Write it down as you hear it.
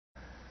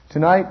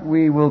Tonight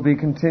we will be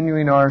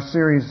continuing our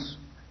series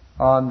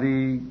on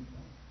the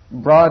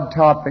broad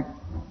topic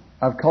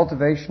of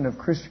cultivation of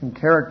Christian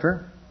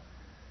character.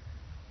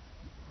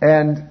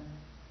 And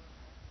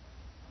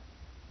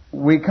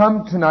we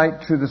come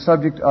tonight to the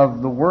subject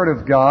of the Word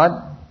of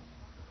God,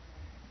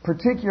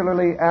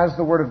 particularly as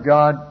the Word of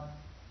God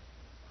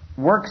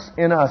works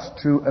in us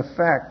to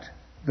effect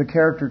the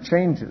character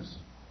changes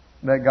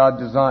that God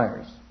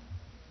desires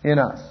in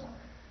us.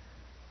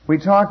 We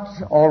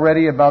talked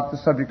already about the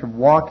subject of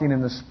walking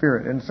in the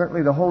Spirit, and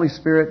certainly the Holy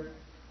Spirit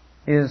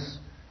is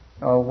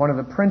one of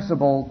the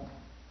principal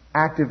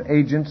active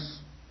agents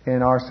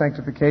in our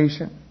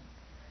sanctification.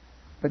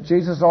 But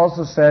Jesus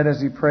also said,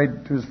 as He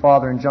prayed to His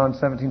Father in John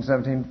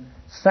 17:17,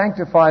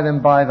 "Sanctify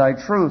them by Thy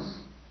truth.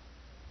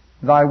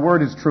 Thy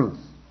word is truth."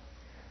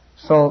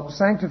 So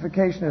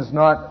sanctification is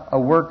not a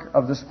work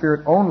of the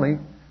Spirit only,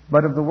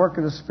 but of the work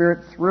of the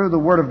Spirit through the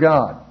Word of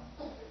God.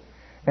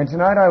 And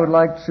tonight I would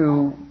like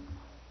to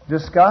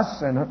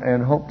discuss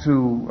and hope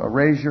to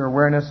raise your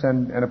awareness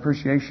and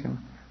appreciation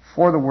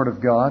for the Word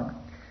of God.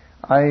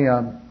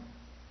 I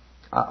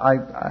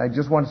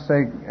just want to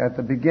say at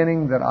the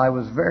beginning that I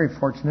was very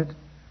fortunate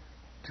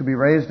to be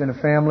raised in a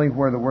family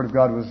where the Word of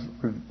God was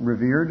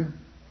revered.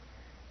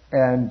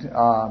 And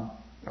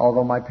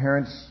although my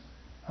parents'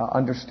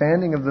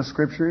 understanding of the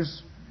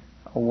Scriptures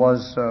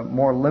was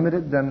more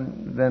limited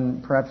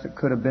than perhaps it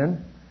could have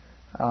been,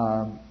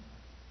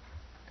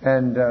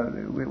 and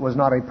it was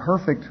not a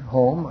perfect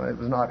home. It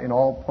was not in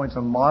all points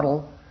a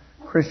model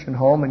Christian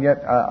home, and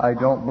yet I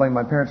don't blame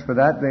my parents for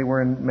that. They were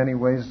in many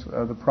ways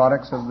the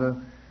products of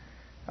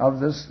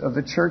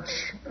the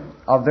church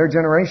of their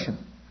generation.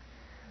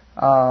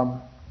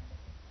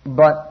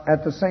 But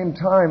at the same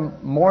time,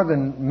 more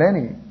than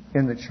many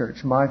in the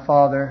church, my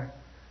father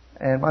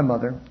and my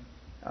mother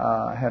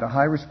had a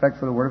high respect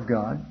for the Word of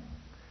God.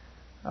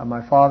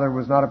 My father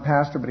was not a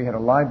pastor, but he had a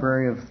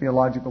library of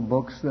theological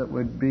books that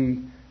would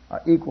be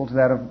equal to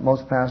that of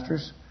most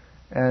pastors,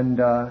 and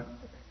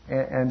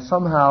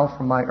somehow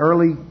from my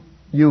early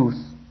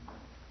youth,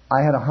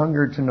 I had a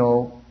hunger to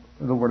know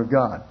the Word of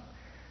God.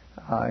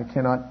 I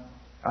cannot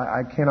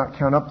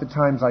count up the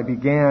times I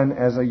began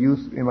as a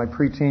youth in my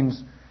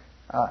preteens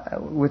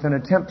with an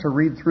attempt to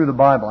read through the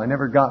Bible. I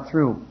never got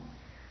through.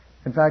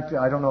 In fact,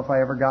 I don't know if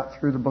I ever got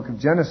through the book of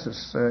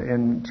Genesis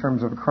in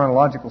terms of a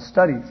chronological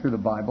study through the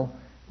Bible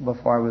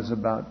before I was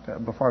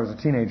a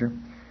teenager.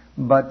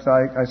 But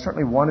I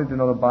certainly wanted to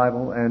know the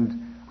Bible, and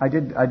I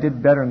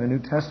did better in the New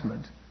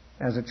Testament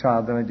as a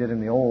child than I did in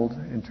the Old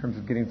in terms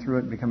of getting through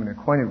it and becoming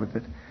acquainted with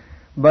it.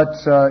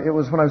 But it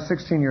was when I was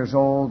 16 years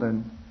old,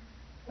 and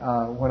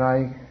when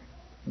I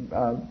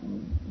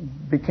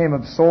became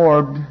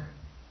absorbed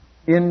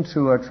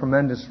into a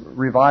tremendous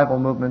revival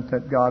movement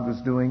that God was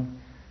doing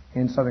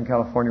in Southern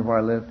California where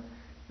I lived,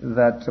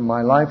 that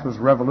my life was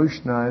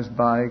revolutionized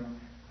by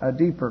a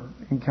deeper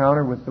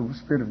encounter with the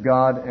Spirit of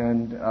God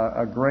and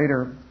a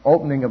greater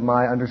opening of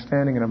my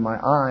understanding and of my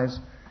eyes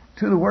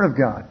to the Word of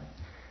God.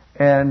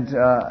 And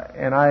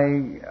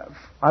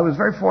I was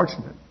very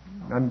fortunate.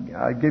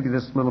 I give you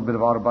this little bit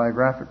of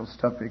autobiographical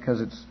stuff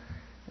because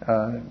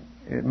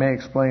it may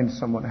explain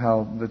somewhat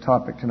how the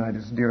topic tonight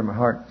is dear to my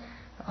heart.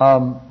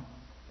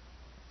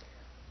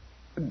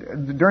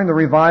 During the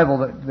revival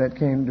that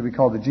came to be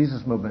called the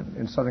Jesus Movement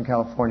in Southern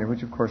California,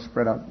 which of course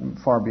spread out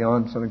far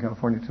beyond Southern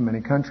California to many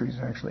countries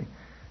actually,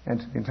 and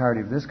to the entirety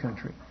of this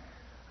country,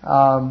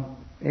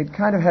 it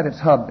kind of had its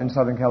hub in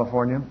Southern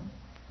California,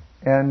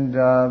 and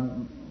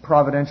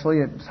providentially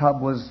its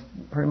hub was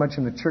pretty much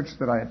in the church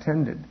that I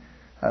attended.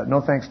 No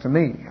thanks to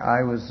me.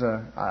 I was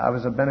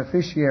a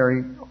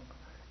beneficiary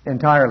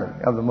entirely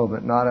of the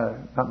movement, not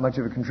much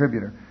of a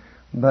contributor.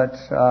 But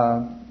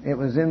it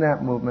was in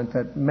that movement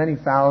that many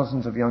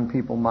thousands of young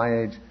people my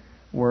age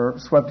were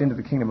swept into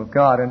the kingdom of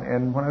God.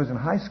 And when I was in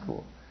high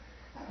school,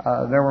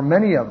 there were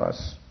many of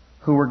us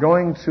who were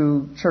going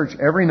to church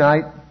every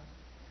night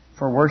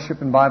for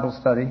worship and Bible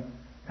study,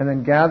 and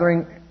then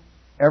gathering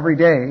every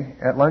day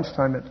at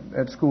lunchtime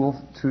at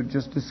school to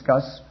just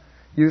discuss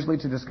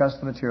the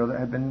material that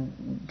had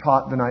been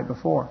taught the night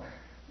before.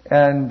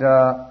 And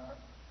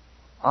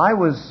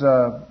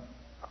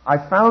I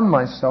found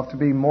myself to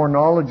be more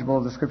knowledgeable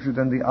of the Scripture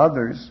than the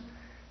others,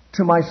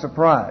 to my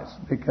surprise,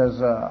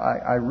 because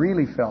I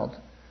really felt,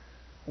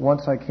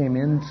 once I came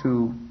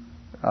into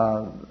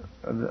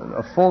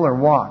a fuller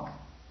walk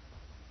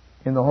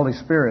in the Holy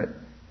Spirit,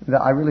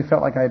 that I really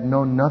felt like I had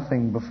known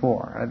nothing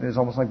before. It was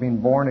almost like being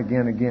born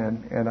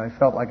again, and I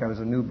felt like I was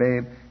a new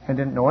babe and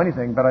didn't know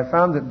anything. But I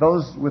found that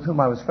those with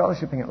whom I was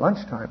fellowshipping at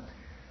lunchtime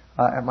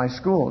at my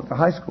school, at the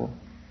high school,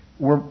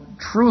 were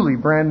truly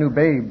brand new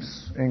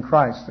babes in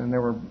Christ, and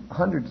there were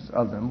hundreds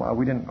of them.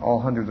 We didn't all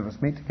hundreds of us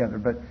meet together,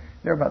 but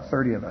there were about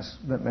 30 of us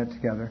that met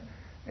together,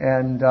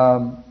 and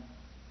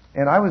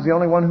I was the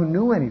only one who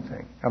knew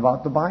anything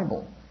about the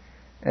Bible,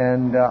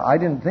 and I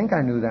didn't think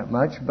I knew that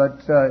much,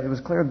 but it was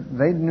clear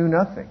they knew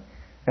nothing,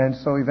 and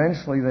so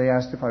eventually they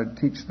asked if I would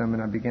teach them,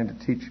 and I began to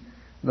teach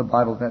the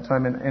Bible at that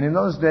time, and in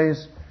those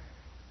days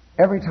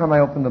every time I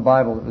opened the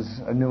Bible, it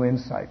was a new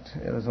insight.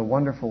 It was a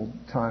wonderful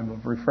time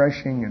of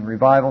refreshing and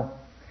revival.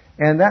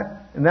 And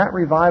that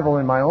revival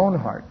in my own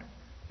heart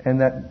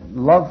and that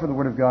love for the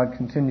Word of God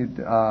continued,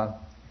 I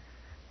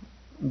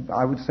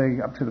would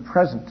say, up to the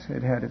present.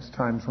 It had its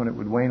times when it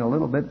would wane a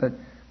little bit, but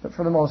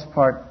for the most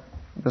part,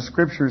 the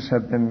Scriptures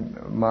have been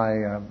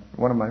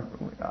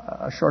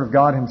short of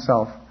God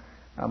Himself,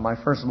 my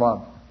first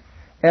love.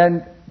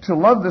 And to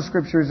love the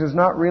Scriptures is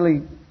not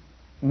really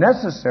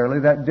necessarily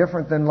that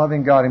different than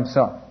loving God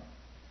Himself.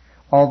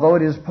 Although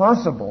it is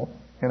possible,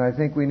 and I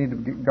think we need to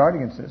guard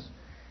against this,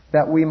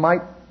 that we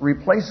might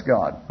replace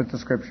God with the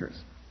Scriptures.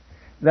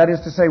 That is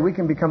to say, we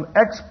can become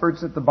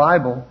experts at the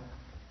Bible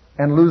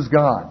and lose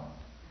God,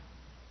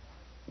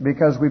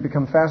 because we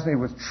become fascinated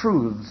with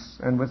truths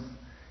and with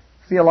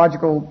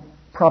theological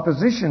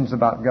propositions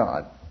about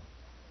God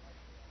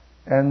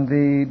and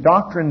the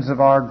doctrines of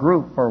our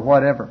group or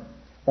whatever,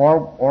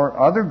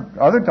 or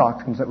other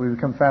doctrines that we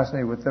become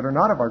fascinated with that are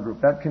not of our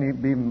group. That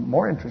can be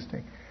more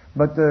interesting.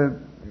 But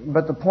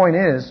the point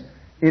is,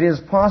 it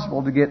is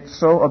possible to get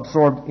so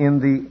absorbed in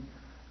the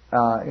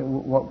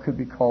what could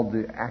be called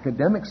the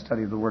academic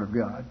study of the Word of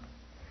God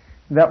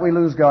that we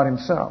lose God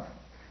Himself.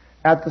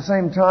 At the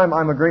same time,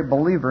 I'm a great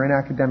believer in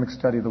academic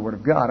study of the Word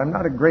of God. I'm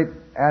not a great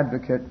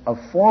advocate of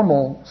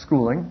formal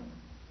schooling,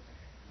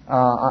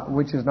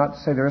 which is not to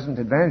say there isn't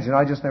advantage.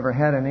 I just never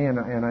had any,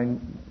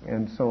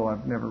 and so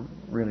I've never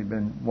really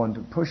been one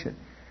to push it.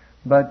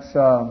 But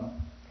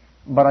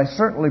I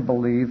certainly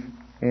believe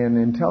in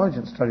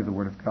intelligent study of the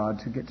Word of God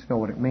to get to know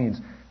what it means.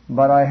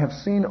 But I have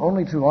seen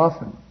only too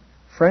often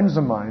friends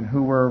of mine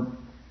who were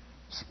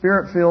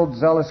Spirit-filled,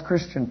 zealous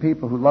Christian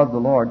people who loved the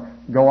Lord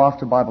go off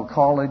to Bible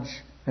college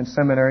and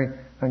seminary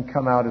and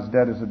come out as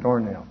dead as a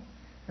doornail.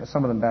 And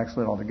some of them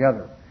backslid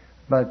altogether.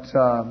 But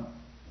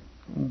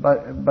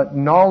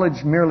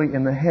knowledge merely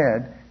in the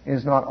head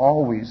is not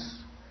always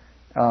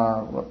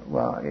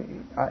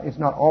it's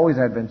not always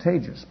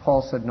advantageous.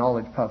 Paul said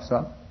knowledge puffs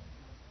up,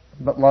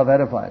 but love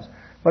edifies.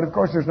 But of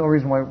course, there's no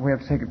reason why we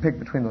have to take a pick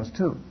between those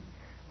two.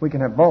 We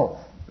can have both.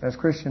 As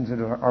Christians, it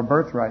is our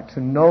birthright to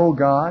know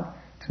God,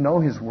 to know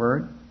His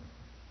Word,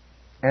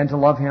 and to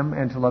love Him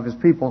and to love His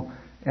people,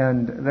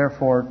 and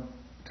therefore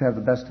to have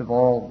the best of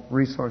all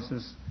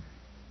resources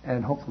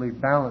and hopefully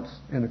balance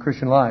in the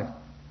Christian life.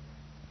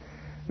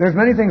 There's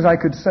many things I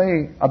could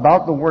say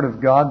about the Word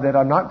of God that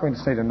I'm not going to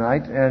say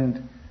tonight,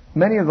 and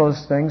many of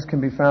those things can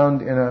be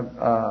found in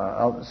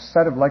a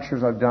set of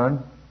lectures I've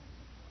done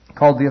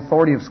called The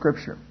Authority of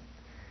Scripture,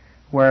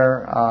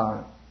 where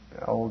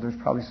there's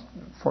probably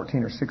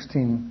 14 or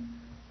 16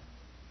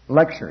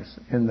 lectures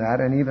in that,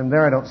 and even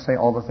there I don't say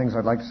all the things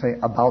I'd like to say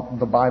about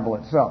the Bible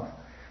itself.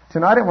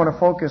 Tonight I want to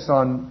focus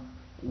on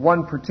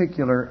one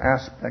particular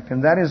aspect,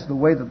 and that is the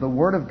way that the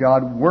Word of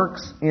God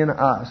works in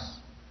us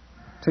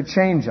to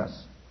change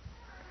us.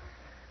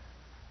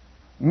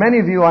 Many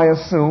of you, I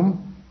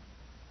assume,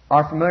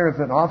 are familiar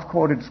with an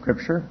oft-quoted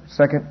scripture,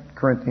 2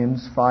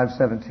 Corinthians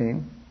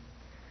 5:17,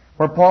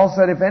 where Paul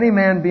said, "If any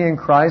man be in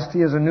Christ,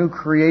 he is a new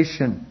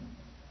creation.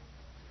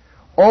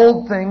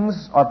 Old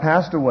things are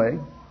passed away.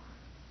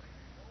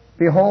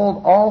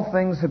 Behold, all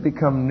things have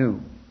become new."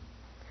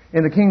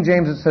 In the King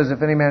James it says,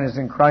 "If any man is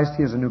in Christ,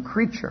 he is a new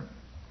creature."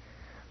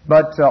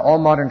 But all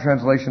modern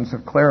translations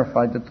have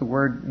clarified that the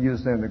word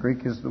used there in the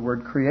Greek is the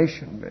word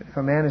creation. If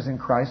a man is in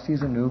Christ,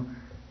 he's a new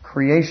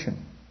creation.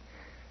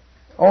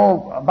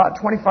 About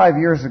 25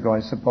 years ago,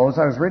 I suppose,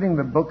 I was reading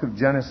the book of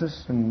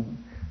Genesis and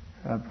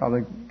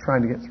probably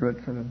trying to get through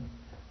it for the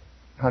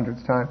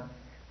 100th time.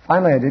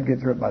 Finally, I did get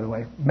through it, by the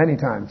way, many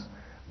times.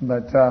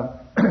 But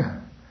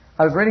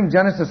I was reading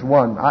Genesis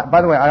 1.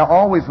 By the way, I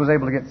always was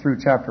able to get through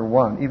chapter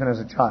 1, even as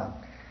a child.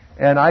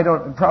 And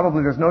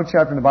there's no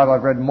chapter in the Bible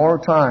I've read more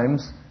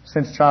times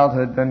since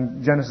childhood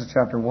than Genesis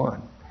chapter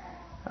 1.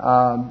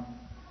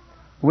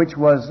 Which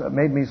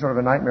made me sort of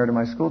a nightmare to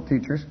my school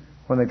teachers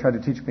when they tried to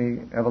teach me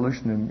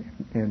evolution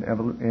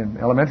in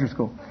elementary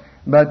school.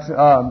 But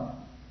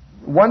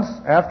once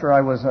after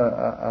I was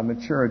a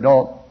mature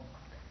adult,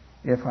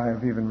 if I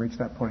have even reached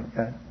that point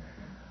yet,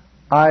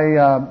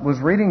 I was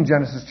reading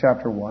Genesis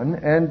chapter 1,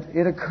 and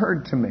it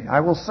occurred to me.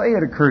 I will say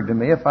it occurred to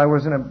me. If I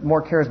was in a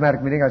more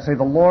charismatic meeting, I'd say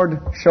the Lord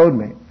showed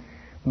me.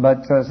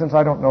 But since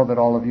I don't know that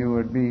all of you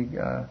would be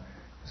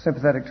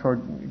sympathetic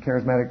toward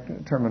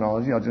charismatic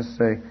terminology, I'll just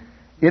say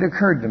it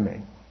occurred to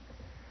me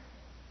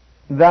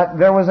that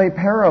there was a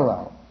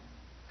parallel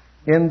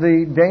in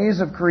the days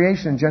of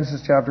creation in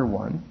Genesis chapter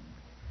 1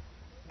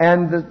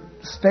 and the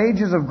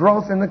stages of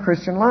growth in the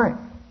Christian life.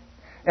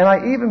 And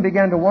I even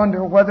began to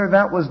wonder whether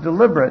that was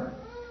deliberate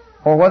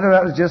or whether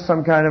that was just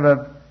some kind of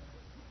a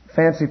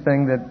fancy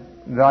thing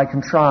that I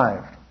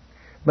contrived.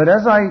 But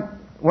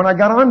when I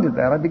got onto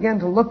that, I began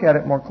to look at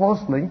it more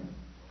closely.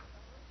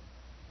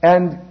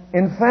 And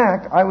in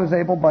fact, I was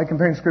able, by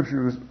comparing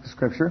Scripture with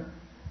Scripture,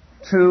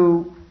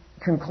 to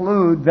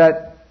conclude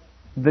that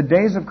the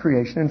days of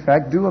creation, in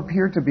fact, do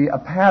appear to be a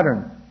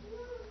pattern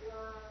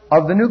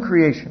of the new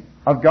creation,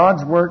 of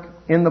God's work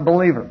in the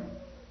believer.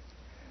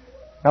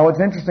 Now,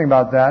 what's interesting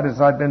about that is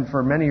I've been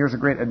for many years a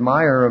great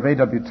admirer of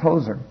A.W.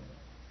 Tozer.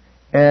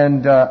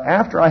 And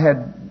after I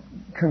had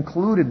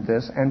concluded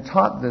this and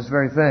taught this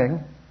very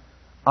thing,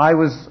 I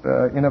was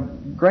in a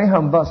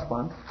Greyhound bus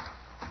once,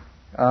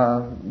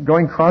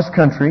 going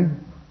cross-country,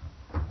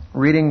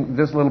 reading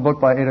this little book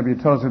by A.W.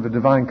 Tozer, The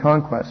Divine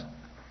Conquest.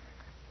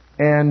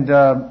 And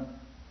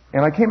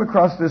I came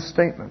across this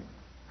statement.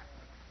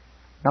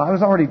 Now, I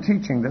was already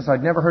teaching this.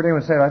 I'd never heard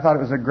anyone say it. I thought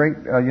it was a great,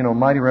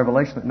 mighty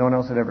revelation that no one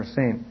else had ever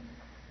seen.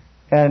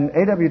 And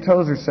A.W.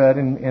 Tozer said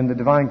in The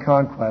Divine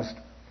Conquest,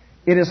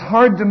 "It is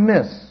hard to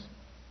miss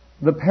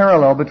the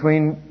parallel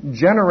between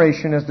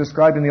generation as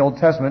described in the Old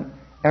Testament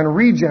and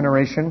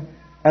regeneration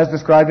as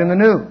described in the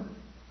New."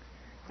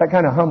 That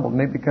kind of humbled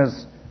me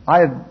because I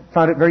had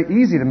found it very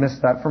easy to miss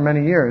that for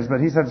many years, but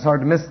he said it's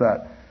hard to miss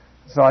that.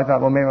 So I thought,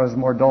 well, maybe I was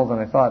more dull than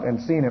I thought,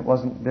 and seeing it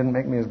didn't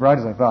make me as bright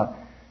as I thought.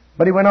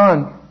 But he went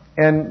on,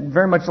 and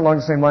very much along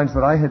the same lines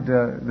that I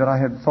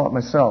had thought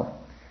myself.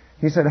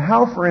 He said,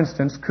 "How, for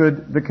instance,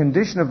 could the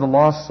condition of the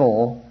lost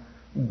soul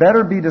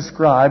better be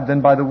described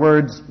than by the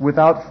words,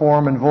 'without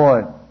form and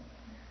void,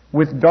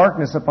 with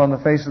darkness upon the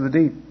face of the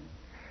deep'?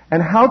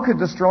 And how could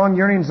the strong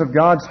yearnings of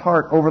God's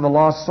heart over the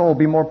lost soul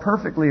be more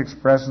perfectly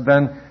expressed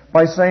than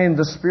by saying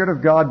the Spirit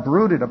of God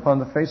brooded upon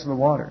the face of the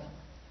waters?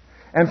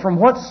 And from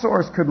what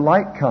source could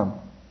light come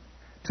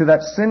to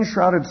that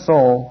sin-shrouded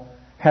soul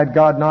had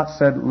God not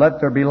said, 'Let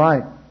there be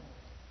light'?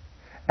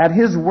 At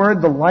His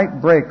word the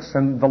light breaks,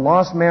 and the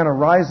lost man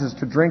arises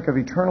to drink of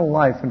eternal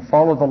life and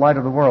follow the light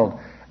of the world.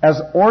 As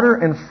order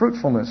and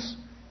fruitfulness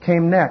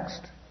came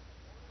next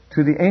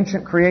to the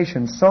ancient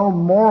creation, so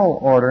moral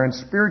order and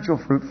spiritual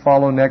fruit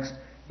follow next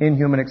in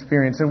human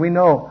experience. And we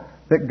know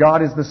that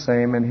God is the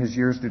same and His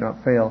years do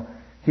not fail.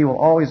 He will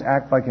always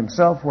act like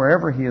Himself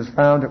wherever He is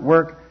found at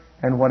work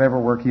and whatever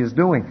work He is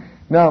doing."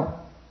 Now,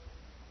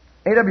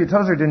 A.W.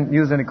 Tozer didn't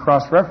use any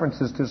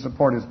cross-references to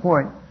support his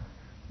point,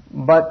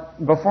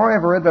 but before I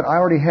ever read that, I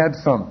already had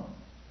some.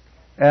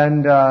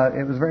 And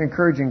it was very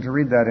encouraging to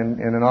read that in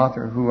an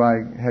author who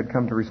I had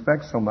come to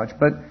respect so much.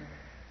 But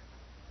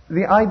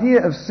the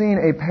idea of seeing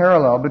a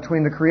parallel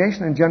between the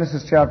creation in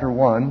Genesis chapter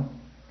 1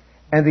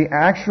 and the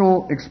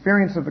actual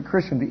experience of the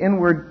Christian, the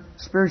inward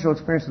spiritual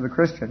experience of the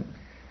Christian,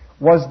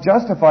 was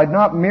justified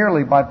not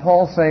merely by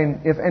Paul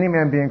saying, "If any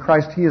man be in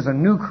Christ, he is a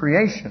new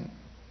creation,"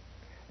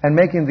 and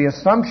making the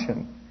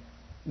assumption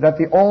that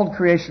the old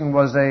creation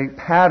was a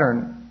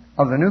pattern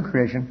of the new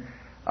creation.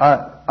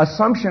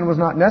 Assumption was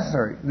not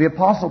necessary. The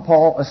Apostle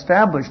Paul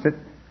established it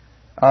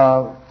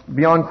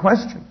beyond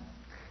question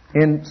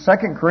in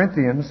 2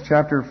 Corinthians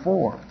chapter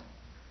 4.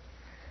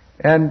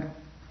 And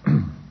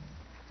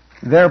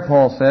there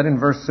Paul said in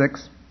verse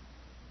 6,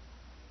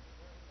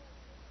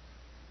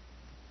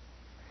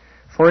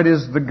 "For it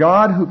is the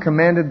God who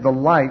commanded the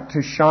light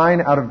to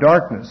shine out of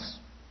darkness,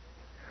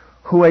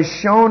 who has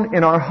shone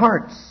in our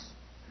hearts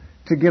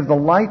to give the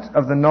light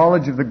of the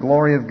knowledge of the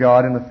glory of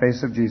God in the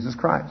face of Jesus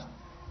Christ."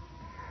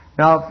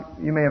 Now,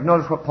 you may have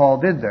noticed what Paul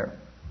did there.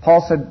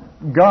 Paul said,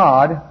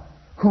 God,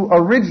 who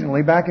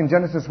originally, back in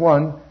Genesis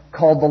 1,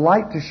 called the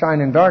light to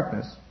shine in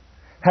darkness,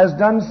 has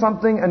done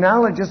something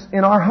analogous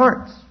in our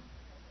hearts.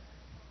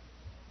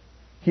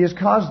 He has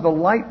caused the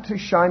light to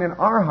shine in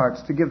our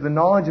hearts to give the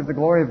knowledge of the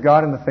glory of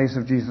God in the face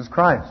of Jesus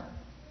Christ.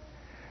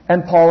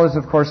 And Paul is,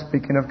 of course,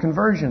 speaking of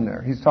conversion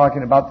there. He's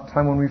talking about the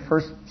time when we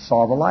first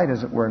saw the light,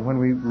 as it were, and when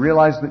we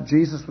realized that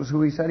Jesus was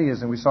who He said He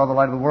is, and we saw the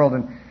light of the world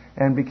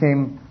and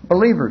became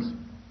believers.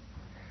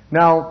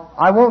 Now,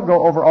 I won't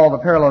go over all the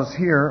parallels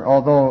here,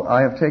 although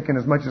I have taken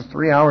as much as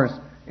 3 hours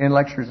in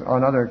lectures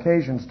on other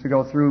occasions to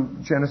go through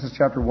Genesis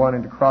chapter 1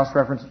 and to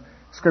cross-reference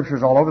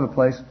scriptures all over the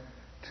place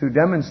to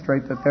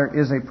demonstrate that there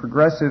is a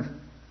progressive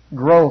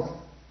growth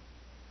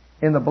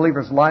in the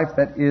believer's life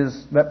that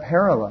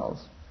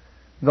parallels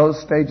those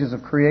stages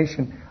of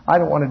creation. I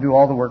don't want to do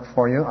all the work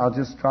for you. I'll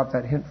just drop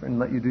that hint and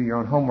let you do your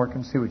own homework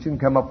and see what you can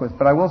come up with.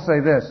 But I will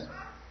say this.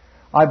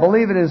 I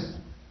believe it is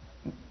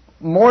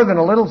more than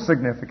a little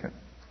significant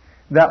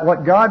that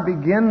what God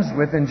begins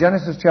with in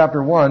Genesis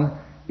chapter 1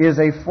 is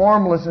a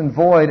formless and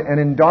void and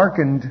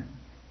endarkened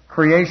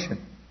creation.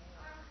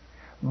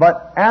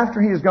 But after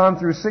He has gone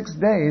through 6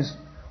 days,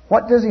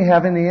 what does He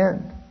have in the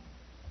end?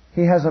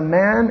 He has a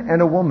man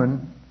and a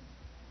woman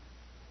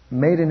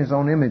made in His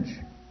own image.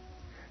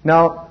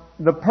 Now,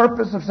 the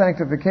purpose of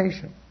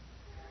sanctification,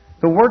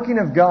 the working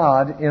of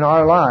God in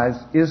our lives,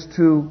 is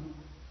to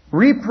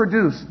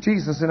reproduce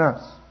Jesus in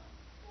us,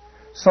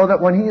 so that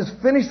when He is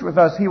finished with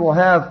us, He will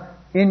have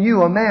in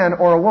you a man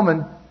or a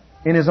woman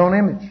in His own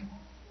image.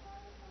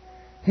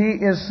 He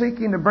is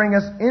seeking to bring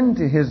us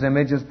into His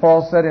image, as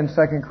Paul said in 2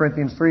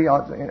 Corinthians 3.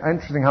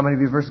 Interesting how many of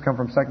these verses come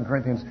from 2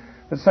 Corinthians.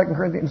 But 2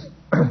 Corinthians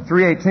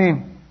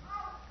 3:18,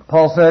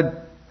 Paul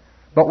said,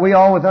 "But we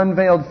all with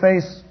unveiled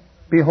face,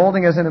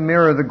 beholding as in a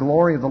mirror the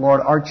glory of the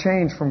Lord, are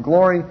changed from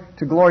glory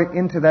to glory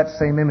into that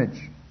same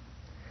image."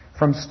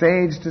 From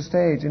stage to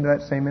stage into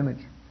that same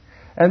image.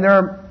 And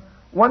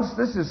once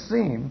this is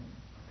seen,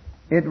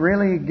 it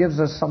really gives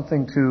us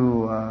something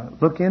to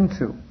look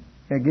into.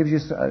 It gives you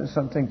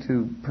something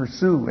to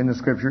pursue in the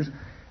Scriptures.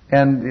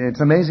 And it's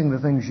amazing the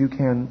things you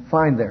can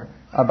find there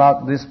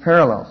about these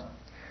parallels.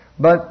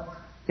 But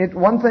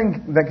one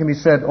thing that can be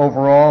said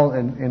overall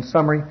in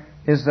summary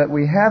is that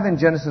we have in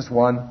Genesis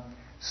 1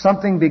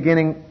 something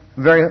beginning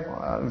very,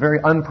 very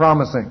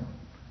unpromising.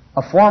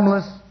 A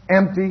formless,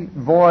 empty,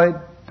 void,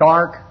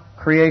 dark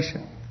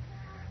creation.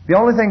 The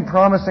only thing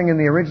promising in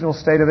the original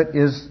state of it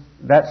is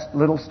that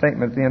little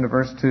statement at the end of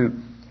verse 2.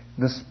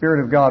 The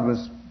Spirit of God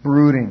was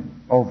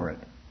brooding over it.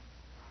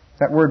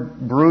 That word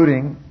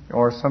brooding,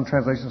 or some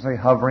translations say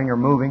hovering or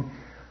moving,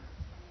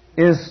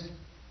 is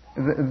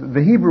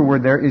the Hebrew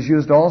word there is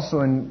used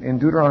also in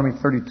Deuteronomy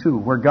 32,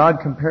 where God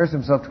compares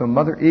himself to a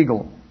mother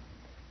eagle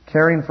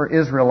caring for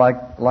Israel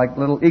like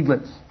little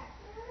eaglets.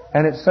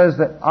 And it says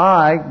that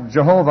I,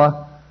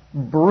 Jehovah,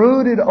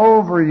 brooded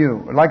over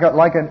you. Like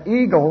an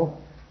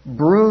eagle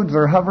broods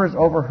or hovers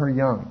over her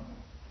young.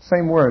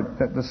 Same word,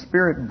 that the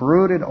Spirit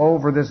brooded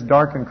over this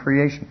darkened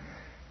creation.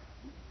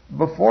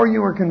 Before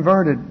you were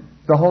converted,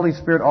 the Holy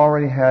Spirit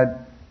already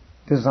had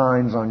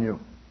designs on you.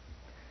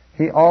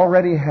 He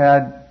already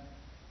had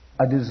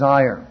a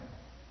desire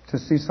to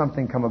see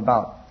something come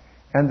about.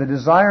 And the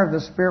desire of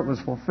the Spirit was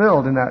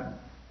fulfilled in that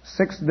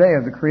sixth day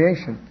of the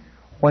creation,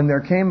 when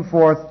there came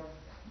forth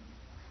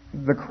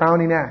the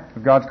crowning act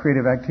of God's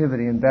creative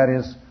activity, and that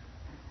is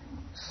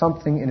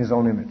something in His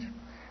own image.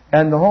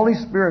 And the Holy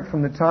Spirit,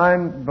 from the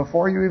time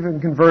before you even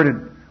converted,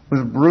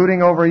 was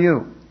brooding over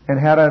you and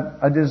had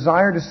a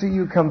desire to see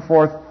you come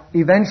forth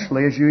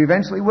eventually, as you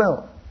eventually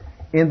will,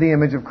 in the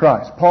image of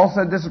Christ. Paul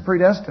said this is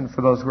predestined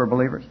for those who are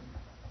believers.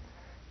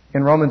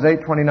 In Romans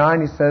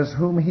 8:29 he says,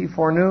 whom He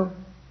foreknew,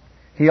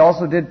 He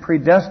also did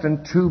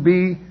predestine to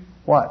be,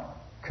 what?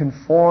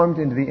 Conformed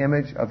into the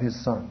image of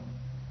His Son.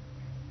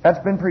 That's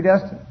been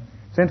predestined.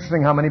 It's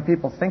interesting how many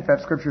people think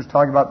that Scripture is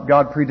talking about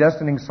God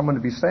predestining someone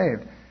to be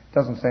saved. It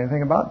doesn't say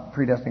anything about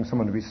predestining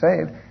someone to be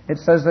saved. It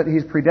says that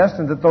He's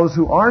predestined that those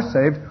who are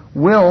saved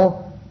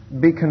will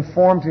be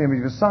conformed to the image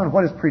of His Son.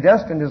 What is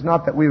predestined is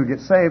not that we would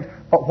get saved,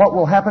 but what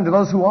will happen to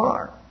those who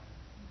are.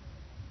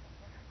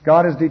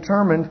 God has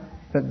determined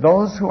that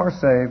those who are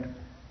saved,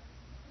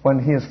 when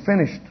He is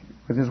finished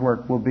with His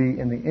work, will be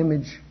in the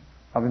image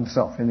of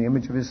Himself, in the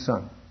image of His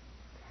Son.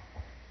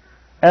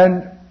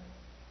 And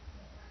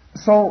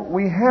so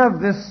we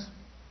have this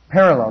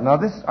parallel. Now,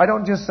 this I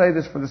don't just say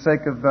this for the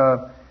sake of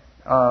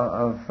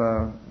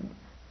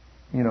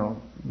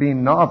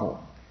being novel.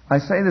 I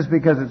say this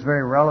because it's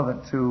very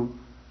relevant to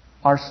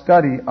our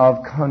study of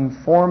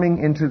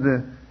conforming into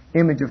the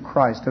image of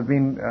Christ,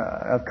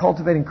 of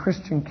cultivating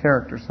Christian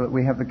character, so that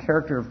we have the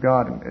character of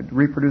God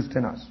reproduced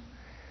in us.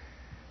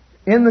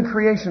 In the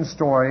creation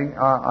story,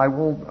 I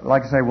will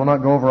not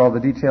go over all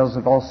the details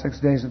of all 6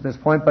 days at this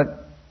point,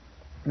 but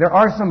there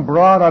are some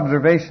broad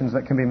observations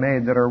that can be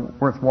made that are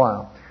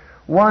worthwhile.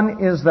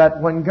 One is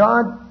that when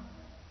God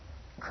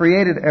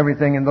created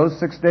everything in those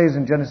 6 days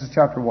in Genesis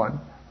chapter 1,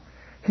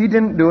 He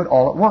didn't do it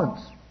all at once.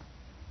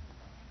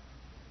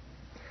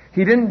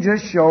 He didn't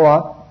just show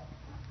up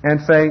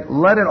and say,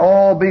 let it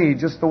all be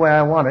just the way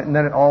I want it, and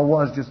then it all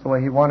was just the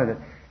way He wanted it.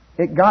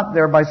 It got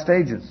there by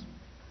stages.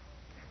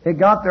 It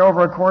got there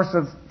over a course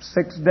of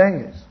 6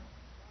 days.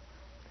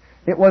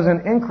 It was an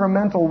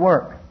incremental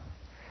work.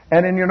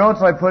 And in your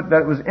notes I put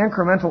that it was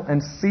incremental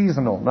and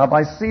seasonal. Now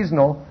by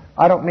seasonal,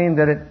 I don't mean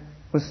that it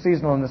was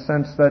seasonal in the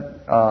sense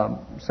that,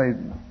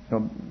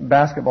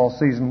 basketball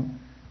season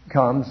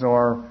comes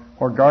or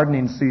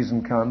gardening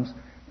season comes.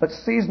 But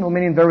seasonal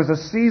meaning there was a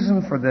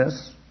season for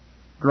this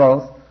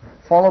growth,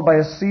 followed by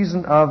a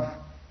season of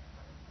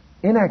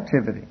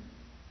inactivity.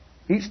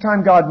 Each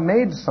time God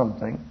made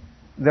something,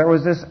 there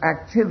was this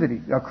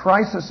activity, a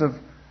crisis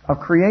of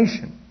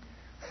creation,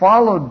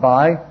 followed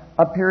by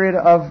a period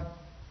of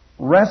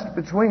rest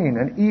between,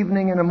 an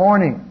evening and a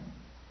morning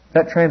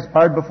that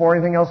transpired before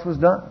anything else was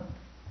done.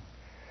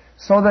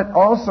 So that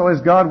also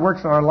as God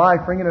works in our life,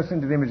 bringing us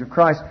into the image of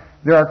Christ,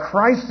 there are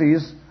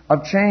crises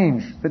of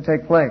change that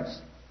take place.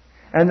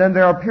 And then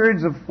there are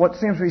periods of what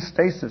seems to be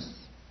stasis,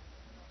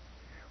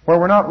 where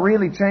we're not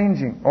really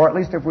changing, or at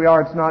least if we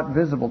are, it's not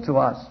visible to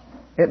us.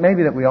 It may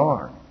be that we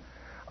are.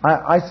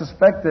 I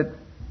suspect that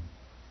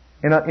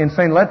in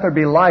saying, let there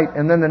be light,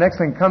 and then the next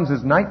thing comes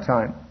is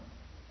nighttime,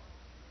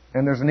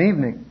 and there's an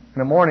evening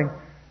and a morning,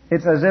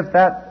 it's as if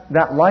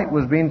that light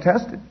was being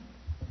tested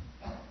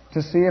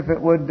to see if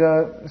it would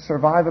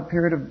survive a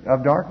period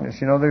of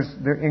darkness.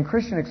 In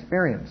Christian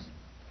experience,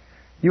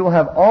 you will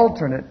have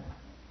alternate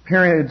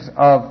periods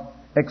of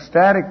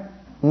ecstatic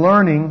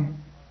learning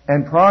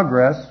and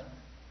progress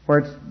where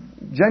it's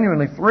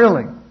genuinely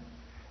thrilling,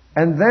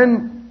 and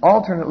then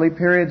alternately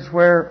periods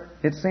where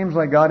it seems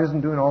like God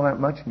isn't doing all that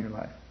much in your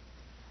life.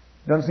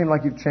 It doesn't seem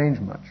like you've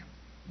changed much.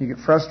 You get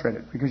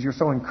frustrated because you're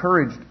so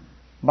encouraged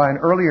by an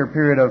earlier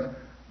period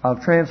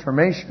of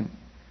transformation,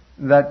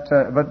 but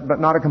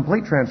not a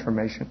complete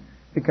transformation,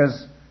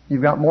 because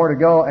you've got more to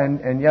go,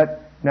 and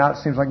yet now it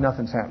seems like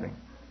nothing's happening.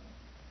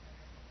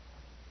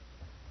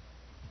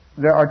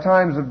 There are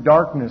times of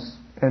darkness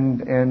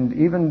and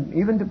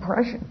even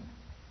depression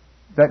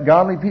that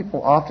godly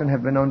people often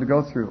have been known to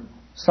go through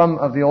Some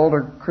of the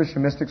older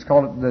Christian mystics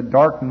called it the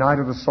dark night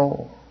of the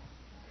soul.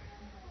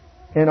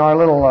 In our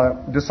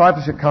little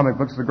discipleship comic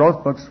books, the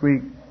growth books,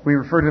 we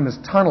refer to them as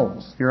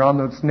tunnels. You're on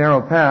this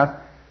narrow path,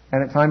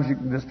 and at times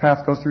this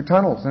path goes through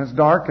tunnels, and it's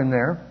dark in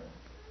there,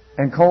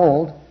 and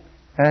cold,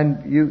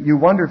 and you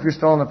wonder if you're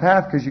still on the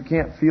path because you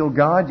can't feel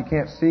God, you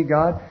can't see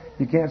God,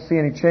 you can't see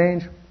any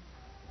change.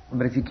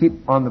 But if you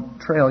keep on the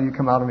trail, you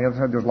come out on the other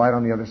side, there's light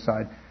on the other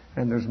side,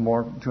 and there's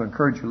more to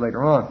encourage you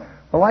later on.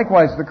 But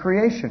likewise, the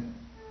creation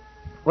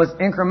was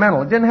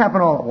incremental. It didn't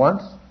happen all at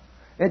once.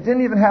 It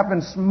didn't even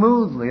happen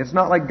smoothly. It's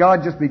not like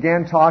God just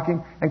began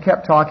talking and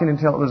kept talking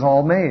until it was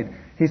all made.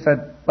 He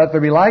said, "Let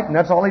there be light," and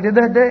that's all He did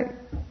that day.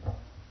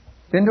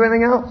 Didn't do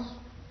anything else.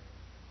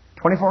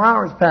 24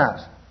 hours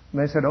passed.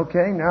 And they said,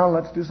 "Okay, now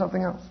let's do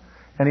something else."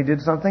 And He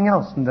did something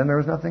else, and then there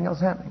was nothing else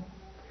happening.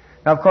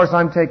 Now, of course,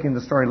 I'm taking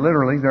the story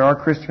literally. There are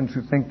Christians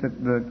who think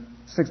that the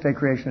six-day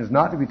creation is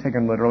not to be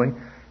taken literally.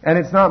 And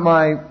it's not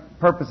my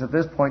purpose at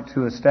this point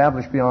to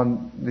establish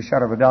beyond the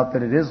shadow of a doubt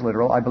that it is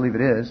literal. I believe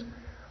it is.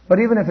 But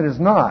even if it is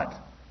not,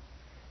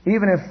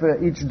 even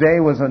if each day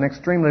was an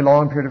extremely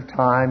long period of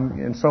time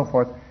and so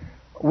forth,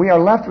 we are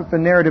left with the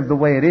narrative the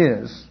way it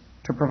is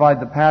to provide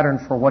the pattern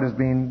for what is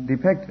being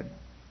depicted.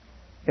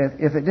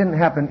 If it didn't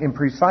happen in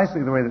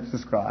precisely the way that's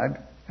described,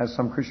 as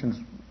some Christians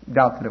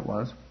doubt that it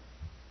was,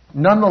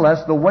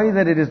 nonetheless, the way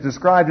that it is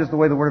described is the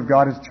way the Word of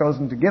God has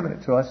chosen to give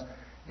it to us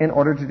in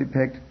order to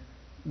depict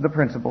the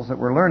principles that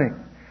we're learning.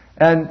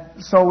 And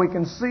so we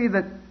can see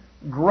that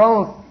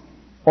growth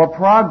or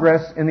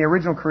progress in the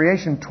original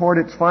creation toward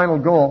its final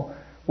goal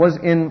was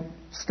in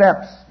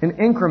steps, in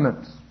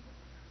increments.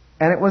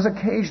 And it was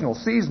occasional,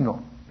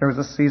 seasonal. There was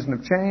a season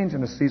of change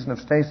and a season of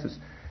stasis.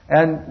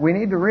 And we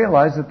need to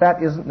realize that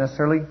that isn't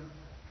necessarily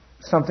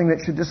something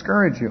that should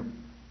discourage you.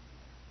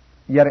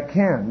 Yet it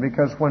can,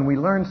 because when we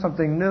learn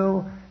something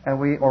new and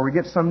we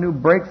get some new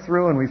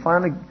breakthrough and we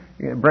finally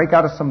break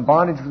out of some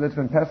bondage that's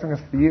been pestering us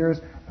for years,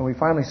 and we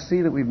finally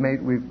see that we've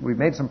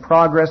made some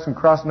progress and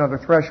crossed another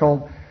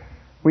threshold,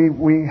 we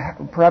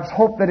perhaps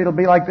hope that it'll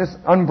be like this,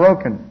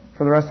 unbroken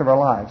for the rest of our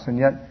lives. And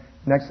yet,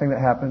 the next thing that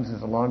happens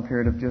is a long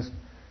period of just,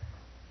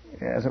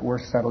 as it were,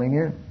 settling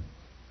in,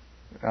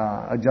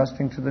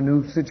 adjusting to the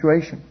new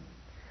situation.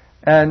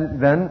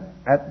 And then,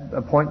 at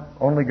a point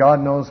only God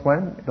knows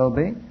when it'll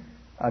be,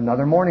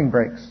 another morning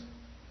breaks.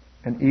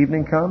 An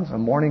evening comes, a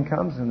morning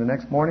comes, and the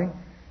next morning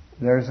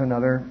there's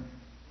another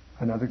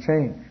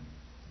change.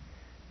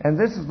 And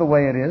this is the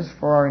way it is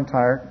for our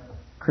entire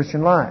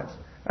Christian lives.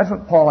 That's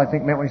what Paul, I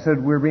think, meant when he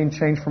said we're being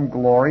changed from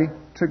glory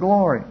to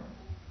glory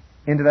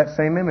into that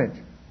same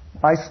image.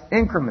 By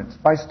increments,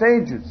 by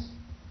stages,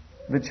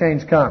 the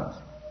change comes.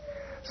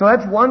 So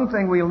that's one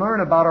thing we learn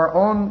about our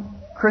own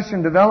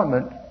Christian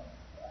development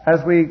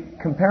as we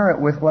compare it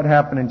with what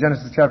happened in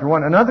Genesis chapter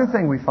 1. Another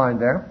thing we find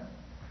there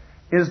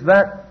is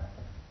that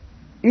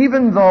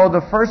even though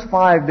the first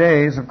 5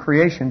 days of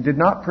creation did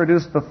not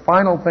produce the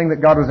final thing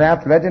that God was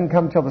after, that didn't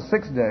come until the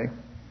sixth day,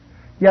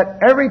 yet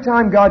every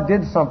time God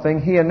did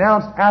something, He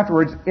announced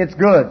afterwards, it's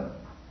good.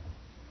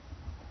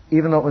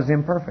 Even though it was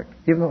imperfect,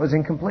 even though it was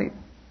incomplete.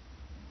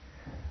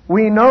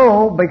 We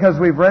know, because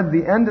we've read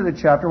the end of the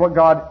chapter, what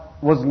God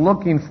was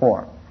looking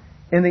for.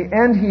 In the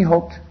end, He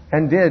hoped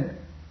and did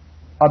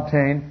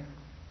obtain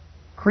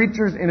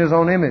creatures in His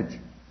own image.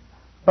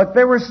 But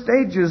there were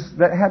stages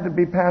that had to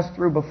be passed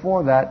through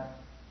before that,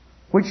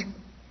 which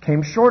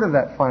came short of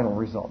that final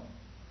result.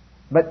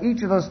 But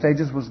each of those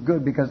stages was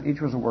good because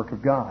each was a work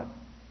of God.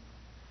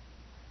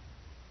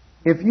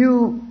 If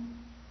you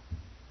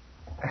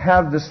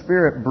have the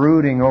Spirit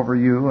brooding over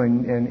you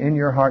and in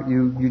your heart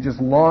you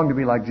just long to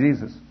be like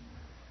Jesus,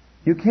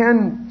 you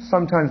can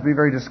sometimes be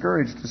very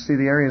discouraged to see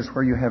the areas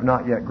where you have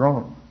not yet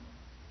grown.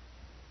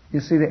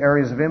 You see the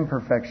areas of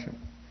imperfection.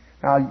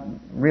 Now,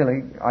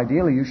 really,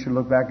 ideally, you should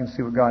look back and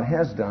see what God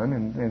has done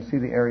and see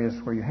the areas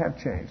where you have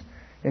changed.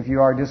 If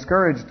you are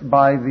discouraged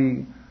by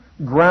the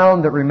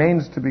ground that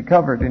remains to be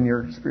covered in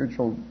your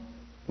spiritual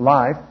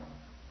life,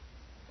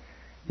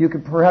 you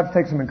could perhaps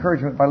take some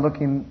encouragement by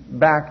looking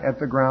back at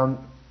the ground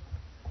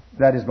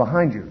that is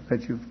behind you,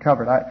 that you've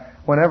covered.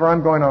 Whenever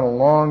I'm going on a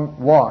long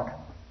walk,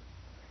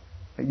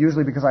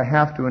 usually because I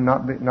have to and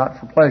not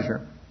for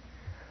pleasure,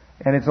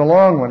 and it's a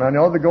long one, I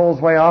know the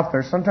goal's way off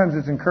there, sometimes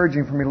it's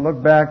encouraging for me to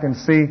look back and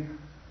see,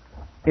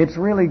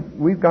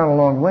 we've gone a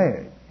long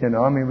way.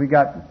 We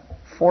got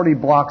 40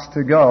 blocks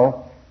to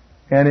go,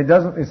 and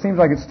it seems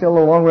like it's still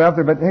a long way out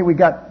there, but hey, we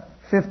got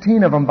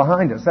 15 of them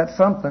behind us. That's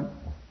something.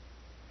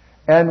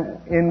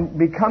 And in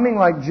becoming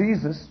like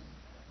Jesus,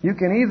 you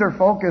can either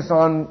focus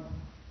on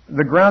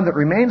the ground that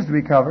remains to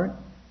be covered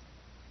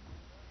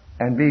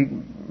and be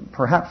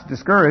perhaps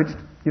discouraged.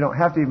 You don't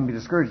have to even be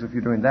discouraged if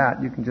you're doing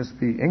that. You can just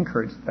be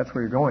encouraged. That's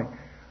where you're going.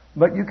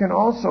 But you can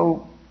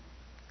also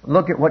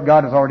look at what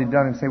God has already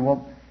done and say,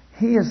 well,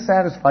 He is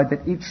satisfied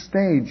that each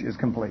stage is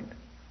complete.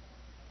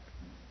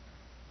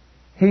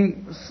 He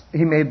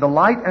made the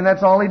light, and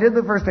that's all He did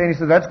the first day. And He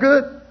said, that's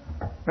good.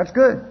 That's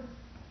good.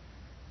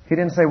 He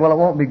didn't say, well, it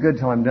won't be good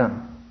till I'm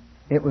done.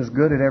 It was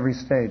good at every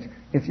stage.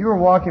 If you were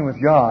walking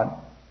with God,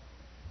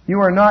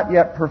 You are not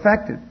yet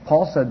perfected.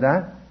 Paul said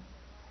that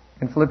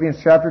in Philippians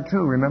chapter 2,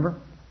 remember?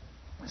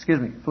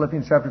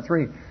 Philippians chapter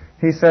 3.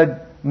 He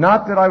said,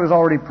 not that I was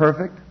already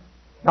perfect,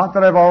 not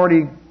that I've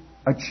already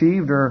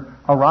achieved or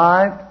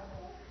arrived.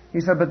 He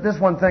said, but this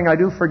one thing I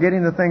do,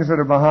 forgetting the things that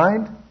are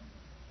behind,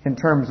 in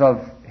terms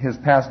of his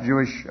past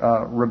Jewish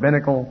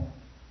rabbinical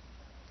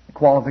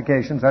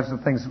qualifications. That's the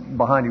things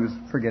behind he was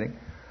forgetting.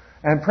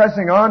 And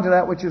pressing on to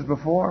that which is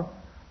before,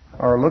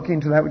 or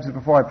looking to that which is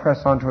before, I press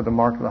on toward the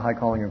mark of the high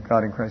calling of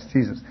God in Christ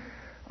Jesus.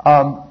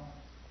 Paul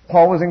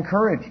was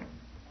encouraged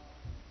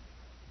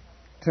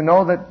to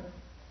know that,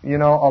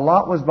 a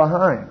lot was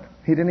behind.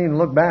 He didn't even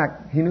look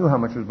back. He knew how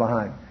much was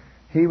behind.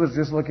 He was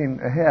just looking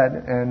ahead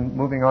and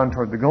moving on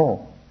toward the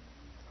goal.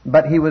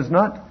 But he was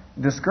not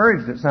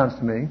discouraged, it sounds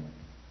to me,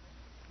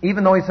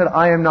 even though he said,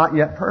 I am not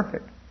yet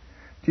perfect.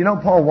 Do you know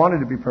Paul wanted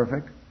to be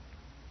perfect?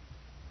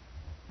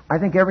 I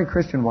think every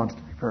Christian wants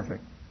to be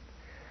perfect.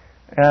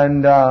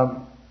 And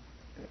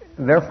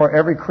therefore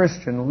every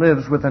Christian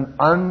lives with an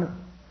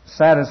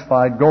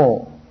unsatisfied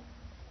goal.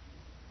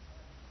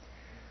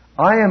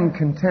 I am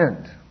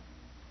content,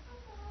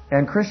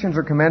 and Christians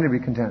are commanded to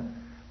be content,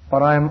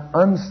 but I am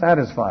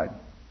unsatisfied.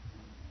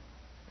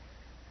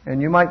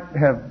 And you might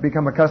have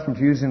become accustomed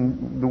to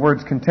using the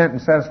words content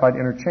and satisfied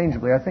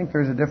interchangeably. I think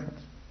there's a difference.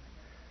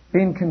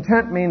 Being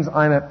content means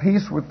I'm at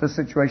peace with the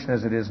situation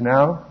as it is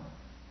now.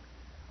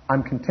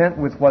 I'm content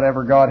with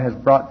whatever God has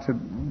brought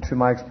to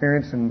my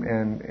experience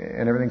and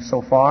everything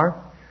so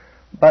far.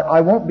 But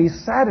I won't be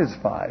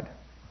satisfied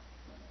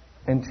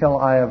until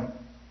I have,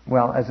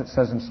 well, as it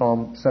says in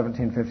Psalm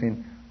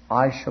 17:15,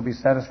 I shall be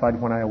satisfied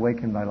when I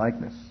awaken thy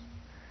likeness.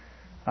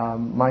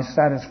 My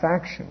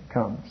satisfaction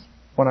comes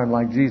when I'm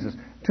like Jesus.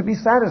 To be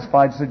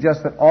satisfied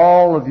suggests that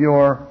all of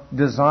your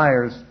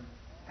desires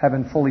have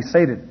been fully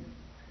sated.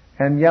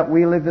 And yet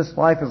we live this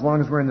life as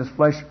long as we're in this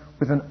flesh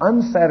with an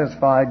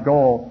unsatisfied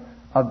goal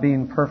of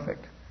being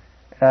perfect.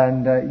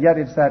 And yet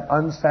it's that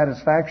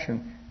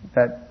unsatisfaction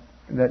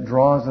that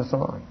draws us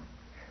on.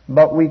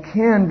 But we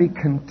can be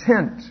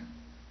content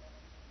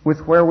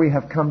with where we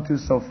have come to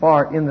so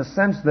far, in the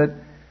sense that,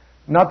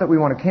 not that we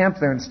want to camp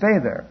there and stay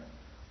there,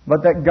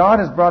 but that God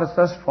has brought us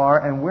thus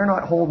far and we're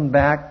not holding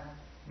back.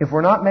 If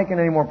we're not making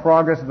any more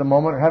progress at the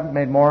moment or haven't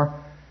made more,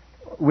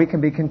 we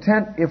can be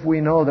content if we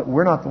know that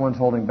we're not the ones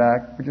holding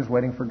back. We're just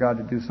waiting for God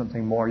to do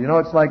something more.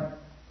 It's like,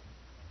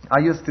 I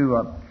used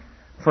to,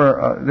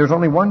 there's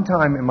only one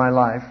time in my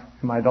life,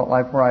 in my adult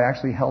life, where I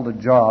actually held a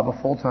job, a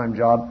full-time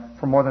job,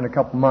 for more than a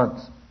couple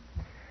months.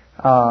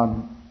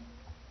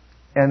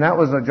 And that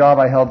was a job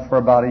I held for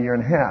about a year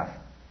and a half.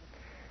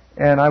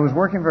 And I was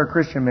working for a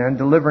Christian man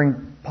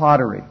delivering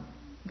pottery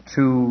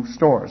to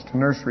stores, to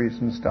nurseries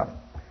and stuff.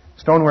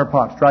 Stoneware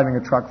pots, driving a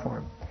truck for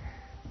him.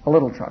 A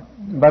little truck.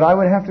 But I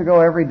would have to go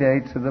every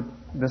day to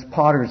this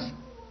potter's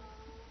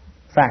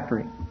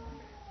factory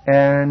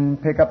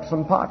and pick up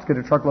some pots, get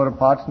a truckload of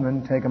pots, and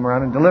then take them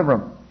around and deliver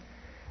them.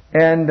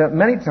 And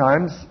many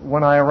times,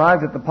 when I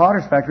arrived at the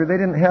potter's factory, they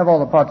didn't have all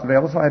the pots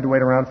available, so I had to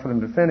wait around for them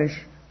to finish,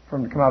 for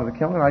them to come out of the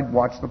kiln, and I'd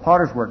watch the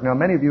potters work. Now,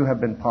 many of you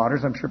have been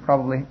potters. I'm sure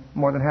probably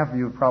more than half of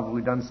you have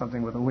probably done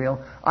something with a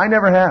wheel. I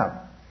never have.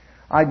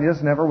 I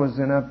just never was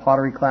in a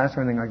pottery class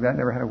or anything like that,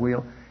 never had a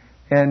wheel.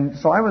 And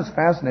so I was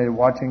fascinated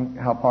watching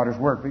how potters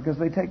work, because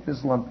they take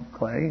this lump of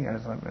clay,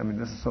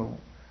 this is so,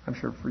 I'm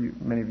sure for you,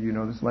 many of you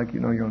know this like you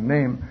know your own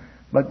name,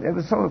 but it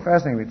was so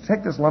fascinating. They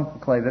take this lump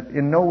of clay that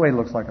in no way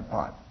looks like a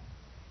pot.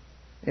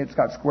 It's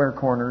got square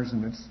corners,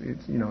 and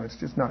it's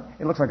just not,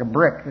 it looks like a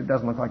brick. It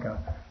doesn't look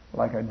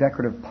like a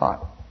decorative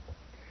pot.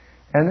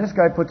 And this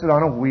guy puts it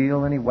on a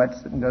wheel, and he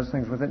wets it and does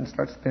things with it and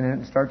starts spinning it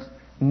and starts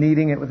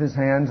kneading it with his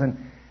hands, and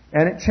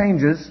it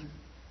changes.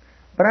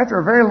 But after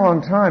a very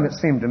long time, it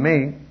seemed to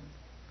me,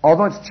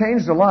 although it's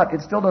changed a lot,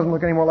 it still doesn't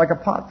look any more like a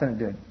pot than it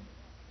did.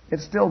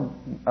 It's still,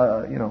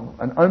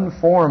 an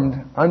unformed,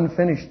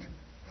 unfinished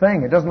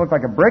thing. It doesn't look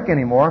like a brick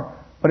anymore,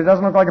 but it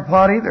doesn't look like a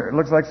pot either. It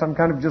looks like some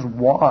kind of just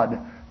wad,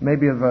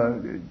 maybe of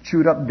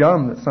chewed up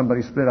gum that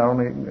somebody spit out.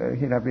 Only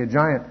he'd have to be a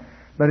giant,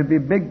 but it'd be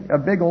a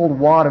big old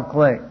wad of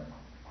clay.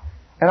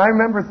 And I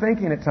remember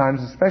thinking at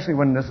times, especially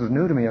when this was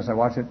new to me as I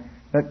watched it,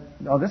 that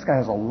this guy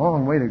has a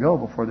long way to go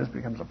before this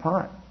becomes a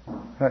pot.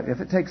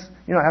 If it takes,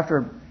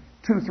 after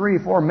 2, 3,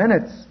 4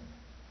 minutes,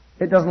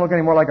 it doesn't look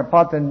any more like a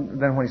pot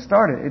than when he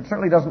started. It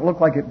certainly doesn't look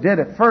like it did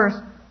at first,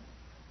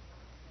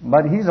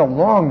 but he's a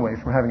long way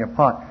from having a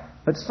pot.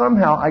 But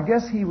somehow, I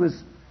guess he was,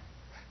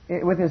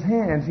 with his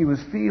hands, he was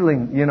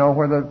feeling,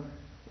 where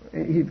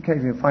he'd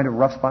occasionally find a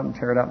rough spot and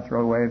tear it out and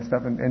throw it away and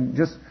stuff, and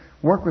just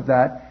work with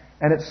that.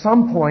 And at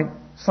some point,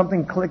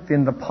 something clicked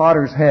in the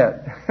potter's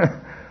head.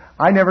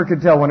 I never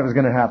could tell when it was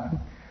going to happen,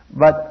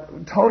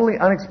 but totally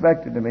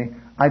unexpected to me.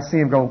 I'd see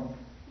him go,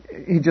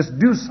 he'd just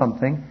do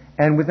something,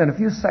 and within a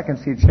few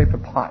seconds he'd shaped a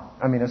pot.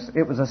 I mean,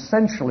 it was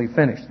essentially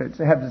finished. It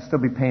had to still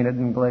be painted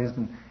and glazed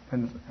and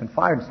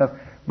fired and stuff.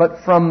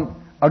 But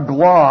from a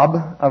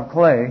glob of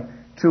clay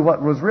to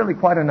what was really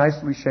quite a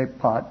nicely shaped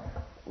pot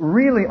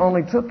really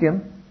only took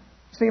him,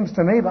 seems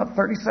to me, about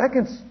 30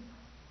 seconds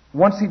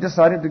once he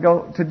decided to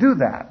go to do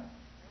that.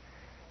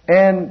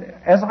 And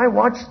as I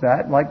watched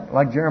that,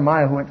 like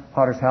Jeremiah who went to the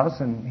potter's house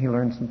and he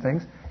learned some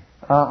things,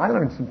 I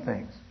learned some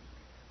things.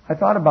 I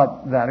thought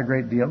about that a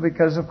great deal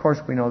because, of course,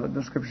 we know that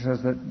the Scripture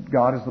says that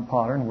God is the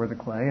potter and we're the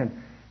clay.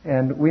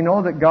 And we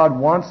know that God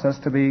wants us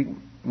to be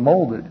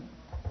molded.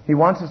 He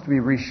wants us to be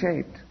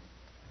reshaped.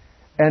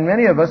 And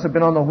many of us have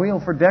been on the wheel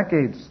for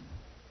decades,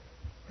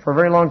 for a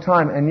very long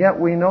time, and yet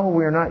we know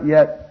we are not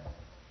yet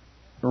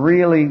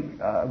really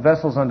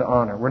vessels unto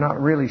honor. We're not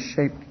really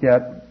shaped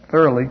yet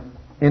thoroughly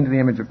into the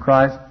image of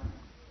Christ.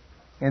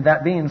 And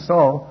that being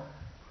so,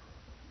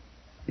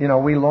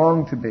 we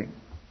long to be.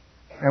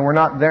 And we're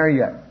not there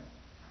yet.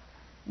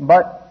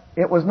 But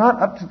it was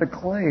not up to the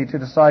clay to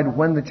decide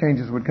when the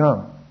changes would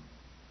come.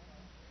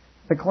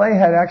 The clay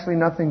had actually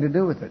nothing to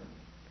do with it.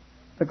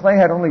 The clay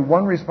had only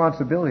one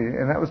responsibility,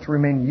 and that was to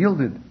remain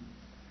yielded.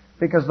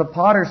 Because the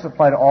potter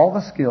supplied all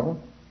the skill,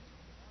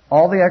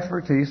 all the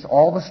expertise,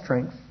 all the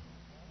strength.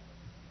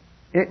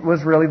 It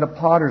was really the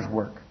potter's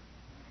work.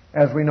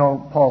 As we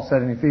know, Paul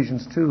said in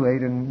Ephesians 2,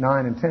 8 and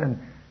 9 and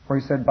 10, where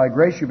he said, by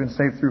grace you've been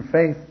saved through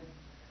faith,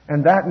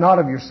 and that not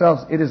of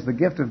yourselves, it is the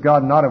gift of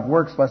God, not of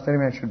works, lest any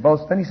man should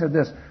boast. Then he said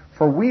this,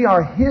 for we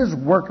are his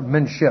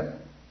workmanship.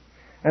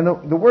 And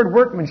the word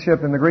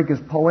workmanship in the Greek is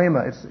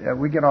poema.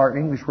 We get our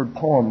English word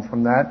poem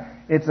from that.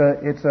 It's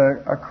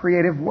a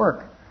creative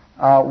work.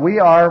 We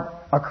are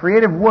a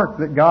creative work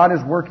that God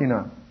is working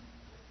on.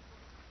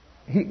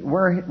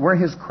 We're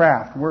his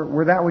craft.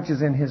 We're that which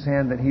is in his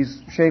hand that he's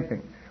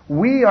shaping.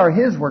 We are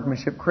his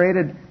workmanship,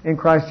 created in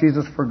Christ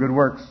Jesus for good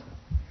works,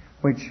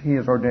 which he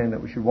has ordained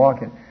that we should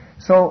walk in.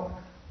 So,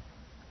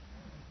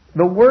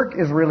 the work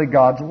is really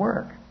God's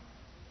work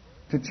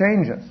to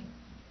change us.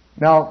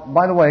 Now,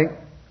 by the way,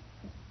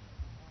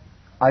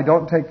 I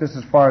don't take this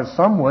as far as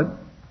some would,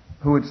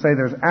 who would say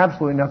there's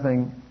absolutely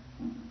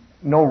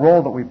no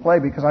role that we play,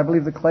 because I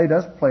believe the clay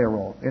does play a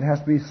role. It has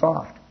to be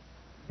soft.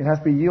 It has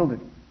to be yielded.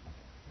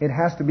 It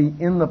has to be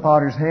in the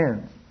potter's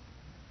hands.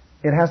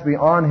 It has to be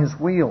on his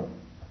wheel.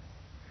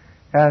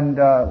 And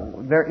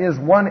there is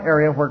one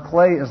area where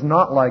clay is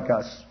not like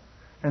us,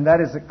 and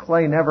that is that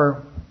clay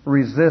never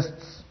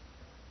resists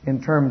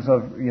in terms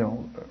of,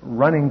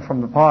 running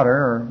from the potter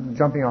or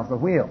jumping off the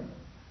wheel.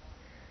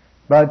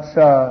 But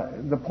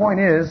the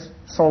point is,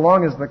 so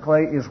long as the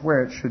clay is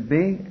where it should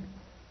be,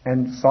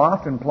 and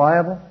soft and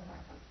pliable,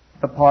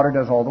 the potter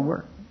does all the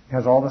work,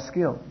 has all the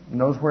skill,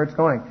 knows where it's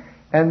going.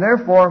 And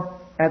therefore,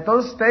 at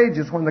those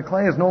stages when the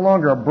clay is no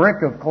longer a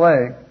brick of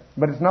clay,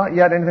 but it's not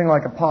yet anything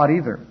like a pot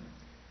either,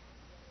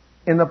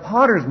 in the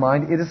potter's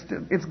mind,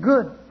 it's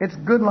good. It's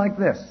good like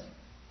this.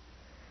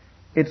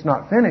 It's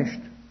not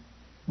finished,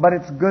 but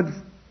it's good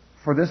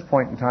for this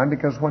point in time,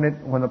 because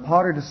when the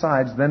potter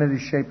decides, then it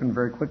is shapen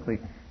very quickly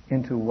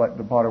into what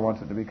the potter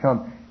wants it to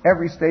become.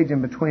 Every stage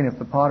in between, if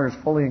the potter is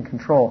fully in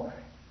control,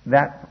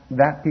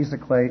 that piece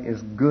of clay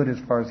is good as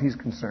far as he's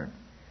concerned.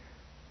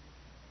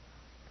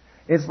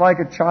 It's like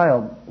a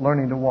child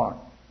learning to walk.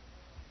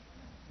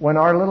 When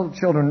our little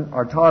children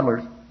are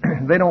toddlers,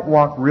 they don't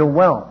walk real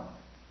well.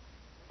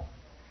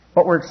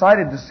 But we're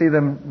excited to see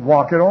them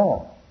walk at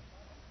all.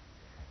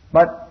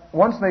 But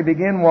once they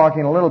begin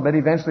walking a little bit,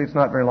 eventually it's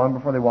not very long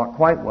before they walk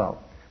quite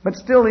well. But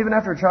still, even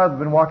after a child's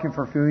been walking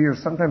for a few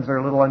years, sometimes they're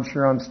a little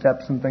unsure on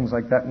steps and things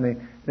like that,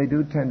 and they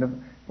do tend to,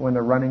 when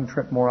they're running,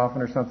 trip more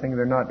often or something.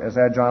 They're not as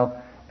agile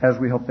as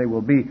we hope they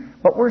will be.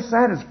 But we're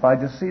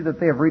satisfied to see that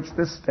they have reached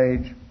this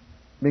stage,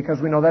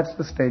 because we know that's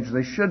the stage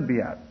they should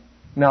be at.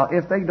 Now,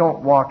 if they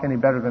don't walk any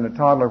better than a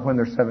toddler when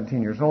they're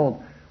 17 years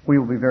old, we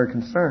will be very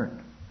concerned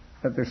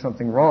that there's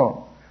something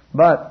wrong.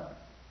 But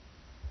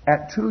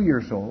at 2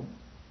 years old,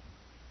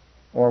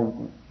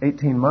 or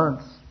 18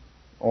 months,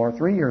 or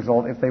 3 years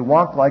old, if they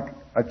walk like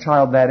a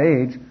child that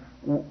age,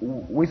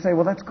 we say,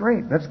 well, that's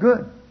great, that's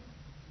good.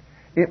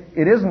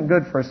 It isn't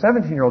good for a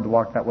 17-year-old to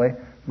walk that way,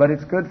 but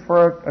it's good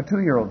for a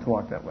 2-year-old to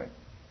walk that way.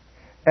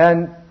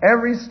 And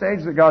every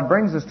stage that God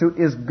brings us to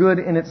is good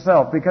in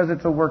itself, because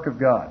it's a work of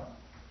God.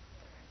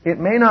 It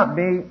may not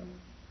be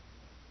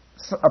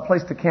a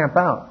place to camp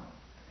out.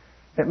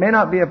 It may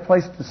not be a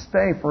place to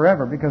stay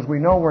forever, because we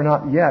know we're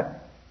not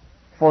yet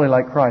fully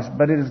like Christ,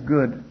 but it is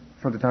good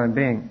for the time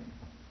being.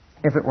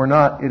 If it were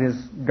not, it is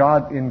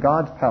God, in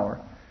God's power,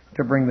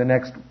 to bring the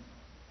next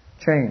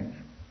change,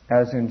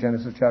 as in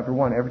Genesis chapter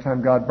 1. Every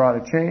time God brought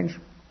a change,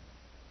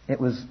 it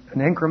was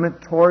an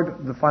increment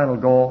toward the final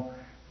goal.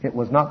 It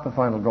was not the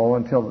final goal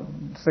until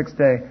the sixth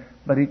day,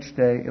 but each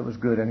day it was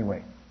good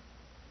anyway.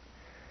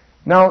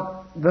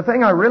 Now, the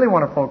thing I really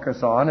want to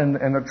focus on, and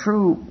the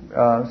true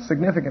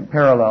significant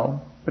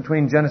parallel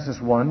between Genesis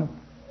 1,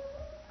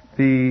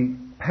 the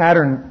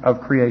pattern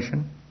of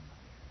creation,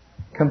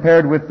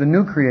 compared with the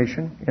new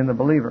creation in the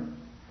believer,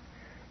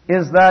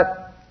 is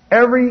that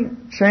every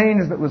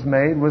change that was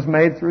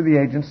made through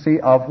the agency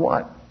of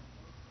what?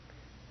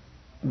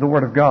 The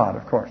Word of God,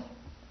 of course.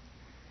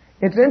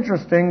 It's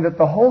interesting that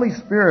the Holy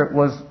Spirit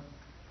was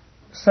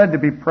said to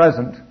be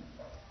present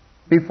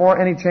before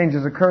any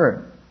changes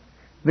occurred.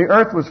 The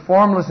earth was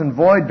formless and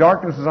void,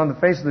 darkness was on the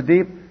face of the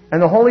deep,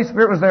 and the Holy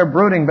Spirit was there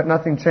brooding, but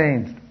nothing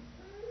changed.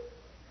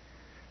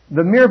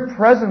 The mere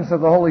presence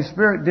of the Holy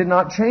Spirit did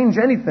not change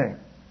anything.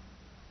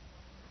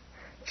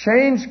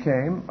 Change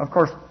came, of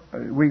course,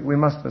 we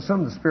must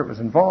assume the Spirit was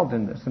involved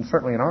in this, and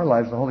certainly in our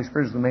lives the Holy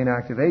Spirit is the main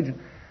active agent.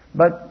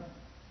 But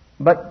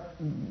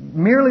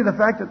merely the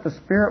fact that the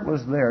Spirit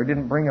was there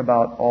didn't bring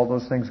about all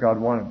those things God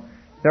wanted.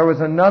 There was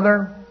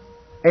another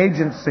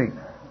agency.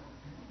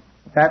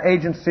 That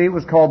agency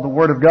was called the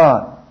Word of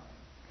God.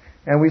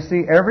 And we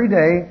see every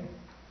day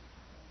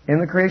in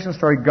the creation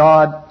story,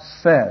 God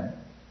said,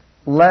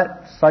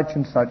 let such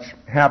and such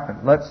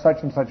happen. Let such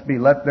and such be.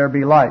 Let there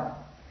be light.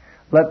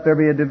 Let there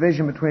be a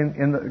division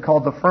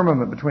called the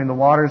firmament, between the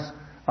waters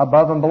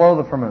above and below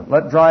the firmament.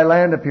 Let dry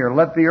land appear.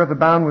 Let the earth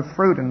abound with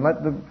fruit, and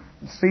let the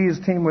seas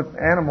teem with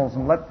animals,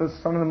 and let the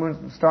sun and the moon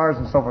and the stars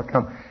and so forth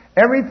come.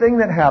 Everything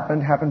that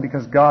happened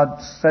because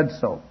God said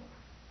so.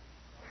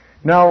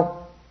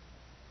 Now,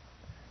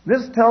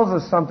 this tells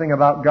us something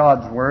about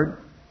God's Word,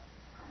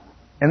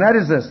 and that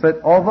is this,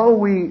 that although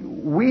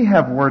we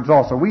have words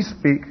also, we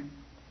speak,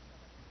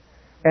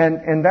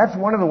 and that's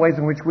one of the ways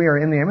in which we are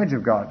in the image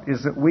of God,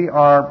 is that we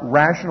are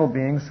rational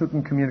beings who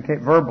can communicate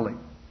verbally.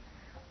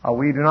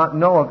 We do not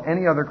know of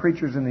any other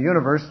creatures in the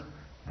universe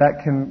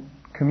that can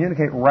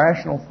communicate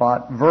rational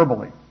thought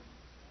verbally.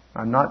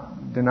 I'm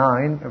not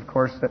denying, of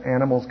course, that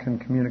animals can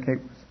communicate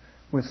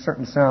with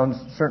certain sounds,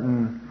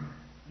 certain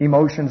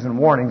emotions and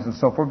warnings and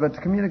so forth, but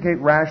to communicate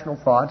rational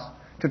thoughts,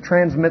 to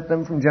transmit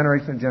them from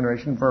generation to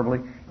generation verbally,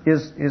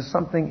 is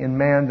something in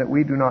man that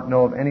we do not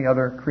know of any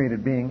other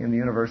created being in the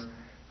universe,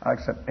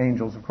 except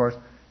angels, of course,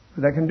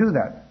 that can do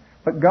that.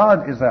 But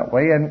God is that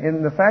way, and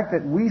in the fact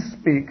that we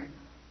speak,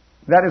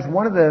 that is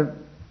one of the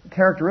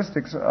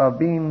characteristics of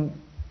being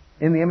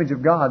in the image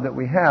of God that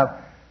we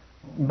have.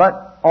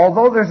 But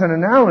although there's an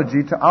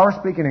analogy to our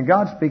speaking and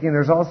God's speaking,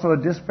 there's also a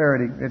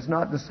disparity. It's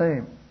not the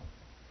same.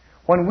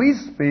 When we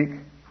speak,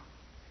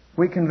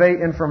 we convey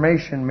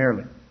information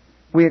merely.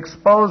 We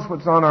expose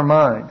what's on our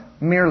mind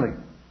merely.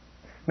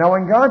 Now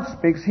when God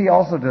speaks, He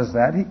also does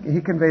that.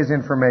 He conveys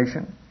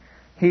information.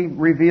 He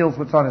reveals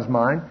what's on His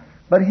mind.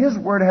 But His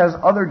Word has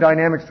other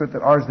dynamics to it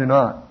that ours do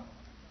not.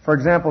 For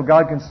example,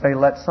 God can say,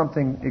 let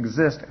something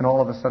exist, and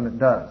all of a sudden it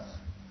does.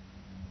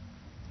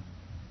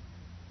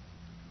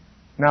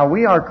 Now,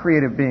 we are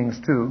creative beings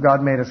too.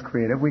 God made us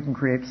creative. We can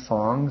create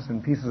songs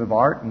and pieces of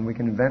art, and we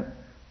can invent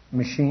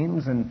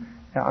machines. And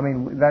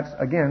that's,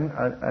 again,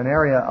 an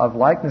area of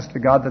likeness to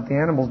God that the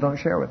animals don't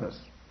share with us.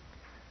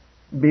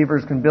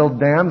 Beavers can build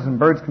dams and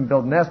birds can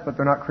build nests, but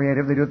they're not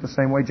creative. They do it the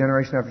same way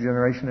generation after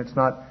generation. It's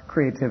not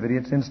creativity,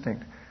 it's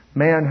instinct.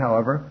 Man,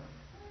 however,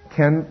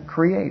 can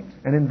create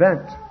and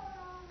invent.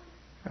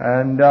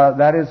 And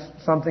that is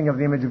something of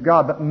the image of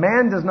God. But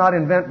man does not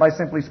invent by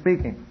simply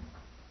speaking.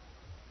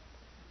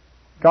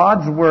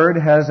 God's Word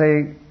has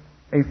a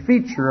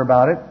feature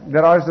about it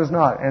that ours does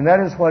not. And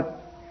that is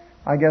what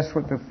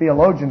the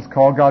theologians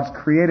call God's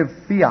creative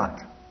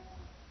fiat.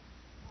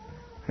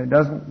 It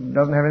doesn't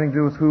have anything to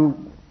do with who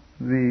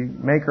the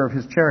maker of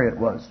His chariot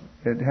was.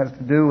 It has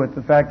to do with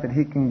the fact that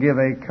He can give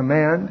a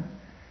command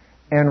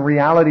and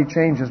reality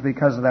changes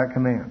because of that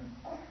command.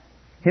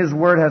 His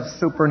Word has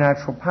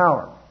supernatural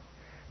power.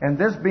 And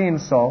this being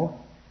so,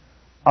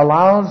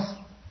 allows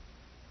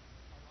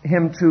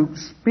Him to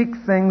speak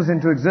things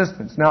into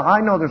existence. Now,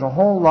 I know there's a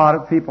whole lot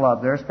of people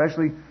out there,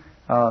 especially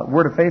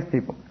Word of Faith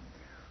people,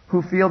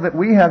 who feel that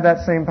we have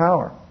that same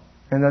power,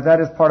 and that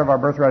is part of our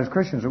birthright as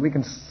Christians, that we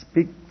can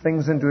speak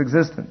things into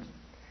existence.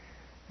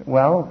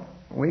 Well,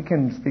 we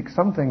can speak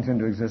some things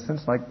into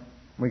existence, like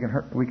we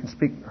can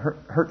speak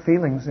hurt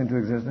feelings into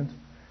existence.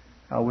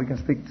 We can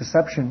speak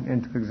deception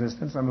into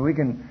existence.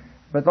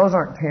 But those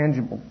aren't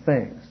tangible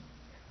things.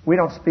 We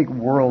don't speak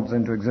worlds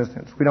into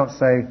existence. We don't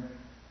say,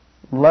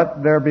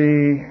 let there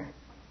be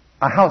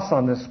a house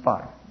on this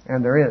spot,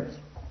 and there is.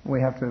 We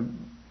have to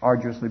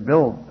arduously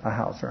build a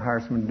house or hire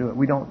someone to do it.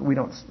 We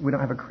don't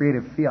have a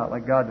creative fiat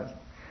like God does.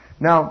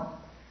 Now,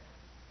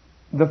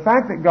 the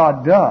fact that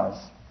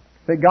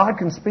God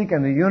can speak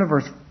and the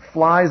universe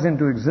flies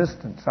into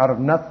existence out of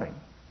nothing,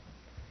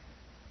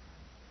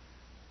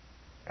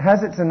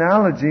 has its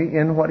analogy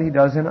in what He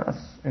does in us,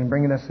 in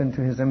bringing us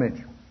into His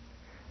image.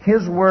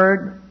 His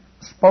Word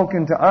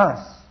spoken to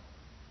us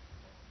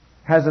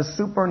has a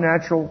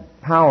supernatural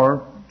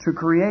power to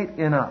create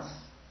in us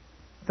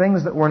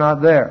things that were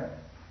not there,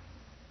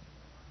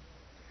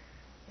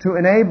 to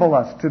enable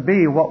us to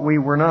be what we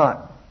were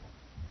not,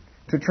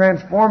 to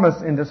transform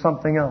us into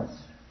something else.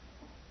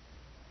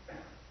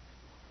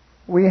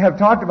 We have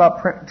talked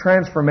about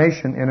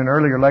transformation in an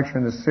earlier lecture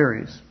in this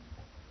series.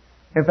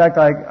 In fact,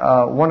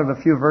 one of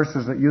the few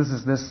verses that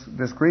uses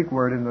this Greek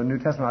word in the New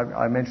Testament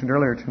I mentioned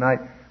earlier tonight,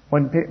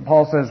 when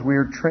Paul says we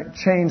are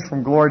changed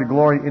from glory to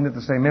glory into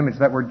the same image,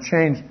 that word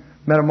change,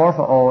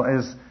 metamorpho,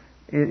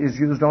 is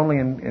used only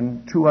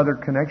in two other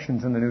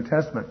connections in the New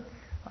Testament.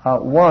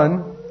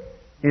 One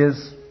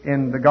is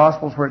in the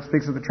Gospels where it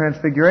speaks of the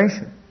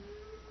transfiguration.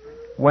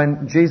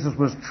 When Jesus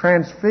was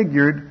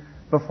transfigured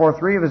before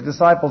three of His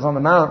disciples on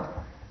the Mount,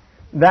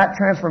 that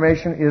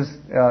transformation is,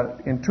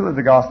 in two of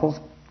the Gospels,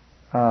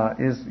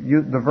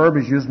 the verb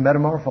is used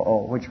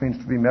metamorpho, which means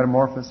to be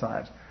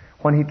metamorphosized.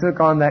 When he took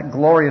on that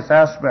glorious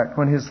aspect,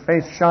 when his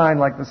face shined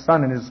like the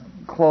sun and his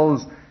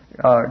clothes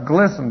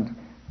glistened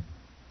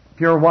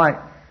pure white.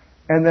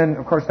 And then,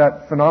 of course,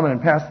 that phenomenon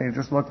passed and he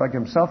just looked like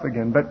himself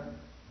again. But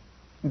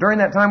during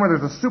that time where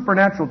there's a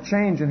supernatural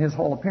change in his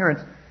whole appearance,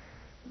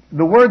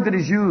 the word that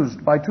is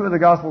used by two of the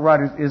gospel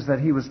writers is that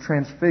he was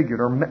transfigured,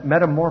 or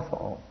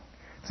metamorpho.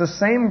 It's the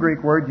same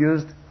Greek word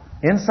used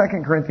in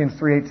 2 Corinthians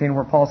 3:18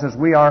 where Paul says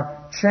we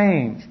are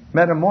changed,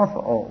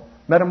 metamorpho,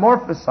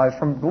 metamorphosized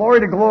from glory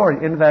to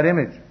glory into that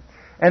image.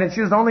 And it's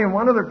used only in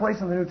one other place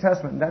in the New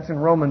Testament, and that's in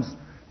Romans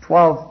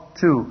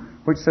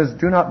 12:2, which says,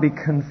 do not be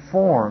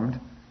conformed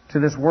to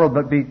this world,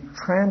 but be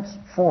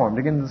transformed.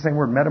 Again, the same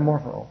word,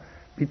 metamorpho.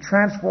 Be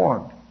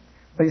transformed.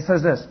 But he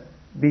says this,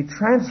 be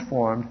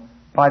transformed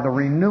by the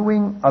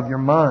renewing of your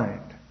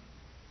mind.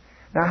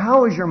 Now,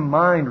 how is your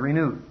mind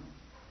renewed?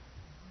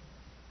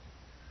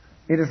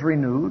 It is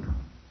renewed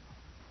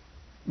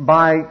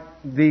by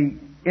the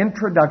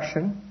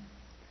introduction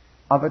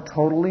of a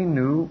totally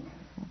new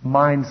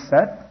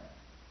mindset,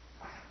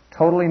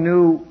 totally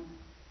new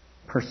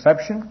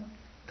perception,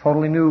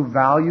 totally new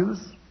values.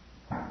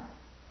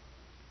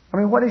 I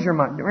mean, what is your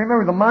mind?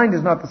 Remember, the mind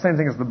is not the same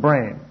thing as the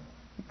brain.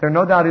 There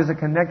no doubt is a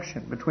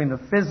connection between the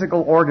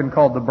physical organ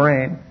called the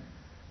brain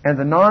and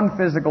the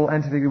non-physical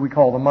entity we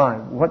call the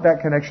mind. What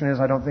that connection is,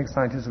 I don't think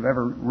scientists have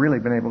ever really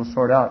been able to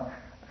sort out,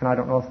 and I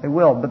don't know if they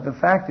will. But the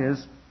fact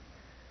is,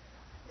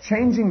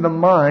 changing the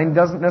mind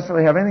doesn't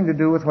necessarily have anything to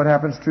do with what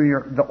happens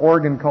to the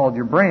organ called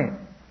your brain.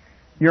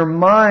 Your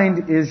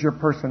mind is your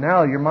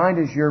personality. Your mind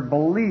is your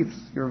beliefs,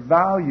 your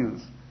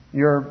values,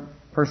 your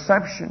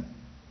perception,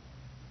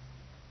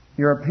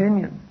 your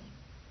opinions,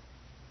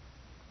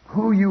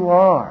 who you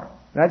are.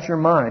 That's your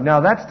mind. Now,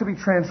 that's to be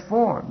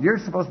transformed. You're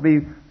supposed to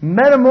be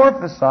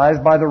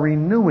metamorphosized by the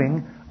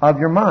renewing of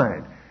your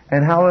mind.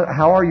 And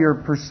how are your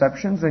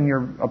perceptions and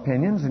your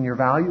opinions and your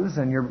values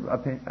and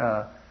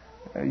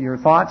your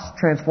thoughts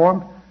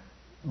transformed?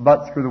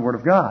 But through the Word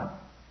of God.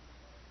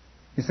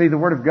 You see, the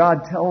Word of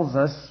God tells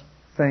us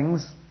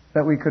things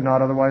that we could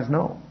not otherwise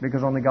know,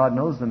 because only God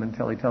knows them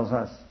until He tells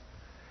us.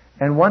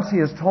 And once He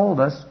has told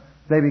us,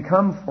 they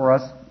become for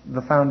us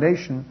the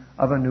foundation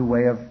of a new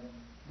way of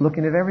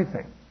looking at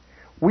everything.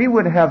 We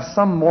would have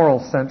some moral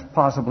sense,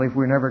 possibly, if we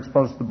were never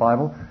exposed to the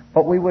Bible,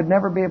 but we would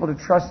never be able to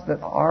trust that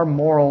our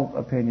moral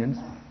opinions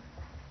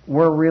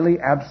were really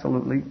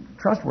absolutely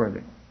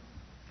trustworthy,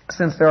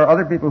 since there are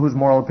other people whose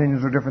moral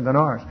opinions are different than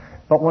ours.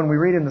 But when we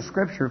read in the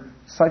Scripture,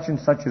 such and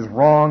such is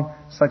wrong,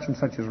 such and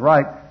such is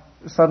right,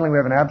 suddenly we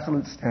have an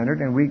absolute standard,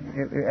 and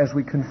as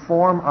we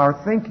conform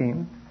our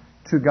thinking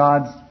to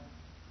God's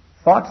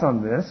thoughts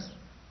on this,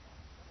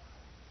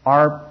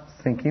 our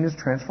thinking is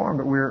transformed.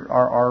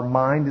 Our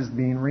mind is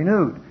being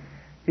renewed.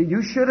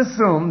 You should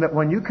assume that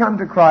when you came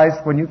to Christ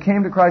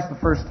the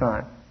first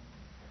time,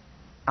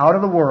 out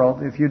of the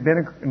world, if you'd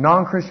been a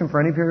non-Christian for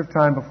any period of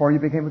time before you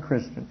became a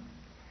Christian,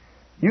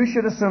 you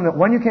should assume that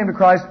when you came to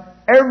Christ,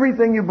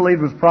 everything you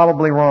believed was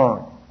probably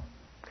wrong.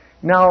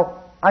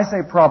 Now, I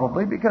say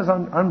probably because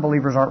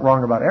unbelievers aren't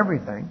wrong about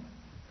everything.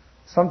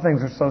 Some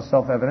things are so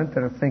self-evident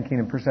that a thinking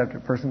and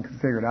perceptive person could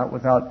figure it out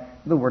without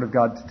the Word of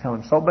God to tell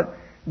him so. But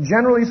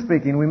generally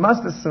speaking, we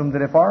must assume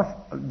that if our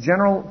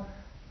general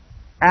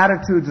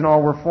attitudes and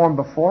all were formed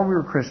before we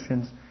were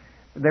Christians,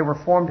 they were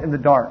formed in the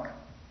dark.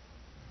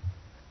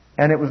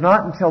 And it was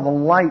not until the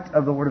light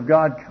of the Word of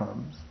God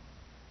comes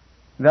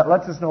that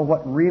lets us know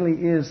what really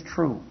is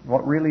true,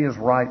 what really is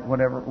right,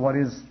 what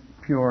is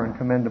pure and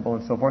commendable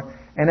and so forth.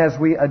 And as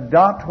we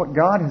adopt what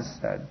God has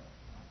said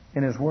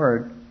in His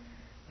Word,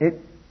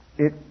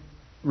 it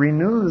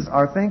renews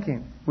our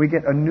thinking. We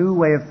get a new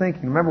way of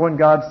thinking. Remember when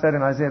God said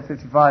in Isaiah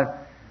 55,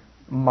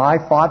 my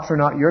thoughts are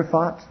not your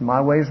thoughts,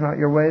 my ways are not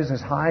your ways.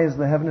 As high as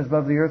the heaven is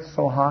above the earth,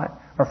 so high.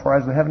 Or for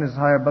as the heaven is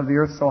high above the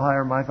earth, so high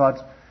are my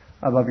thoughts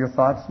above your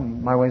thoughts,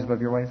 and my ways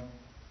above your ways.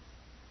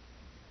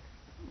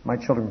 My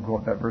children can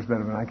quote that verse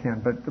better than I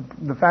can. But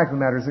the fact of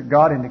the matter is that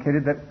God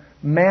indicated that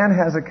man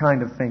has a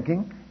kind of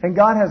thinking, and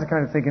God has a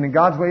kind of thinking, and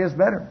God's way is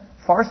better,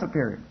 far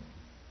superior.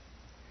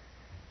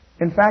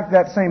 In fact,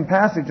 that same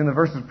passage and the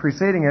verses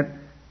preceding it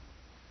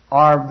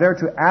are there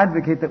to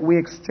advocate that we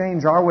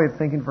exchange our way of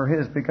thinking for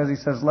His, because He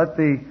says, let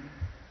the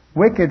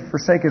wicked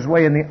forsake his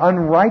way and the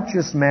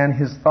unrighteous man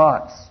his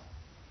thoughts.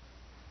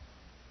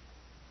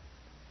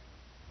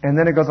 And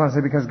then it goes on to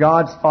say, because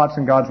God's thoughts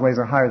and God's ways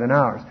are higher than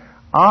ours.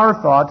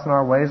 Our thoughts and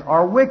our ways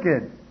are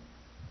wicked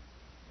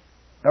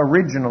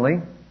originally,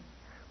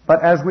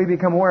 but as we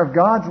become aware of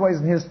God's ways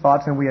and His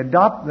thoughts and we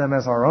adopt them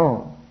as our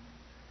own,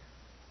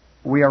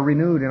 we are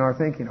renewed in our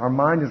thinking. Our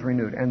mind is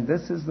renewed. And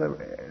this is the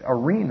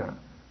arena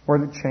where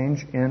the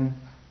change in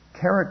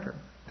character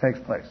takes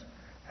place.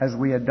 As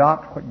we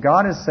adopt what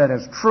God has said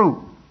as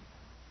true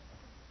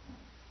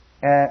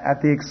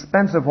at the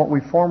expense of what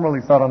we formerly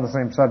thought on the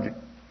same subject,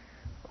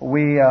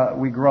 we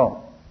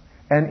grow.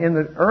 And in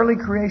the early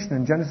creation,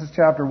 in Genesis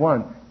chapter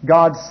 1,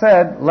 God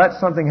said, let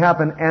something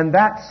happen, and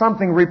that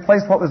something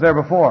replaced what was there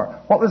before.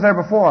 What was there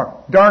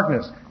before?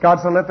 Darkness. God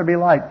said, let there be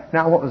light.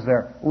 Now what was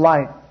there?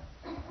 Light.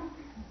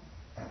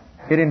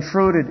 It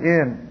intruded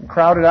in,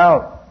 crowded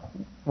out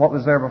what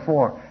was there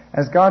before.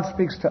 As God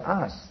speaks to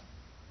us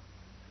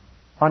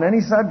on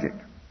any subject,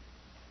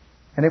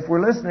 and if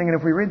we're listening and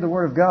if we read the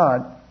Word of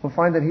God, we'll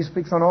find that He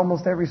speaks on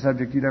almost every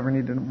subject you'd ever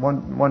need to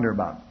wonder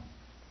about.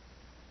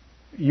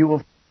 You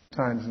will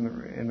find times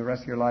in the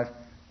rest of your life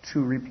to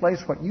replace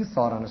what you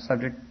thought on a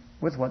subject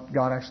with what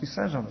God actually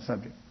says on the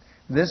subject.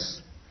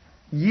 This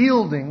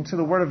yielding to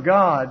the Word of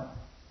God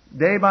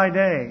day by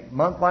day,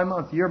 month by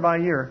month, year by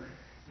year,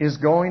 is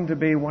going to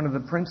be one of the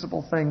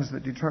principal things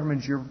that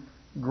determines your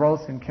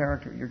growth in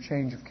character, your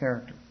change of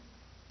character.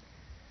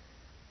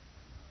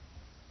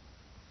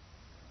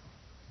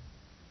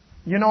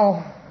 You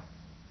know,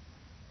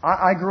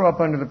 I grew up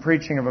under the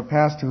preaching of a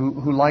pastor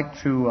who liked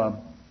to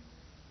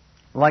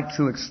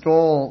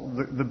extol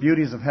the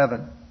beauties of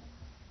heaven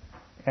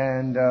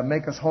and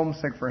make us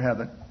homesick for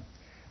heaven.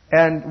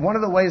 And one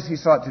of the ways he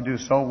sought to do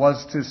so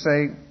was to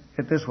say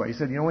it this way. He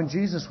said, when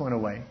Jesus went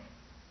away,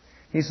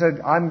 He said,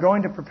 I'm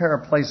going to prepare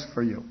a place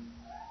for you.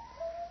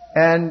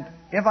 And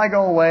if I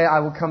go away, I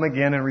will come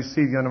again and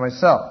receive you unto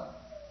myself.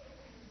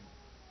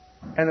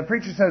 And the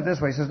preacher said it this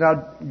way. He says,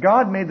 now,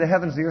 God made the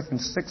heavens and the earth in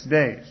 6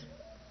 days.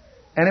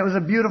 And it was a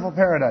beautiful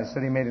paradise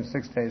that He made in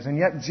 6 days. And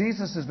yet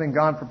Jesus has been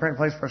gone preparing a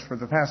place for us for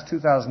the past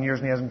 2,000 years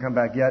and He hasn't come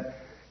back yet.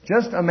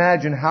 Just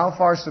imagine how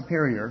far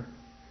superior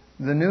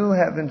the new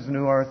heavens, the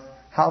new earth,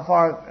 how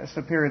far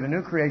superior the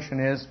new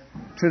creation is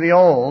to the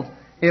old,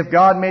 if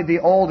God made the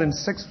old in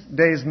 6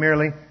 days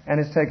merely and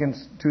it's taken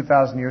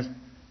 2,000 years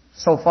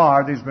so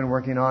far that He's been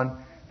working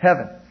on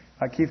heaven.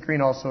 Keith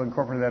Green also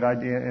incorporated that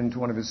idea into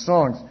one of his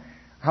songs.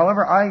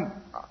 However,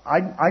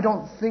 I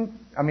don't think,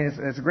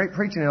 it's a great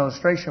preaching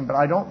illustration, but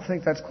I don't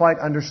think that's quite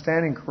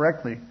understanding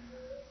correctly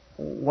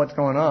what's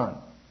going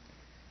on.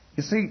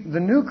 You see, the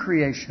new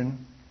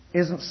creation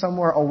isn't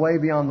somewhere away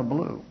beyond the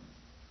blue.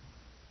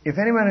 If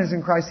anyone is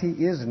in Christ, he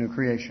is a new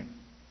creation.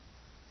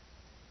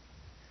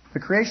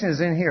 The creation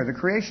is in here. The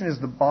creation is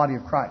the body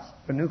of Christ,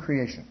 the new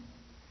creation.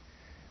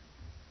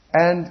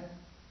 And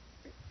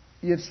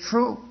it's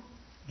true,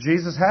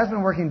 Jesus has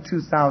been working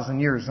 2,000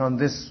 years on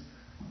this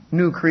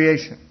new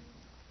creation.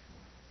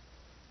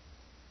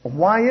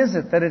 Why is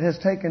it that it has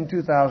taken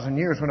 2,000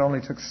 years when it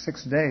only took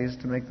 6 days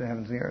to make the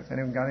heavens and the earth?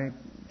 Anyone got any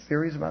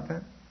theories about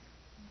that?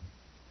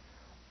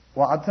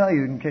 Well, I'll tell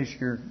you in case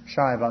you're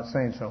shy about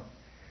saying so.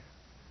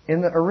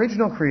 In the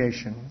original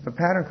creation, the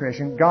pattern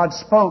creation, God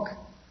spoke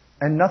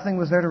and nothing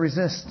was there to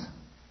resist.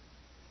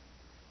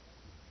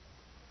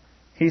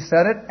 He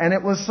said it and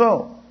it was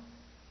so.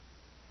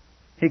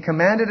 He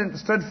commanded it and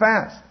stood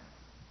fast.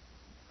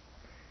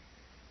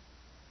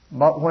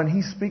 But when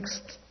He speaks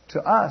to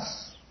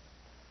us,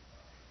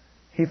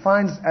 He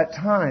finds at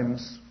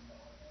times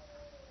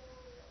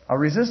a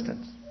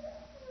resistance.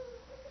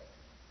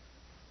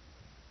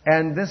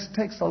 And this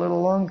takes a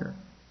little longer.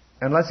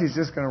 Unless He's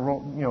just going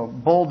to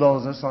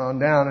bulldoze us on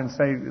down and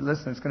say,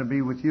 listen, it's going to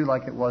be with you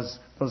like it was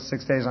those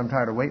 6 days. I'm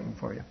tired of waiting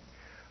for you.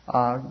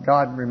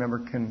 God,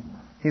 remember,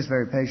 He's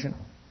very patient.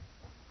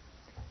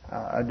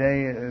 A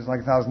day is like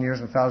 1,000 years,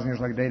 and 1,000 years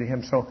like a day to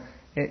Him. So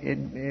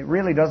it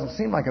really doesn't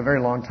seem like a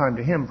very long time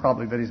to Him,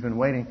 probably, that He's been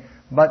waiting.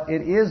 But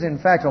it is, in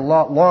fact, a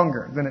lot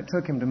longer than it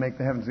took Him to make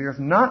the heavens and the earth.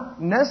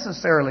 Not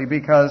necessarily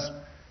because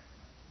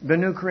the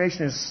new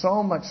creation is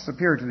so much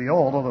superior to the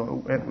old,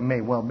 although it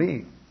may well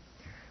be.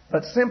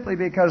 But simply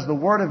because the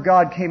Word of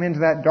God came into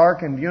that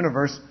darkened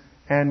universe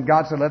and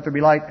God said, let there be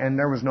light, and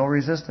there was no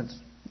resistance.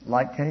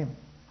 Light came.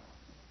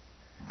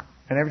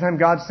 And every time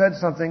God said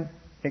something,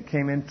 it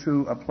came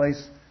into a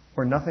place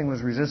where nothing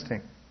was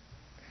resisting.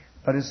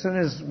 But as soon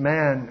as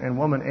man and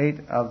woman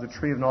ate of the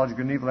tree of knowledge of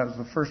good and evil, that was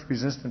the first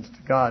resistance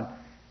to God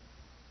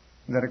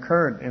that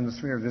occurred in the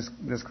sphere of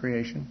this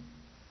creation,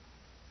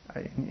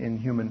 in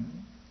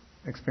human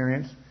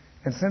experience.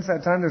 And since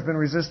that time, there's been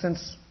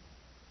resistance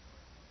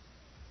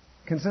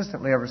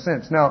consistently ever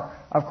since. Now,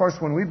 of course,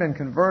 when we've been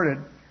converted,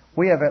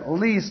 we have at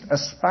least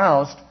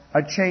espoused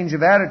a change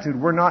of attitude.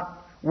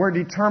 We're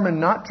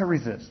determined not to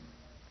resist.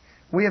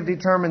 We have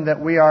determined that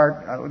we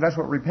are, that's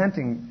what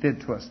repenting did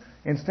to us.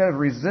 Instead of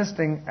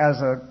resisting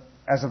as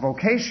a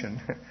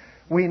vocation,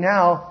 we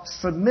now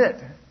submit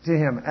to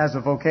Him as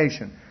a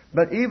vocation.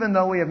 But even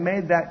though we have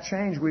made that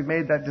change, we've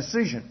made that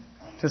decision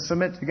to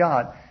submit to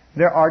God,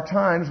 there are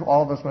times,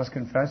 all of us must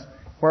confess,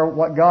 where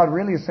what God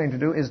really is saying to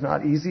do is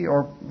not easy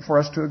or for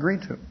us to agree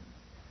to.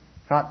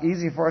 Not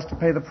easy for us to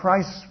pay the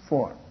price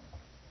for.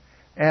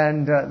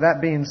 And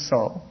that being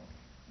so,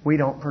 we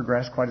don't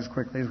progress quite as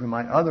quickly as we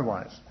might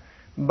otherwise.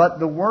 But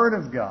the Word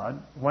of God,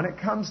 when it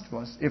comes to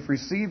us, if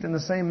received in the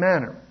same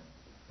manner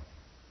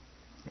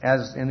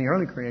as in the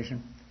early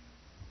creation,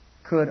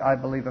 could, I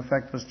believe,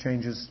 affect those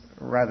changes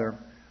rather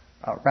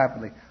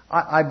rapidly.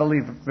 I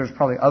believe there's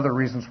probably other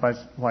reasons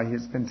why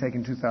it's been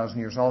taking 2,000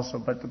 years also,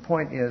 but the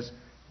point is,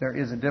 there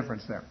is a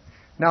difference there.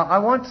 Now, I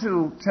want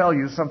to tell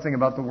you something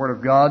about the Word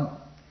of God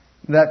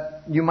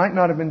that you might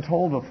not have been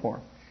told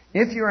before.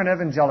 If you're an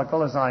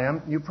evangelical, as I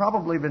am, you've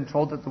probably been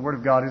told that the Word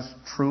of God is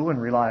true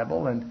and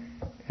reliable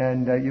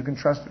and you can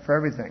trust it for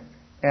everything.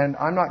 And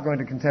I'm not going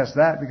to contest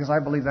that because I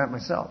believe that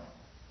myself.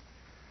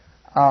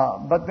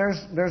 But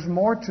there's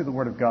more to the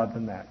Word of God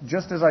than that.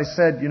 Just as I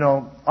said,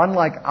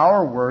 unlike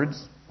our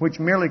words, which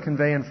merely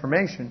convey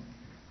information,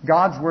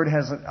 God's Word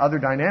has other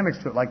dynamics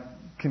to it, like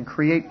can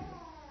create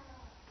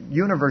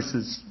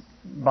universes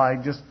by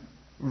just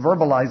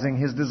verbalizing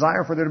His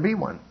desire for there to be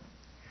one.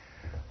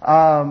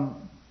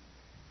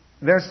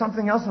 There's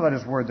something else about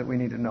His Word that we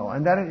need to know,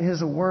 and that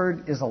His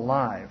Word is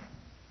alive.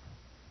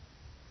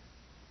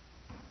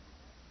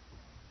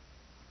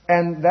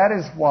 And that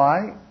is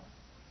why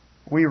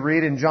we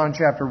read in John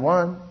chapter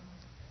 1,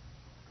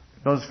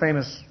 those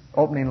famous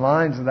opening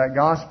lines of that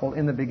gospel,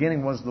 in the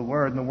beginning was the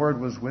Word, and the Word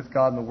was with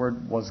God, and the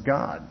Word was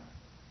God.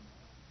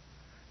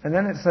 And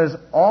then it says,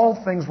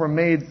 all things were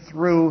made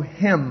through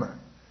Him,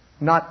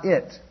 not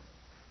it.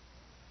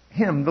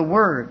 Him, the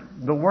Word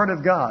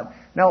of God.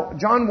 Now,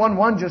 John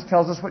 1:1 just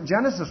tells us what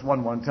Genesis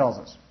 1:1 tells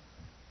us.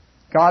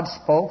 God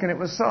spoke and it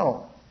was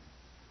so.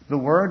 The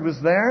Word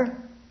was there.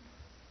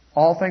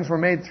 All things were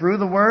made through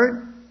the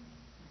Word.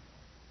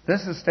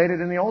 This is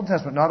stated in the Old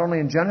Testament, not only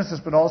in Genesis,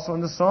 but also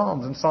in the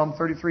Psalms. In Psalm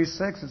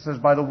 33:6, it says,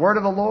 by the word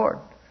of the Lord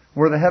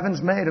were the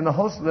heavens made, and the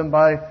host of them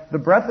by the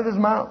breath of His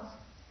mouth.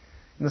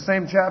 In the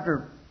same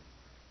chapter,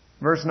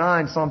 verse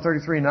 9, Psalm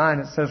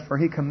 33:9, it says, for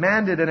He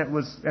commanded and it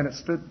was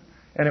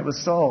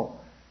so.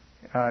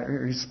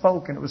 He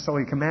spoke and it was so.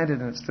 He commanded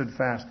and it stood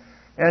fast.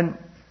 And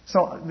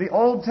so the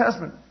Old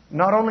Testament,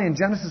 not only in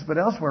Genesis but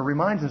elsewhere,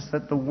 reminds us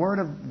that the Word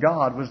of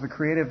God was the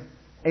creative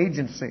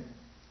agency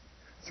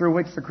through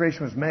which the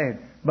creation was made.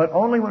 But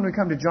only when we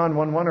come to John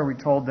 1:1 are we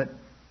told that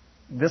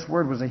this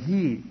Word was a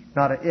He,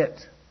 not a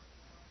it.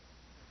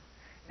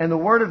 And the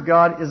Word of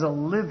God is a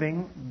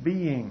living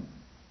being.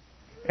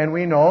 And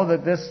we know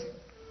that this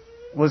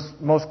was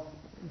most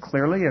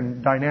clearly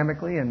and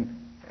dynamically and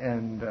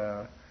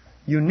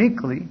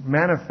uniquely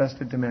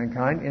manifested to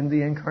mankind in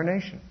the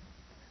Incarnation.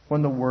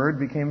 When the Word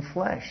became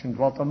flesh and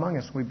dwelt among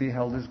us, we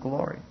beheld His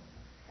glory.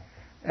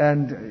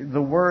 And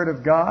the Word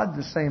of God,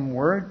 the same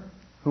Word,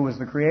 who was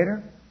the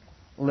Creator,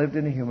 lived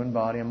in a human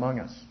body among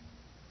us.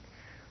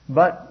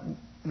 But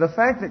the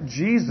fact that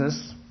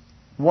Jesus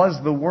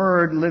was the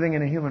Word living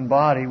in a human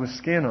body with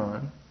skin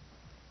on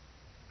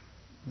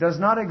does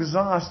not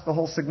exhaust the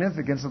whole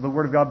significance of the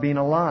Word of God being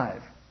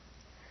alive.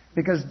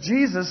 Because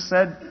Jesus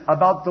said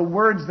about the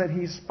words that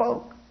He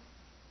spoke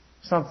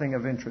something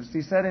of interest.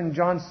 He said in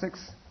John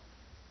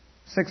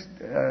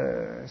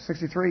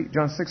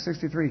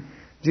 6:63,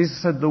 Jesus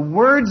said, the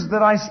words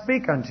that I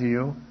speak unto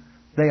you,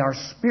 they are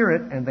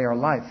spirit and they are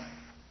life.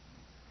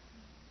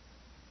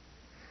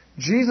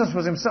 Jesus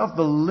was Himself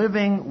the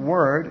living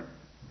Word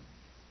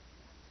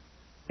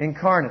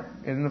incarnate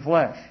in the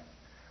flesh.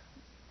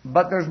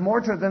 But there's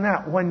more to it than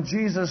that. When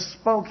Jesus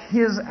spoke,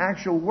 His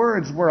actual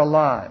words were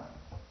alive.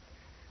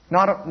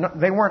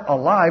 They weren't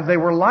alive, they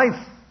were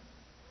life.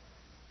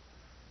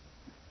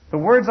 The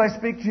words I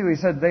speak to you, He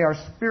said, they are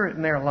spirit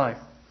and they are life.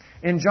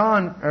 In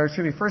 1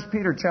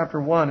 Peter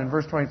chapter 1 and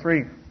verse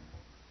 23,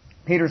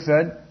 Peter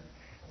said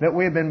that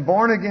we have been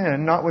born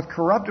again, not with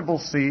corruptible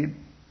seed,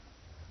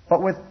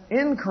 but with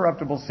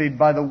incorruptible seed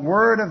by the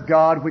Word of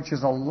God, which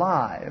is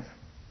alive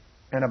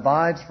and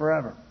abides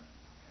forever.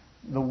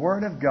 The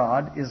Word of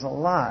God is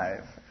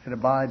alive. It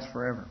abides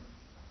forever.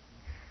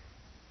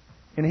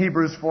 In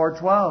Hebrews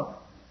 4:12,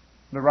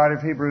 the writer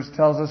of Hebrews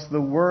tells us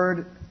the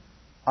Word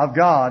of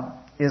God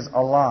is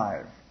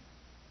alive.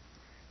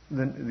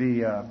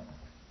 The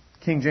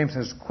King James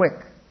says quick,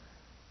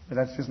 but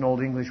that's just an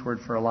old English word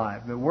for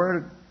alive. The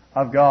Word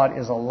of God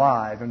is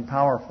alive and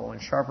powerful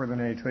and sharper than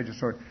any two-edged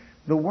sword.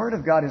 The Word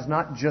of God is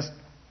not just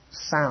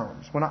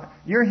sounds.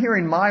 You're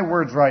hearing my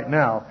words right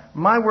now.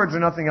 My words are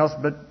nothing else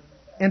but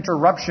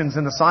interruptions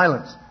in the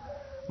silence.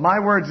 My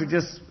words are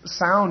just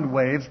sound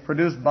waves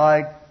produced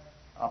by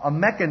a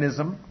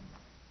mechanism,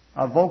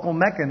 a vocal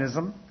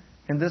mechanism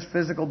in this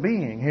physical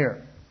being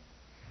here.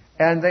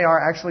 And they are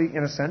actually,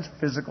 in a sense,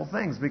 physical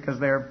things, because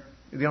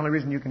the only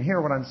reason you can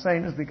hear what I'm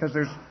saying is because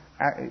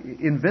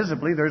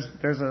invisibly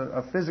there's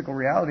a physical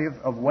reality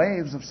of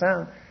waves of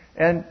sound.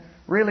 And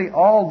really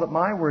all that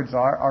my words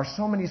are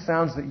so many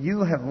sounds that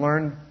you have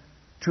learned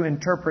to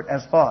interpret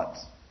as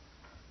thoughts.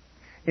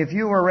 If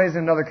you were raised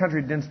in another country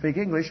and didn't speak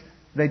English,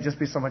 they'd just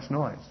be so much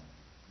noise.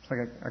 It's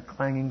like a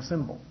clanging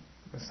cymbal,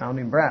 a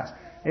sounding brass.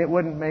 It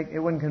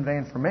wouldn't convey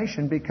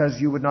information because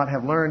you would not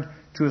have learned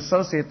to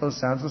associate those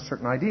sounds with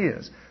certain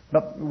ideas.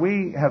 But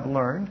we have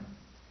learned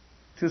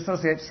to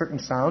associate certain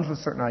sounds with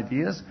certain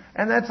ideas,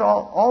 and that's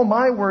all. All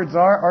my words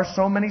are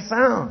so many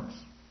sounds.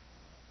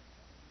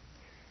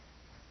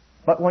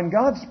 But when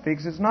God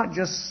speaks, it's not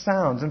just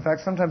sounds. In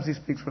fact, sometimes He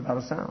speaks without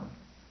a sound.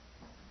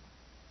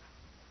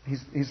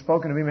 He's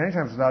spoken to me many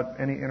times without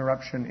any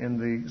interruption in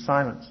the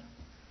silence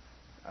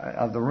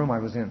of the room I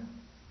was in.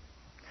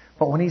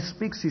 But when He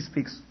speaks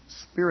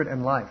spirit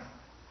and life.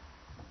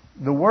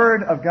 The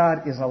Word of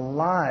God is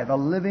alive, a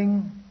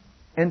living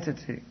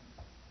entity.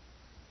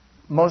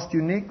 Most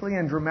uniquely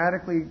and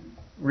dramatically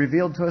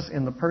revealed to us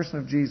in the person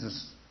of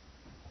Jesus,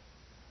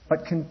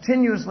 but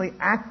continuously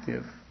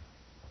active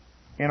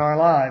in our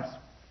lives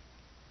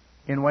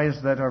in ways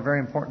that are very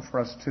important for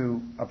us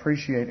to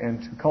appreciate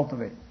and to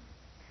cultivate.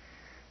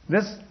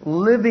 This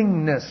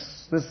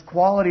livingness, this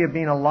quality of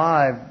being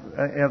alive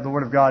of the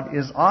Word of God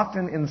is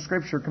often in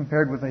Scripture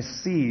compared with a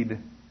seed.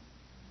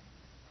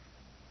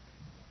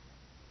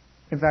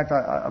 In fact,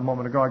 a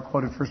moment ago I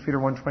quoted 1 Peter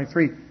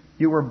 1:23.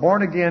 You were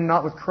born again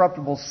not with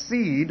corruptible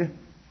seed,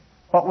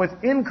 but with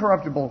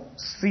incorruptible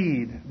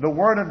seed, the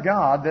Word of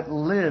God that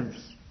lives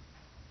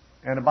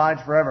and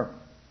abides forever.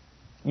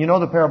 You know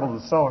the parable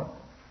of the sower.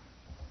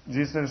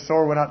 Jesus said a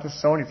sower went out to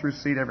sow and he threw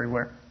seed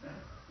everywhere.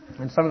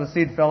 And some of the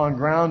seed fell on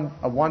ground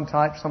of one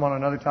type, some on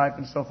another type,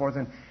 and so forth.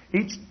 And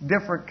each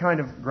different kind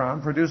of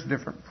ground produced a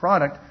different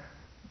product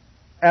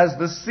as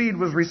the seed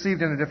was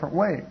received in a different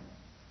way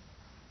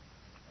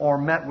or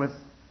met with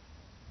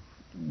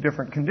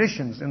different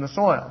conditions in the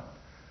soil.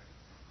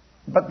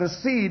 But the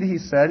seed, he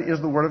said,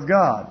 is the Word of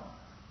God.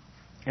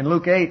 In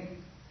Luke 8,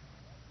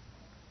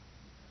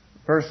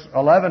 verse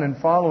 11 and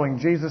following,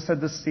 Jesus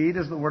said the seed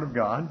is the Word of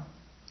God,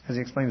 as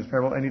he explained this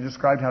parable, and he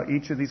described how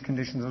each of these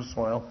conditions of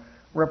soil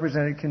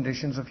represented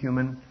conditions of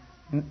human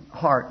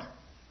heart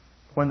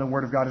when the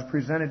Word of God is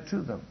presented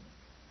to them.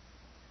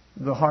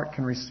 The heart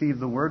can receive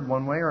the Word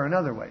one way or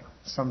another way,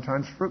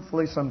 sometimes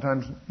fruitfully,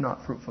 sometimes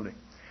not fruitfully.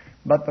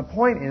 But the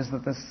point is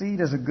that the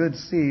seed is a good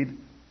seed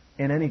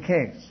in any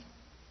case.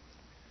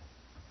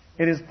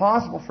 It is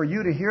possible for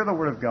you to hear the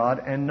Word of God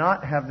and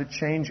not have the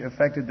change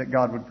effected that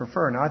God would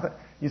prefer. Now,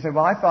 you say,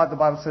 well, I thought the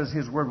Bible says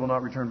His Word will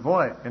not return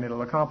void, and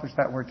it'll accomplish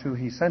that whereto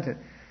He sent it.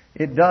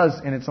 It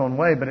does in its own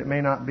way, but it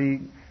may not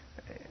be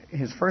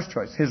His first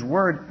choice. His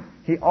Word,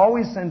 He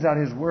always sends out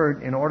His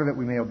Word in order that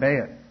we may obey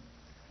it.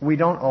 We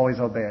don't always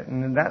obey it,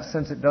 and in that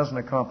sense it doesn't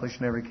accomplish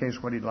in every case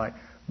what He'd like.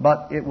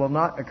 But it will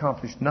not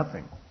accomplish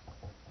nothing.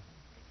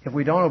 If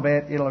we don't obey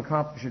it, it'll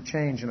accomplish a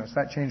change in us.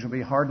 That change will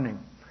be hardening.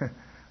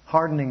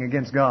 Hardening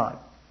against God.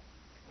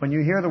 When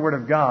you hear the Word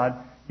of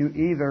God, you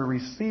either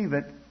receive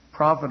it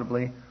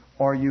profitably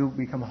or you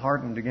become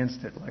hardened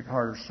against it like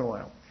harder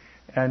soil.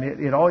 And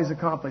it always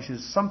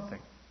accomplishes something.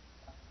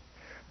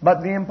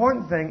 But the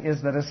important thing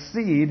is that a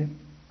seed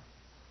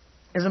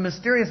is a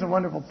mysterious and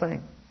wonderful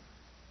thing.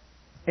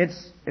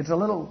 It's a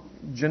little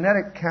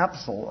genetic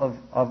capsule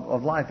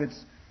of life. It's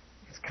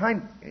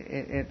kind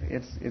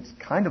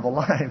of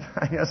alive,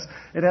 I guess.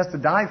 It has to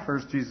die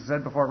first, Jesus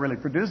said, before it really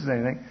produces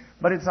anything.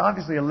 But it's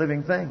obviously a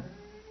living thing.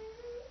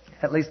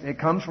 At least it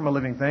comes from a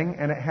living thing,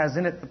 and it has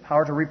in it the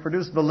power to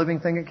reproduce the living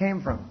thing it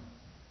came from.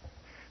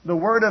 The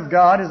Word of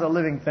God is a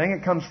living thing.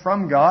 It comes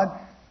from God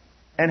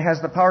and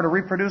has the power to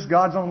reproduce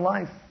God's own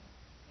life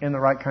in the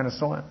right kind of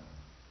soil.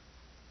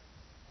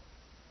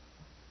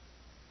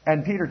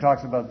 And Peter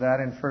talks about that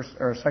in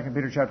 2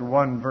 Peter chapter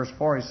 1, verse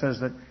 4. He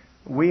says that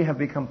we have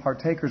become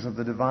partakers of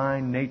the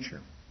divine nature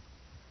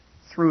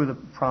through the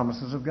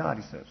promises of God,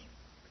 he says.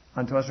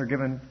 Unto us are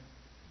given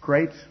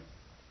great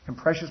and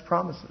precious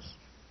promises,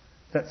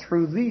 that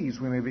through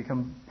these we may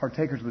become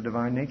partakers of the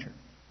divine nature.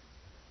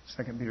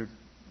 2 Peter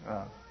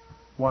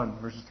 1,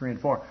 verses 3 and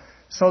 4.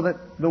 So that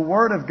the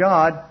Word of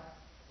God,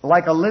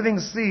 like a living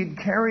seed,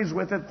 carries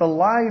with it the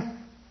life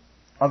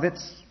of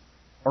its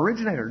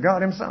originator,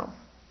 God Himself,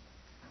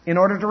 in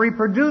order to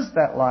reproduce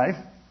that life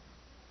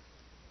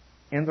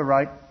in the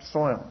right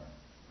soil,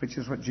 which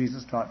is what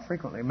Jesus taught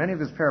frequently. Many of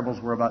His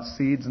parables were about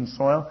seeds and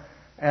soil,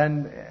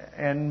 and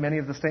many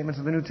of the statements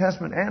of the New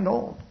Testament and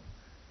Old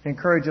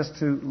encourage us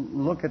to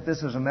look at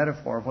this as a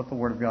metaphor of what the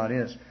Word of God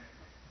is.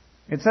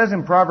 It says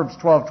in Proverbs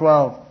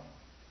 12:12,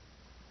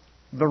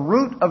 the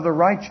root of the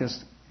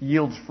righteous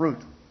yields fruit.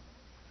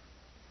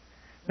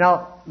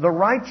 Now, the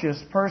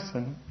righteous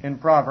person in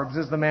Proverbs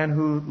is the man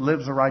who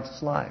lives a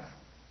righteous life.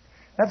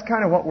 That's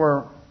kind of what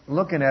we're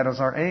looking at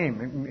as our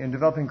aim in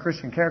developing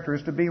Christian character,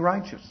 is to be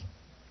righteous.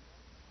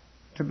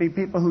 To be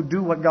people who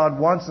do what God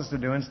wants us to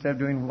do instead of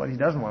doing what He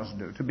doesn't want us to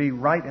do. To be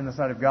right in the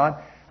sight of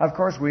God. Of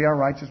course, we are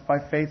righteous by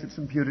faith. It's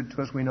imputed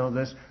to us. We know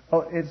this.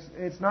 But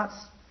it's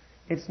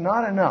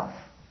not enough.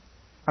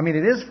 I mean,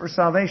 it is for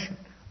salvation,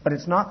 but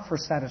it's not for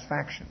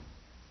satisfaction.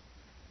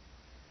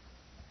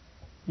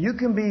 You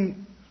can be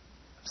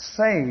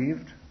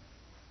saved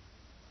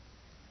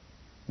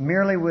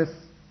merely with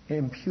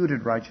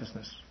imputed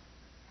righteousness,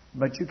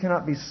 but you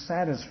cannot be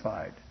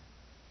satisfied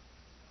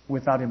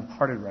without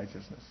imparted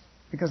righteousness.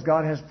 Because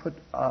God has put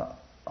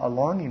a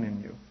longing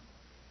in you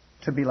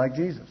to be like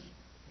Jesus.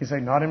 You say,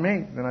 not in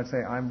me. Then I'd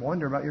say, I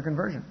wonder about your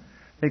conversion.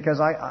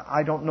 Because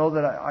I don't know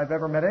that I've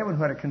ever met anyone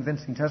who had a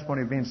convincing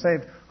testimony of being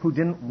saved who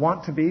didn't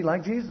want to be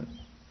like Jesus.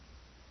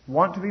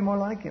 Want to be more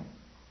like Him.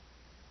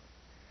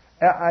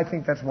 I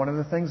think that's one of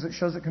the things that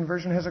shows that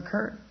conversion has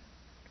occurred.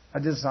 A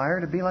desire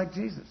to be like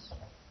Jesus.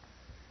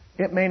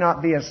 It may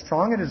not be as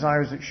strong a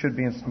desire as it should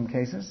be in some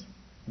cases.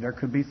 There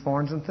could be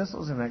thorns and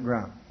thistles in that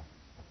ground.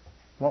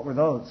 What were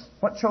those?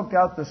 What choked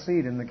out the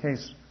seed in the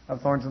case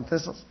of thorns and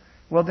thistles?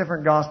 Well,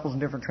 different Gospels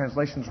and different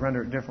translations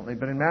render it differently.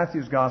 But in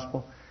Matthew's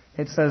Gospel,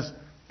 it says,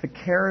 the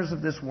cares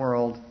of this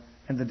world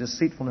and the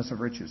deceitfulness of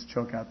riches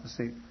choke out the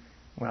seed.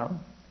 Well,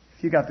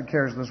 if you got the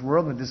cares of this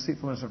world and the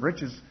deceitfulness of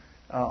riches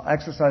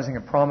exercising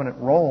a prominent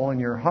role in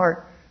your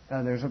heart,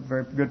 there's a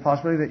very good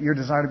possibility that your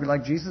desire to be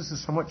like Jesus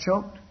is somewhat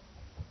choked.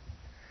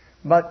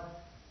 But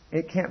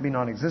it can't be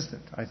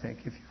non-existent, I think,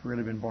 if you've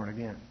really been born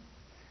again.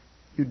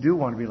 You do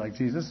want to be like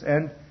Jesus,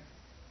 and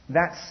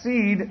that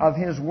seed of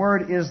His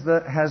Word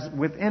has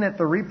within it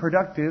the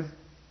reproductive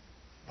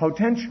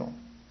potential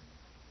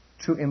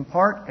to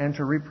impart and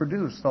to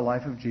reproduce the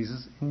life of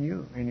Jesus in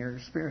you, in your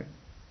spirit,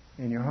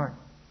 in your heart,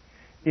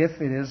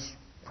 if it is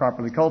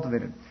properly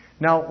cultivated.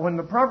 Now, when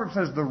the proverb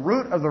says the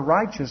root of the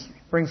righteous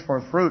brings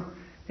forth fruit,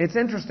 it's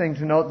interesting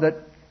to note that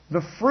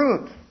the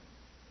fruit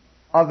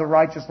of the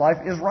righteous life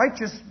is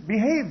righteous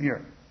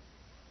behavior.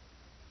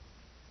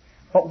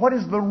 But what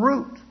is the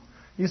root?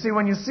 You see,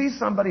 when you see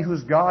somebody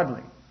who's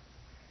godly,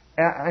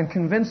 and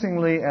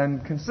convincingly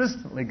and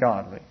consistently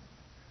godly,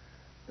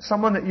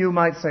 someone that you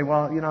might say,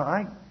 well,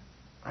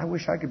 I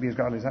wish I could be as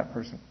godly as that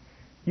person.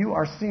 You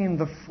are seeing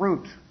the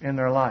fruit in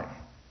their life.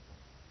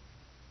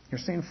 You're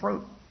seeing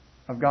fruit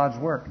of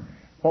God's work.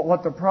 But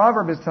what the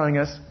proverb is telling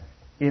us,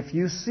 if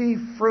you see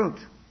fruit,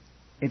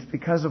 it's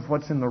because of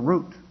what's in the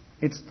root.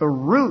 It's the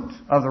root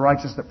of the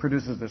righteous that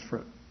produces this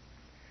fruit.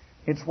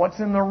 It's what's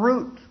in the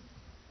root.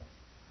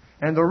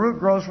 And the root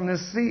grows from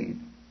this seed.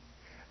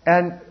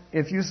 And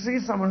if you see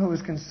someone who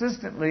is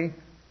consistently,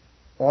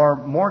 or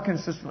more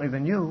consistently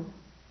than you,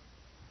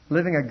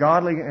 living a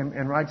godly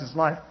and righteous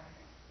life,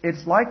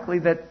 it's likely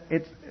that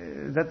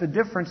the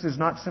difference is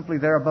not simply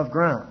there above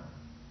ground.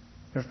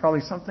 There's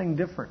probably something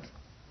different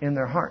in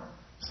their heart.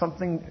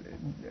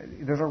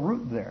 There's a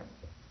root there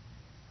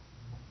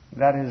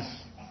that is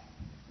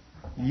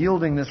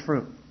yielding this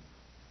fruit.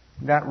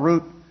 That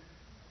root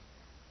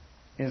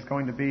is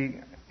going to be,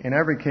 in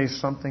every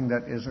case, something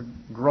that is a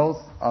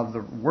growth of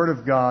the Word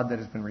of God that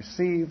has been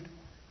received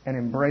and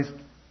embraced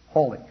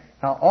wholly.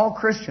 Now, all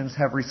Christians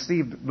have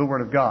received the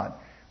Word of God,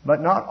 but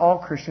not all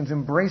Christians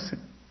embrace it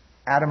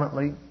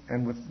adamantly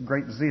and with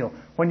great zeal.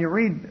 When you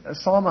read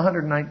Psalm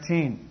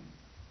 119,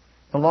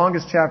 the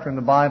longest chapter in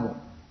the Bible,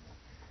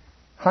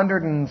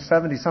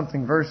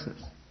 170-something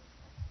verses,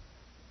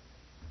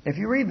 if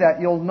you read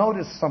that, you'll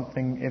notice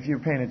something if you're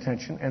paying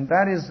attention, and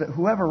that is that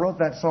whoever wrote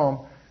that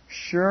psalm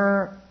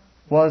sure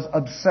was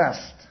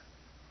obsessed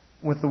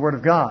with the Word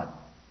of God.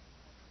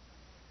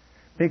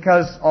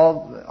 Because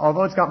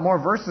although it's got more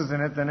verses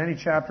in it than any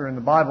chapter in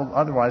the Bible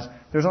otherwise,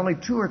 there's only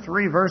 2 or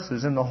 3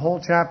 verses in the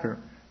whole chapter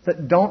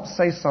that don't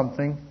say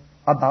something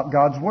about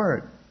God's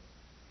Word.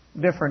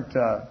 Different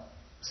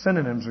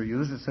synonyms are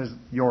used. It says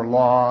your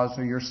laws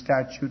or your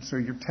statutes or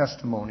your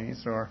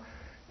testimonies or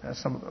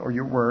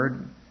your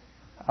Word.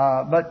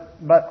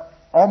 But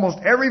almost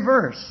every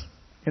verse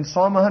in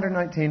Psalm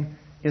 119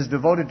 is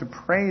devoted to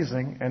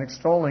praising and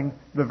extolling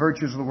the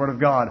virtues of the Word of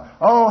God.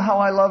 Oh, how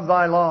I love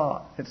thy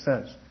law, it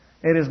says.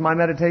 It is my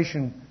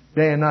meditation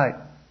day and night.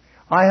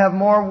 I have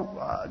more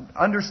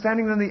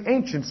understanding than the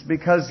ancients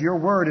because your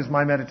Word is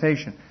my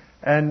meditation.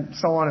 And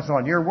so on and so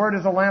on. Your Word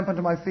is a lamp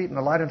unto my feet and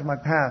a light unto my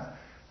path.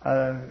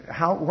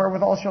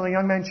 Wherewithal shall a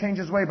young man change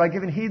his way? By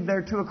giving heed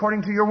thereto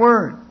according to your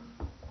Word.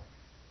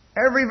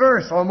 Every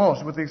verse,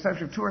 almost, with the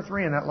exception of 2 or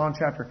 3 in that long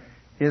chapter,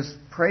 is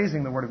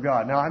praising the Word of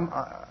God.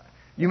 Now,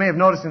 you may have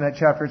noticed in that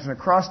chapter, it's an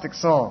acrostic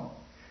psalm.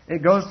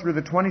 It goes through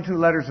the 22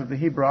 letters of the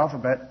Hebrew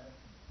alphabet,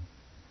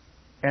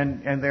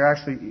 and they're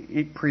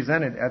actually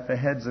presented at the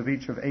heads of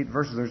each of 8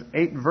 verses. There's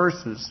 8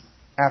 verses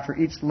after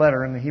each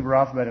letter in the Hebrew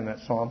alphabet in that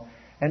psalm.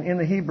 And in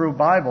the Hebrew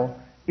Bible,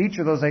 each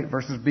of those 8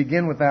 verses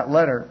begin with that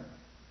letter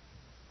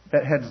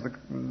that heads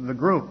the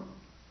group.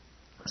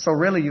 So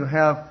really you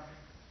have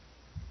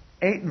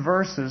 8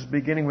 verses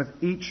beginning with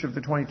each of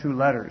the 22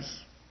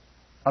 letters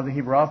of the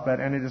Hebrew alphabet,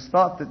 and it is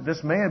thought that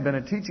this may have been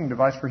a teaching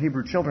device for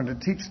Hebrew children to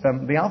teach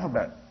them the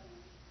alphabet.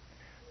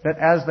 That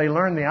as they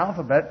learn the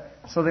alphabet,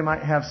 so they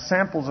might have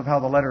samples of how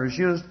the letter is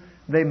used,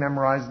 they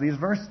memorize these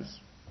verses.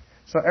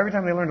 So every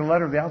time they learn a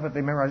letter of the alphabet,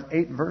 they memorize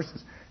 8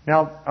 verses.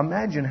 Now,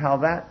 imagine how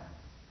that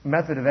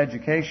method of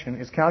education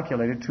is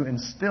calculated to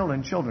instill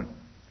in children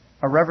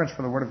a reverence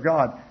for the Word of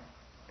God.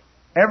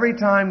 Every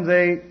time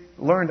they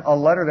learned a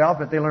letter of the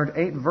alphabet, they learned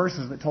 8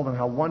 verses that told them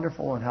how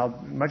wonderful and how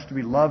much to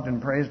be loved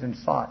and praised and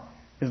sought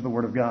is the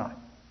Word of God.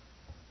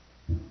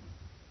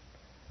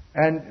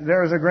 And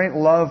there is a great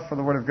love for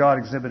the Word of God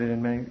exhibited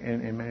in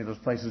many of those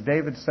places.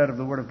 David said of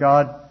the Word of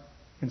God,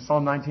 in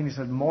Psalm 19, he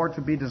said, more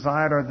to be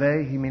desired are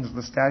they. He means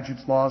the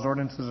statutes, laws,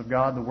 ordinances of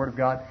God, the Word of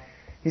God.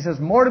 He says,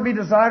 more to be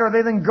desired are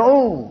they than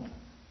gold.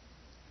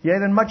 Yea,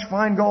 than much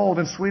fine gold,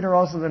 and sweeter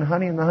also than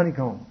honey in the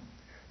honeycomb.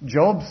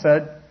 Job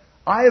said,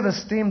 I have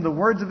esteemed the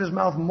words of his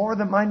mouth more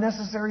than my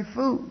necessary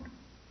food.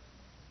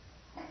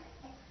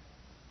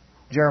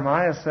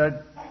 Jeremiah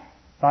said,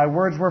 thy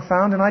words were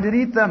found, and I did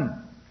eat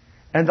them.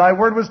 And thy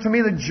word was to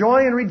me the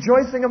joy and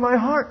rejoicing of my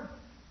heart.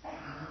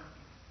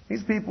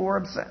 These people were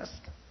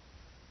obsessed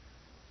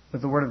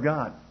with the Word of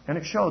God. And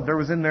it showed there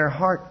was in their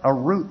heart a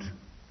root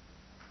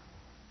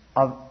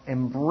of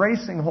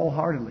embracing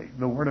wholeheartedly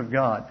the Word of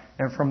God.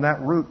 And from that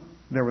root,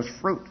 there was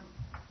fruit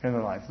in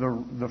their life.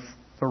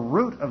 The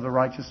root of the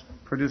righteous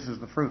produces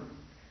the fruit.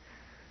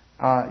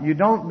 You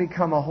don't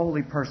become a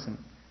holy person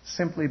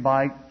simply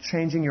by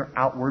changing your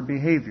outward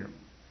behavior.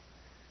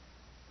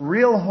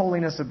 Real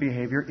holiness of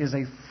behavior is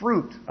a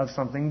fruit of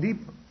something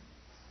deeper.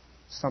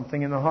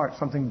 Something in the heart,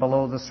 something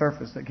below the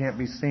surface that can't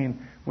be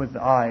seen with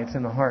the eye. It's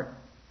in the heart.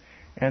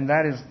 And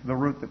that is the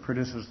root that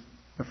produces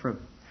the fruit.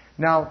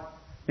 Now,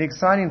 the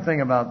exciting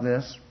thing about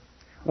this,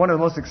 one of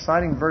the most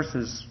exciting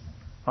verses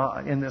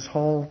in this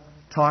whole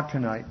talk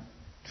tonight,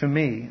 to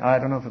me, I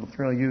don't know if it'll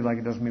thrill you like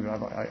it does me,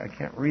 but I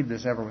can't read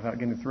this ever without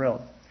getting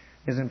thrilled,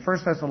 is in 1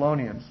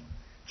 Thessalonians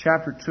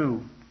chapter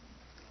 2.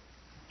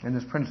 And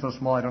this print's so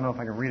small I don't know if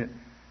I can read it.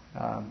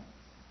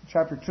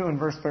 Chapter 2 and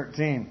verse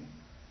 13.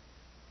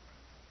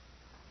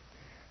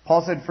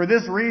 Paul said, "For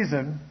this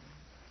reason,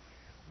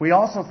 we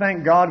also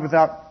thank God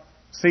without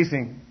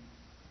ceasing,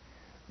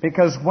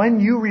 because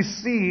when you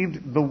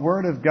received the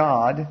word of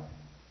God,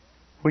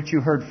 which you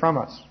heard from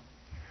us,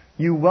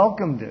 you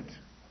welcomed it,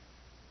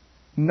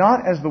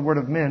 not as the word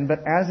of men, but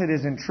as it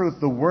is in truth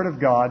the word of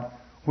God,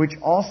 which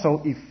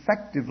also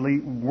effectively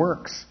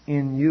works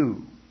in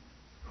you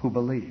who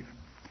believe."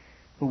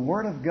 The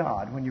word of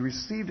God, when you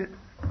received it,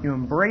 you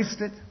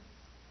embraced it,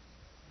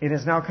 it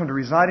has now come to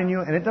reside in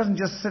you, and it doesn't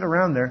just sit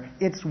around there,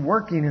 it's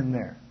working in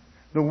there.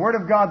 The word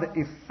of God that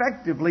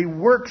effectively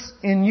works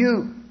in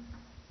you.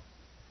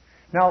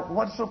 Now,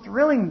 what's so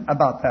thrilling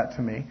about that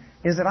to me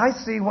is that I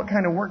see what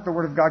kind of work the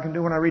word of God can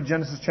do when I read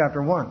Genesis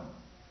chapter 1.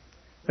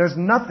 There's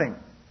nothing.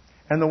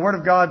 And the word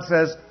of God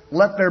says,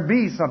 let there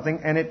be something,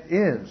 and it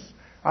is.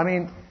 I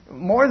mean,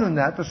 more than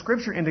that, the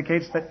scripture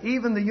indicates that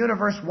even the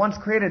universe once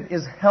created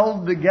is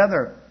held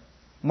together,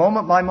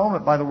 moment by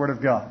moment, by the word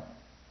of God.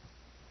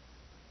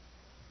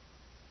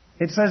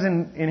 It says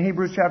in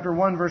Hebrews chapter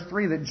 1, verse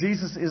 3, that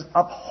Jesus is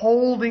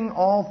upholding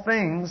all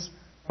things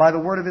by the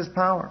word of His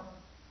power,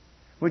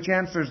 which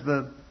answers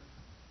the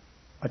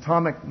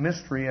atomic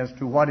mystery as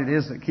to what it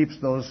is that keeps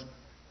those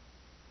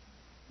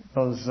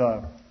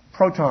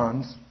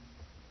protons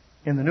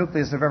in the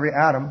nucleus of every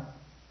atom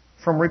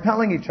from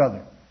repelling each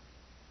other.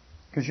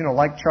 Because,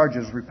 like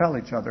charges repel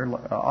each other,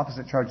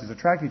 opposite charges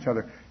attract each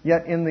other.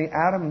 Yet in the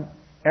atom,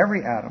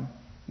 every atom,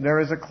 there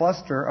is a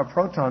cluster of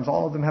protons.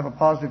 All of them have a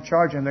positive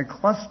charge, and they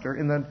cluster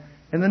in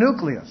the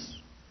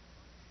nucleus.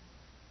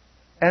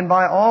 And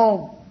by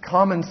all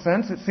common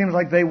sense, it seems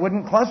like they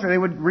wouldn't cluster. They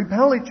would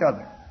repel each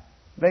other.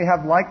 They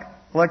have like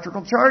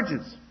electrical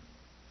charges.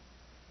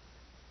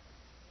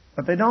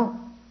 But they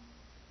don't.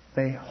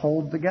 They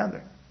hold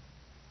together.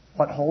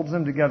 What holds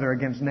them together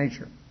against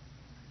nature?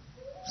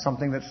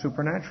 Something that's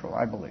supernatural,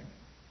 I believe.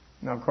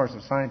 Now, of course,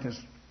 a scientist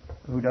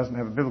who doesn't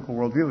have a biblical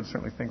worldview would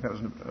certainly think that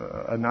was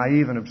a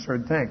naive and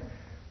absurd thing.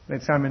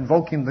 They'd say, I'm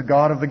invoking the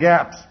God of the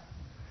gaps.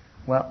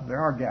 Well, there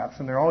are gaps,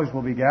 and there always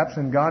will be gaps,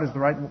 and God is the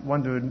right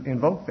one to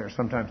invoke there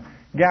sometimes.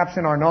 Gaps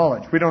in our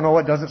knowledge. We don't know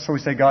what does it, so we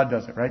say God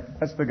does it, right?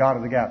 That's the God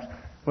of the gaps.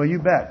 Well, you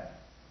bet.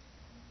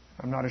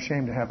 I'm not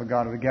ashamed to have a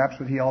God of the gaps,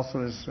 but He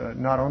also is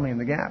not only in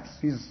the gaps.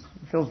 He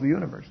fills the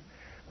universe.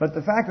 But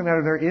the fact of the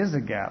matter, there is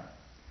a gap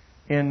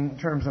in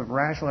terms of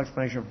rational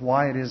explanation of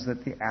why it is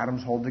that the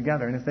atoms hold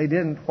together. And if they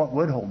didn't, what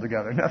would hold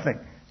together? Nothing.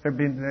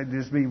 There'd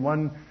just be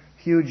one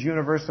huge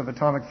universe of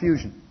atomic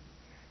fusion.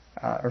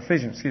 Or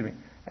fission, excuse me.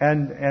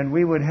 And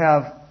we would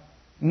have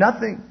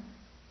nothing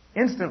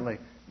instantly.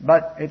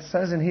 But it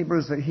says in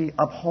Hebrews that He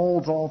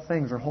upholds all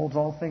things, or holds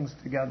all things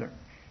together.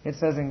 It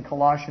says in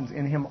Colossians,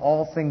 in Him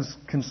all things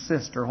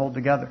consist or hold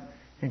together,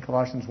 in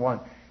Colossians 1.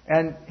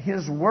 And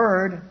His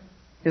Word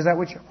is that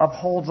which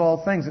upholds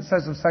all things. It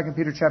says in 2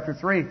 Peter chapter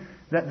 3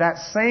 that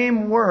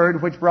same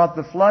Word which brought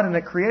the flood and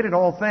that created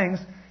all things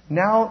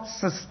now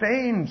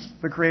sustains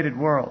the created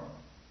world.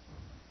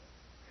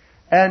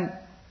 And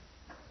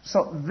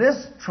so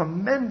this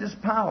tremendous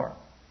power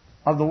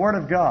of the Word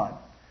of God,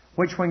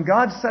 which when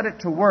God set it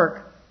to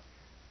work,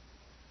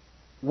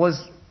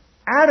 was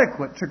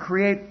adequate to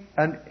create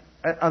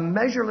a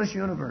measureless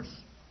universe.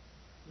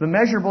 The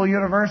measurable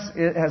universe,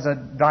 it has a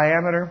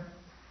diameter,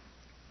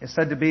 it's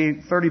said to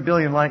be 30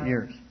 billion light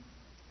years.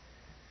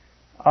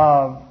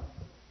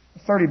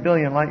 30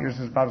 billion light years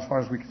is about as far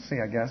as we can see,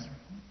 I guess,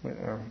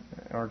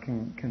 or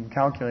can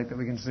calculate that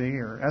we can see,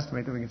 or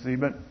estimate that we can see.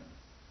 But,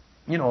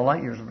 a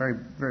light year is a very,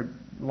 very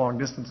long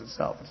distance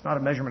itself. It's not a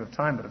measurement of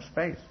time, but of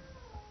space.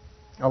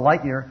 A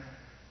light year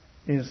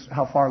is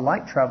how far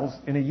light travels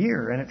in a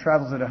year, and it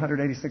travels at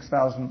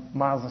 186,000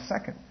 miles a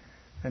second.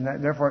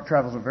 And therefore it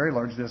travels a very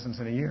large distance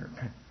in a year.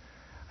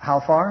 How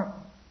far?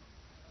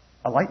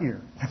 A light year.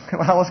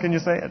 How else can you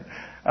say it?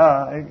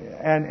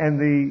 And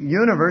the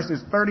universe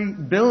is 30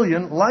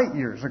 billion light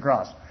years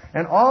across.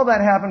 And all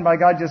that happened by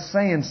God just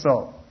saying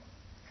so.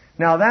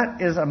 Now that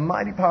is a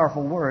mighty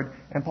powerful word,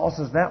 and Paul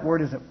says that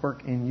word is at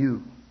work in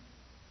you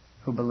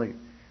who believe.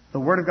 The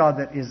Word of God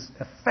that is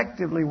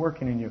effectively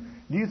working in you.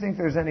 Do you think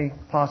there's any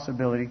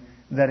possibility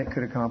that it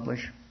could accomplish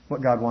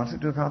what God wants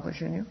it to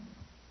accomplish in you?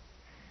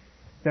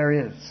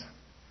 There is.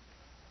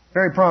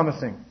 Very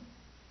promising.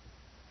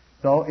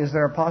 Though, is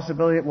there a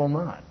possibility it will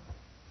not?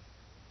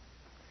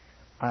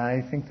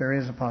 I think there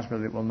is a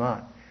possibility it will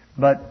not.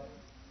 But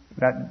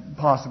that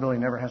possibility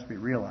never has to be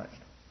realized.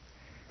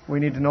 We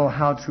need to know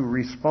how to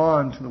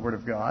respond to the Word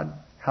of God,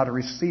 how to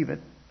receive it,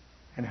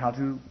 and how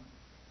to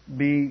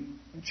be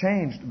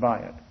changed by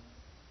it.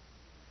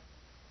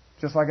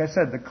 Just like I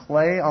said, the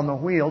clay on the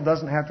wheel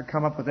doesn't have to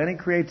come up with any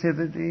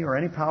creativity or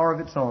any power of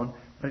its own,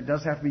 but it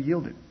does have to be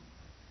yielded.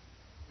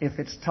 If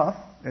it's tough,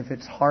 if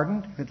it's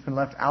hardened, if it's been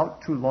left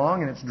out too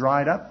long and it's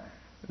dried up,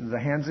 even the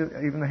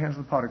hands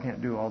of the potter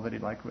can't do all that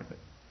he'd like with it.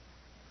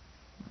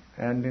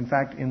 And in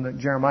fact, in the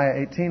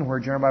Jeremiah 18, where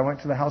Jeremiah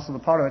went to the house of the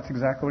potter, that's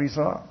exactly what he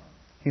saw.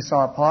 He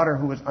saw a potter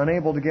who was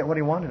unable to get what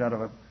he wanted out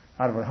of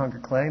a hunk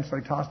of clay, and so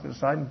he tossed it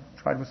aside and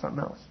tried with something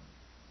else.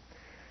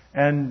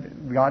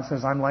 And God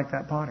says, I'm like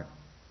that potter.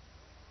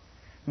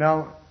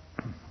 Now,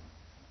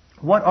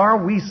 what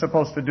are we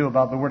supposed to do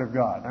about the Word of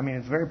God? I mean,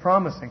 it's very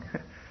promising.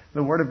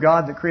 The Word of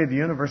God that created the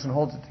universe and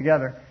holds it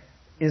together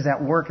is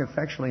at work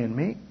effectually in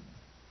me.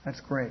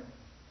 That's great.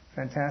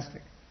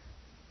 Fantastic.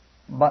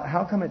 But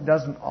how come it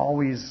doesn't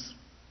always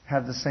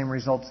have the same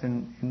results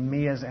in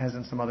me as it has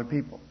in some other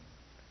people?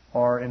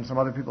 Or in some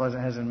other people as it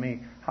has in me?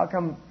 How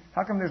come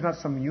there's not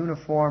some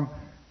uniform,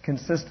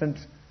 consistent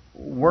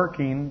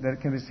working that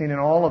can be seen in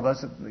all of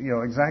us at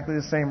exactly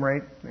the same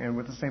rate and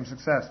with the same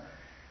success?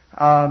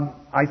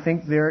 I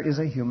think there is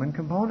a human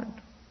component.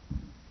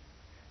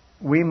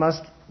 We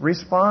must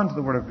respond to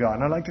the Word of God.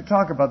 And I'd like to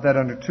talk about that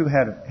under two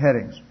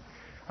headings.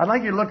 I'd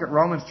like you to look at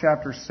Romans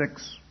chapter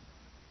 6.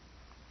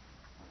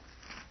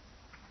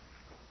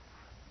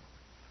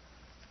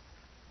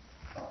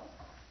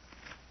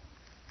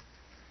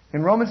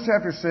 In Romans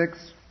chapter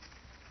 6,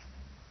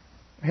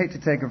 I hate to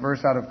take a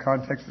verse out of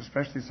context,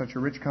 especially such a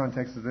rich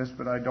context as this,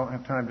 but I don't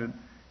have time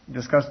to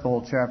discuss the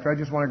whole chapter. I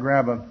just want to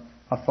grab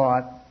a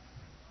thought.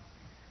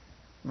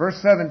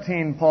 Verse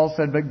 17, Paul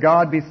said, "But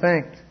God be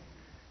thanked,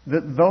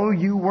 that though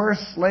you were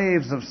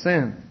slaves of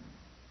sin,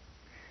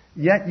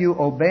 yet you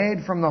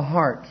obeyed from the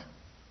heart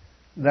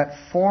that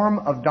form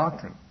of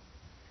doctrine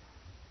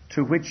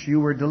to which you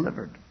were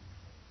delivered."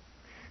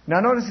 Now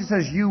notice he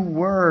says, you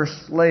were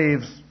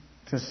slaves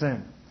to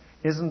sin.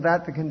 Isn't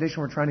that the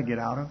condition we're trying to get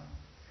out of?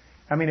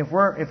 I mean, if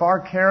our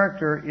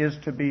character is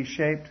to be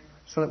shaped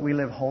so that we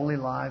live holy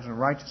lives and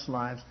righteous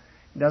lives,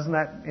 doesn't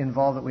that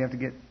involve that we have to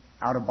get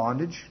out of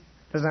bondage?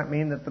 Does that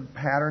mean that the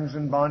patterns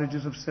and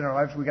bondages of sin in our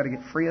lives, we've got to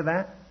get free of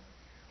that?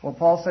 Well,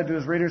 Paul said to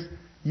his readers,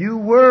 you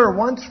were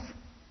once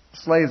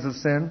slaves of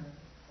sin,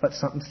 but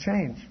something's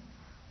changed.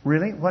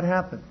 Really? What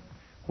happened?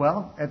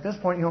 Well, at this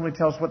point, he only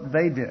tells what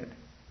they did.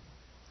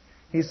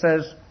 He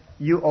says,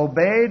 you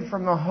obeyed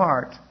from the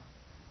heart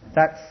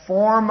that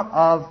form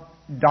of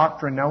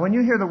doctrine. Now, when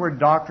you hear the word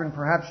doctrine,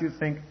 perhaps you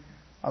think,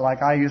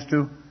 like I used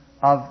to,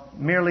 of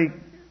merely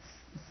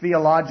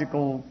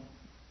theological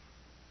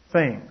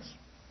things.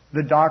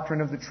 The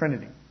doctrine of the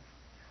Trinity.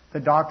 The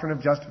doctrine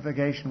of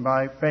justification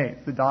by faith.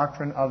 The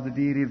doctrine of the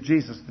deity of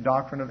Jesus. The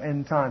doctrine of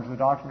end times. The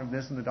doctrine of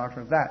this and the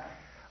doctrine of that.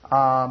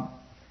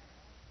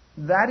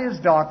 That is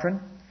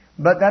doctrine,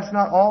 but that's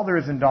not all there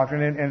is in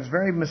doctrine, and it's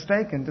very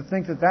mistaken to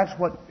think that that's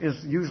what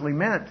is usually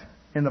meant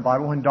in the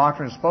Bible when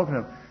doctrine is spoken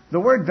of. The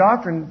word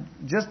doctrine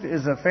just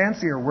is a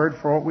fancier word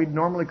for what we'd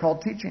normally call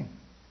teaching.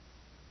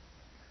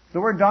 The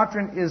word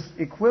doctrine is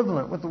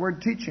equivalent with the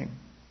word teaching.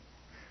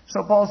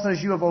 So Paul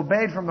says, you have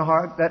obeyed from the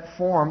heart that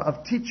form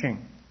of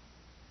teaching.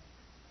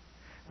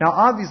 Now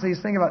obviously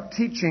he's thinking about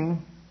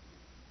teaching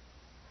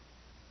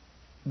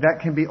that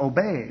can be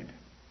obeyed.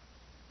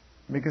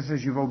 Because it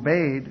says you've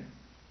obeyed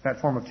that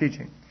form of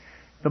teaching.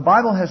 The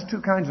Bible has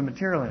two kinds of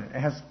material in it. It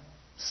has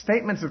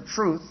statements of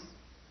truth,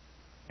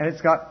 and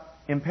it's got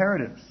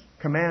imperatives,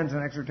 commands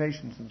and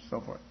exhortations and so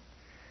forth.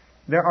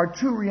 There are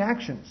two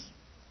reactions.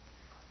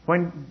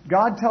 When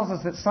God tells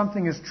us that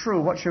something is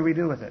true, what should we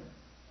do with it?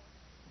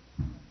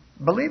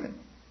 Believe it.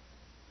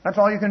 That's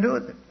all you can do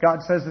with it. God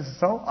says this is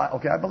so,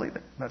 okay, I believe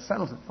it. That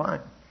settles it, fine.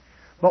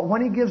 But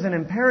when He gives an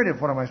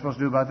imperative, what am I supposed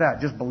to do about that?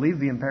 Just believe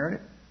the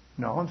imperative?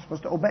 No, I'm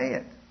supposed to obey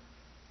it.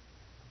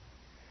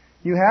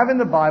 You have in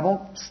the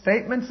Bible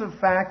statements of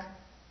fact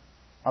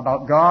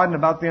about God and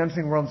about the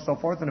unseen world and so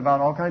forth and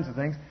about all kinds of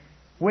things,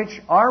 which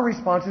our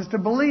response is to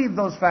believe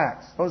those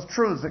facts, those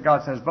truths that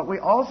God says. But we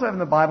also have in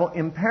the Bible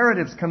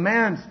imperatives,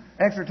 commands,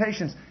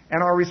 exhortations,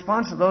 and our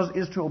response to those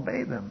is to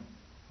obey them.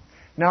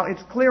 Now,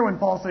 it's clear when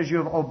Paul says you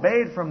have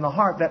obeyed from the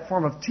heart that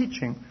form of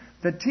teaching,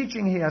 the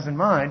teaching he has in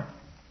mind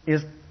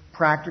is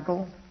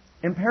practical,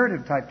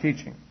 imperative type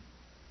teaching.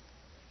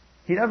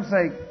 He doesn't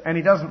say, and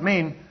he doesn't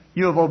mean,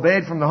 you have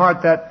obeyed from the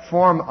heart that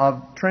form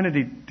of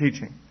Trinity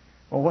teaching.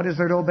 Well, what is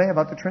there to obey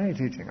about the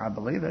Trinity teaching? I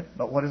believe it,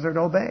 but what is there to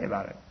obey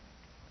about it?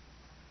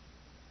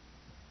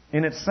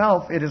 In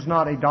itself, it is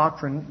not a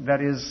doctrine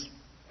that is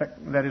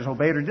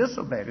obeyed or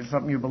disobeyed. It's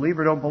something you believe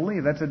or don't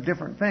believe. That's a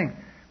different thing.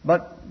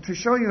 But to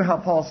show you how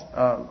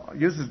Paul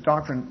uses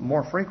doctrine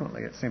more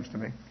frequently, it seems to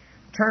me,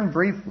 turn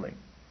briefly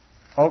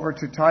over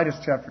to Titus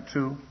chapter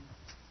 2,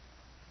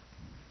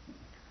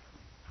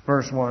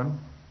 verse 1.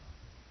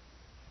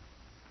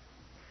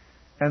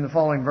 And the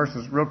following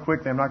verses, real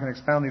quickly, I'm not going to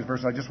expound these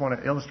verses, I just want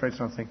to illustrate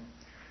something.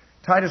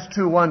 Titus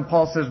 2:1,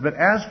 Paul says, "But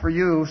as for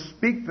you,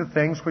 speak the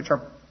things which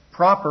are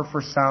proper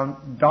for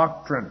sound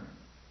doctrine."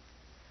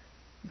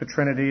 the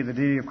Trinity, the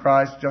deity of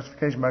Christ,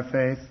 justification by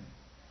faith,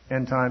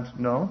 end times.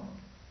 No.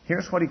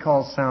 Here's what he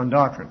calls sound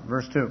doctrine.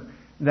 Verse 2.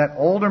 That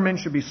older men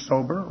should be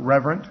sober,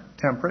 reverent,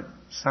 temperate,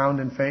 sound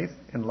in faith,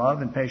 in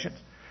love, and patience.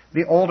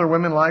 The older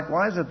women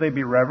likewise, that they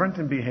be reverent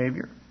in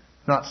behavior,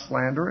 not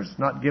slanderers,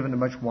 not given to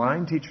much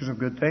wine, teachers of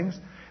good things,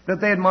 that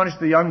they admonish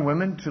the young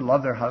women to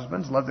love their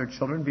husbands, love their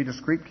children, be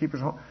discreet, keepers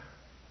of home.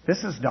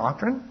 This is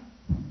doctrine.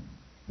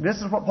 This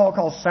is what Paul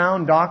calls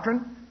sound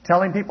doctrine,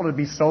 telling people to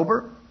be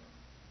sober,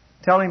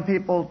 telling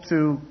people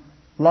to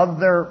love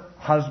their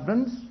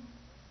husbands,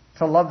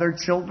 to love their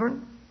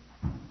children,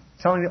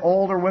 telling the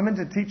older women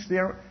to teach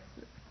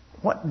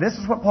this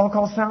is what Paul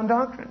calls sound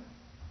doctrine.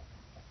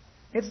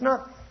 It's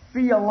not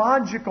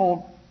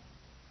theological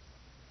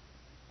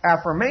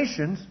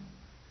affirmations.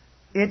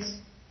 It's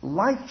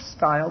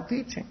lifestyle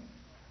teaching.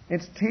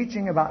 It's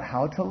teaching about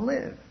how to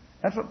live.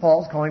 That's what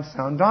Paul's calling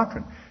sound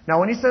doctrine. Now,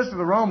 when he says to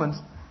the Romans,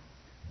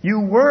 you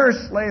were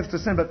slaves to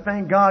sin, but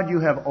thank God you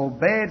have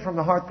obeyed from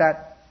the heart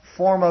that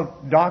form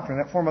of doctrine,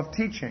 that form of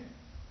teaching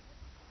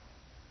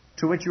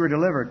to which you were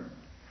delivered.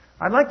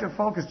 I'd like to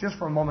focus just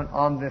for a moment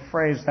on the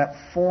phrase,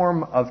 that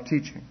form of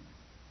teaching.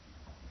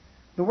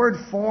 The word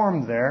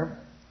form there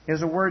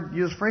is a word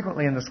used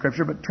frequently in the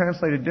Scripture, but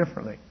translated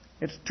differently.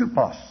 It's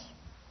tupos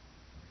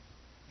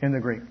in the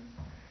Greek.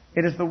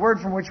 It is the word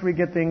from which we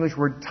get the English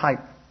word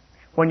type.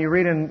 When you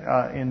read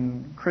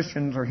in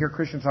Christians or hear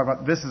Christians talk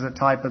about this is a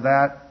type of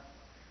that,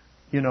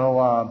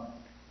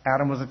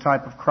 Adam was a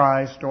type of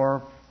Christ,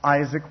 or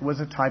Isaac was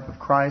a type of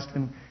Christ,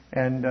 and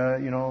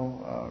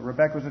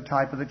Rebecca was a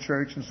type of the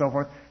church, and so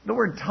forth. The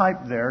word type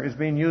there is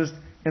being used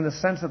in the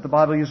sense that the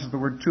Bible uses the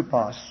word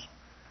tupos.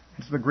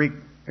 It's the Greek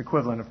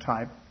equivalent of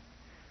type.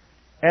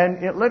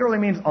 And it literally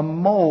means a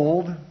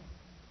mold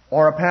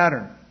or a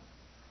pattern.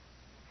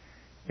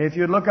 If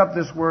you'd look up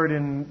this word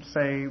in,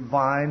 say,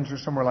 Vines or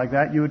somewhere like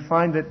that, you would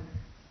find that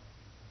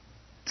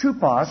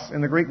tupos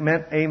in the Greek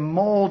meant a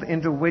mold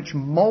into which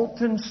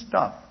molten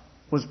stuff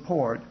was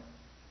poured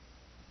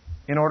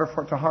in order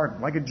for it to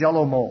harden, like a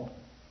Jell-O mold.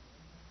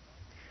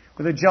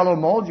 With a Jell-O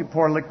mold, you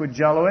pour liquid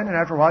Jell-O in, and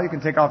after a while you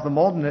can take off the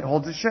mold and it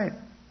holds its shape.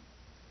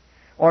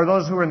 Or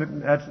those who are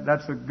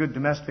that's a good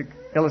domestic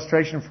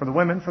illustration for the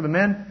women. For the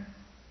men,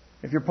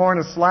 if you're pouring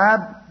a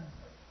slab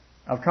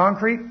of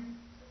concrete,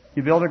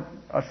 you build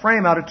a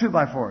frame out of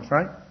 2x4s,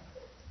 right?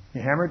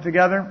 You hammer it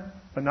together,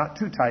 but not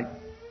too tight,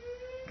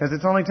 because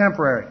it's only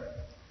temporary.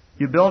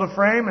 You build a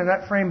frame, and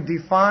that frame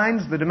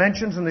defines the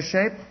dimensions and the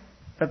shape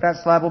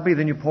that slab will be.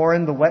 Then you pour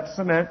in the wet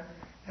cement,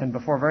 and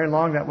before very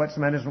long, that wet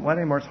cement isn't wet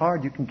anymore. It's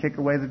hard. You can kick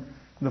away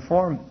the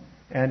form,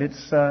 and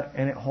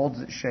it holds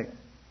its shape.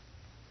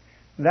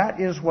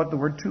 That is what the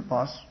word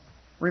tupos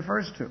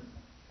refers to.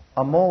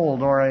 A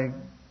mold or a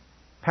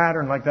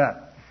pattern like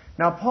that.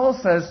 Now, Paul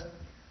says,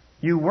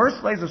 you were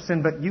slaves of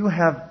sin, but you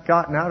have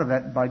gotten out of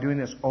that by doing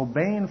this,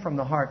 obeying from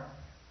the heart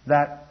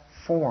that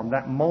form,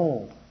 that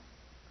mold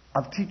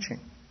of teaching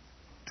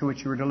to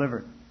which you were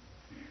delivered.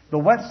 The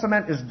wet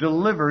cement is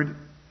delivered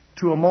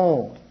to a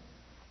mold.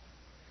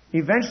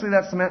 Eventually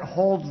that cement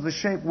holds the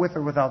shape with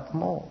or without the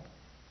mold.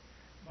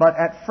 But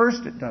at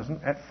first it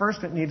doesn't. At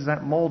first it needs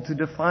that mold to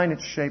define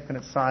its shape and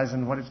its size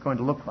and what it's going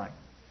to look like.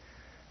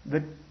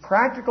 The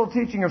practical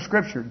teaching of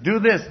Scripture, do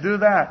this, do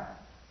that.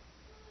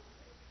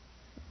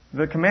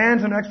 The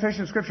commands and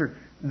expectations of Scripture,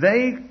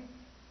 they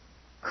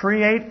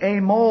create a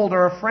mold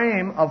or a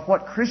frame of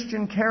what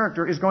Christian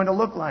character is going to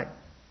look like.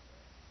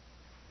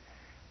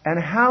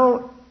 And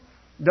how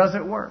does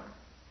it work?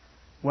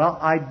 Well,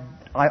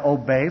 I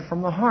obey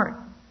from the heart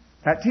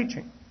that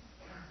teaching.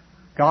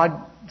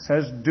 God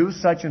says, do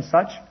such and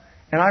such,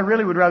 and I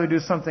really would rather do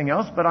something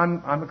else, but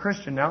I'm a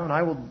Christian now, and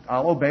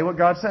I'll obey what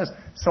God says.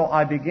 So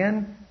I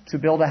begin to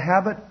build a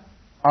habit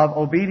of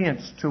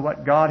obedience to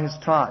what God has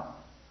taught.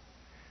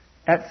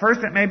 At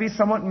first, it may be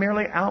somewhat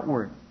merely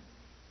outward.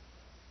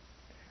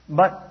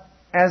 But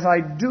as I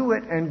do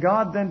it, and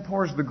God then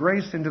pours the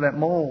grace into that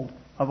mold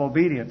of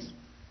obedience,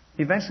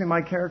 eventually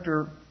my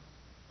character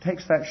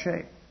takes that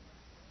shape.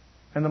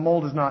 And the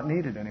mold is not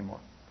needed anymore.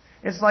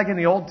 It's like in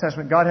the Old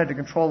Testament, God had to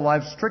control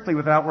life strictly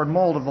with the outward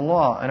mold of the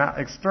law, an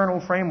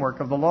external framework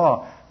of the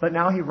law. But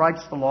now He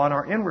writes the law in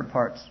our inward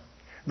parts.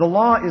 The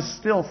law is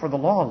still for the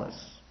lawless.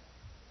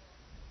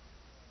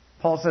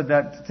 Paul said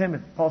that to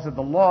Timothy. Paul said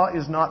the law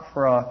is not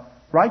for a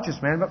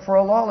righteous man, but for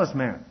a lawless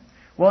man.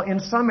 Well, in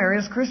some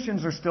areas,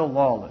 Christians are still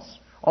lawless.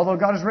 Although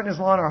God has written His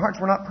law in our hearts,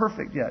 we're not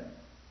perfect yet.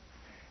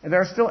 And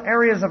there are still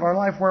areas of our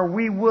life where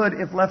we would,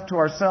 if left to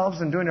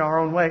ourselves and doing it our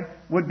own way,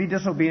 would be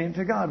disobedient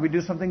to God. We do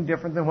something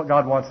different than what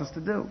God wants us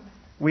to do.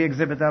 We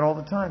exhibit that all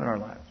the time in our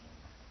lives.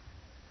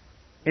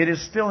 It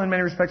is still, in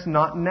many respects,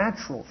 not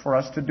natural for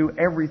us to do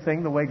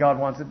everything the way God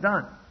wants it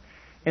done.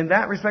 In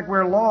that respect,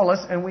 we're lawless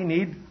and we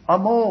need a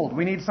mold.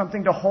 We need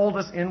something to hold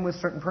us in with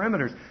certain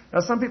parameters. Now,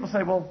 some people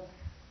say, well,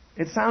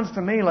 it sounds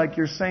to me like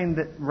you're saying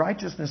that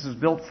righteousness is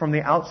built from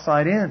the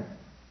outside in.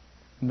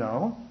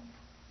 No.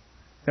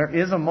 There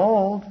is a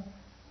mold,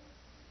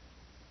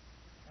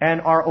 and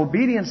our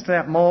obedience to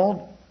that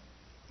mold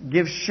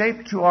gives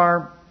shape to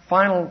our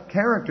final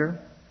character.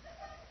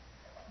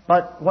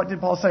 But what did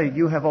Paul say?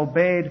 You have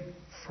obeyed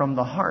from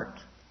the heart.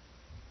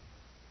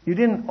 You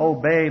didn't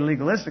obey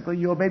legalistically.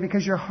 You obey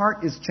because your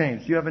heart is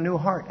changed. You have a new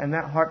heart, and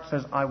that heart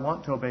says, I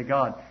want to obey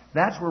God.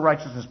 That's where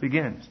righteousness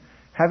begins.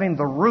 Having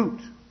the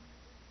root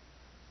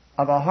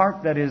of a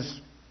heart that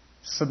is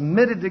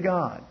submitted to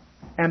God.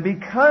 And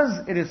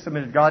because it is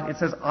submitted to God, it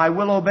says, I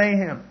will obey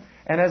Him.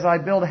 And as I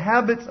build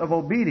habits of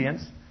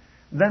obedience,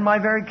 then my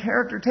very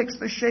character takes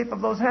the shape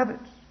of those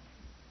habits,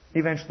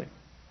 eventually.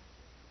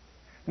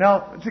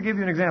 Now, to give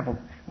you an example,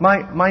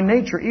 my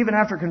nature, even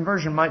after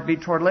conversion, might be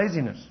toward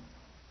laziness.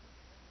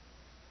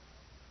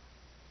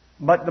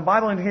 But the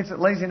Bible indicates that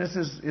laziness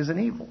is an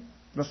evil.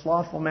 The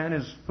slothful man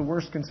is the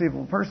worst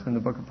conceivable person in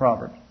the book of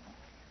Proverbs.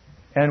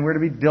 And we're to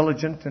be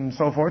diligent and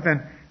so forth.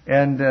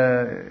 And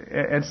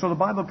so the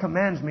Bible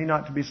commands me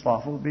not to be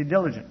slothful, to be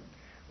diligent.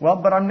 Well,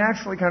 but I'm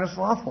naturally kind of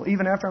slothful.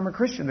 Even after I'm a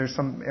Christian, there's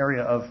some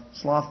area of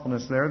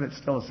slothfulness there that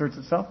still asserts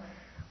itself.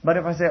 But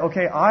if I say,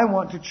 okay, I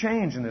want to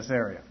change in this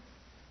area,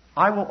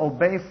 I will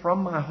obey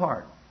from my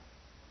heart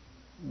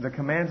the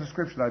commands of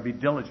Scripture that I be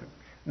diligent.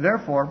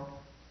 Therefore,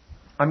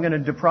 I'm going to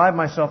deprive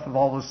myself of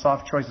all those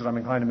soft choices I'm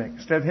inclined to make.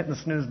 Instead of hitting the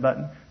snooze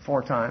button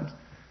 4 times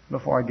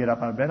before I get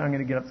up out of bed, I'm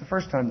going to get up the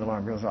first time the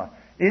alarm goes off.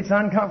 It's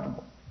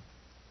uncomfortable.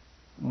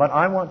 But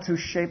I want to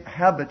shape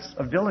habits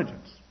of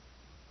diligence.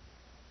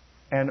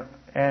 And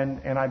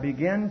I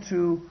begin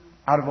to,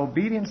 out of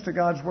obedience to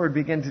God's Word,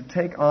 begin to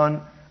take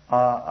on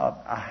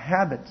a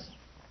habit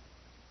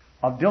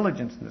of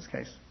diligence in this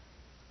case.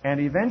 And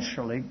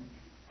eventually,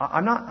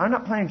 I'm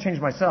not planning to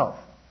change myself.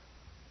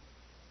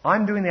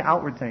 I'm doing the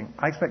outward thing.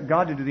 I expect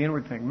God to do the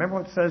inward thing. Remember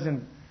what it says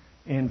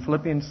in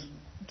Philippians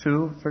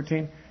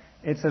 2:13?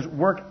 It says,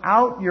 work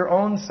out your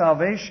own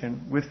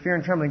salvation with fear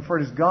and trembling, for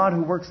it is God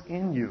who works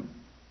in you.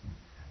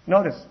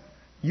 Notice,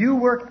 you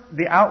work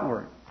the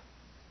outward.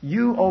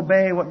 You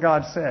obey what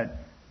God said.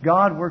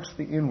 God works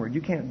the inward.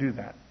 You can't do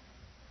that.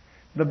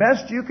 The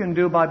best you can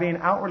do by being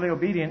outwardly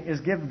obedient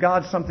is give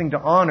God something to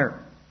honor.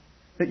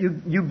 That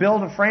you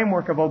build a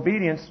framework of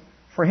obedience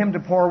for Him to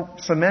pour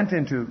cement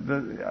into,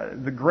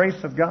 the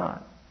grace of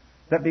God.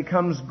 That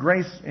becomes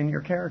grace in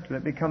your character.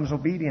 That becomes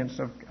obedience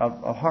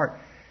of heart.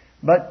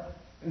 But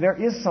there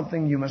is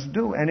something you must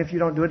do. And if you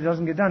don't do it, it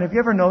doesn't get done. Have you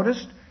ever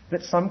noticed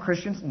that some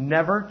Christians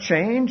never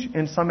change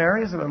in some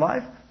areas of their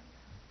life?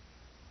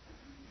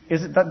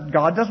 Is it that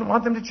God doesn't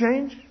want them to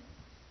change?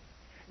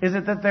 Is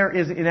it that there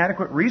is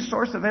inadequate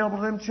resource available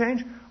to them to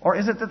change? Or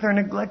is it that they're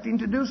neglecting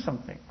to do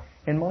something?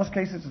 In most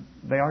cases,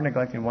 they are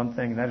neglecting one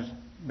thing, and that is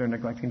they're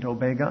neglecting to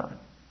obey God.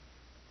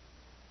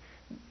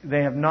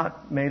 They have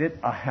not made it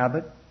a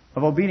habit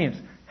of obedience.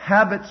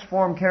 Habits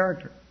form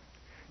character.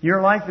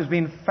 Your life is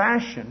being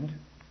fashioned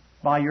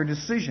by your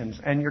decisions,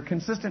 and your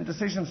consistent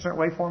decisions in a certain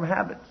way form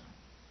habits.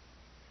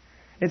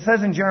 It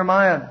says in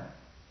Jeremiah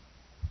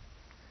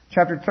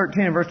chapter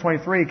 13 and verse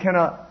 23, can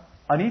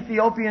an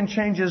Ethiopian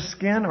change his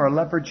skin or a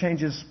leopard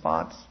change his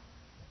spots?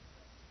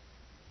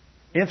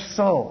 If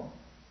so,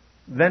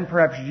 then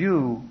perhaps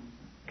you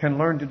can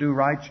learn to do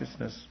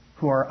righteousness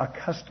who are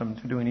accustomed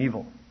to doing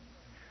evil.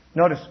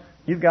 Notice,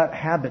 you've got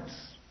habits.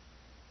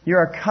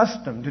 You're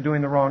accustomed to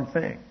doing the wrong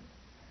thing.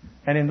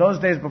 And in those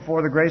days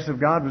before the grace of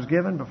God was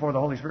given, before the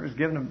Holy Spirit was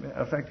given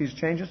to effect these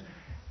changes,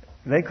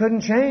 they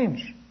couldn't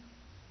change.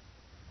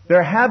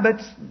 Their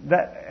habits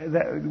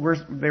they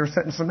were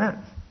set in cement.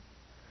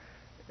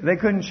 They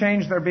couldn't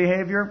change their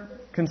behavior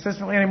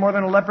consistently any more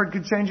than a leopard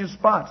could change his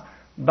spots.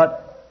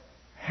 But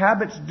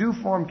habits do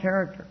form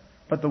character.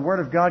 But the Word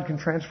of God can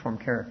transform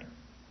character.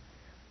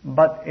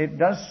 But it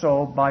does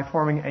so by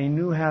forming a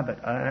new habit,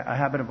 a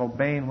habit of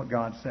obeying what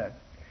God said.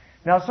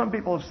 Now, some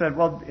people have said,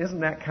 well,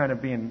 isn't that kind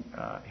of being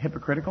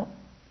hypocritical?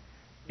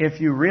 If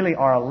you really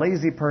are a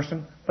lazy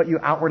person, but you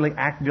outwardly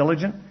act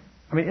diligent,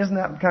 I mean, isn't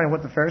that kind of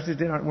what the Pharisees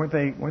did?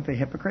 Weren't they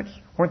hypocrites?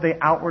 Weren't they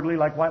outwardly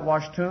like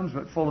whitewashed tombs,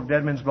 but full of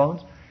dead men's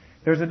bones?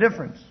 There's a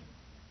difference.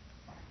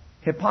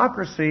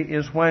 Hypocrisy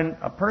is when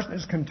a person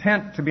is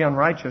content to be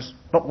unrighteous,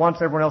 but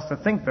wants everyone else to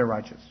think they're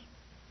righteous.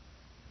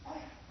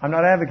 I'm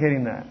not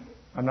advocating that.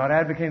 I'm not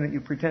advocating that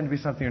you pretend to be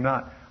something you're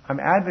not. I'm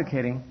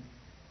advocating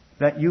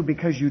that you,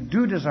 because you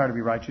do desire to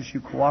be righteous,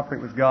 you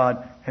cooperate with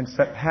God and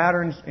set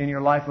patterns in your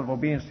life of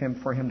obedience to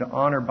Him for Him to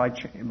honor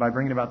by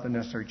bringing about the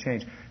necessary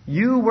change.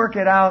 You work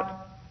it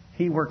out.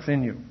 He works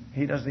in you.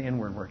 He does the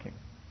inward working.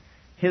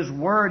 His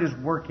Word is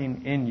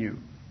working in you.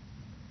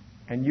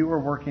 And you are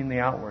working the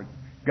outward.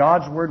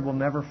 God's Word will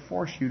never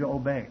force you to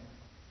obey.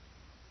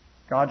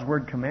 God's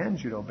Word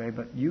commands you to obey,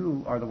 but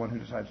you are the one who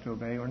decides to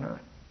obey or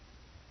not.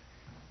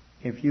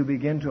 If you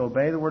begin to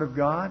obey the Word of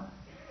God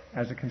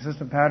as a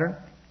consistent pattern,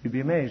 you'd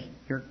be amazed.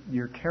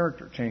 Your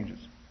character changes.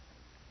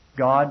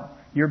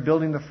 You're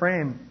building the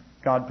frame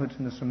God puts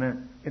in the cement.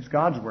 It's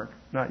God's work,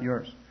 not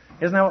yours.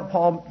 Isn't that what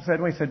Paul said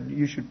when he said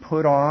you should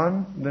put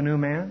on the new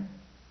man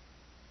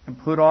and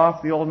put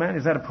off the old man?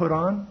 Is that a put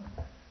on?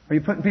 Are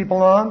you putting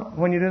people on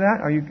when you do that?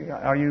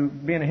 Are you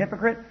being a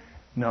hypocrite?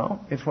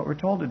 No, it's what we're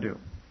told to do.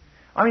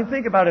 I mean,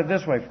 think about it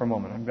this way for a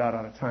moment. I'm about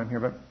out of time here,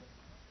 but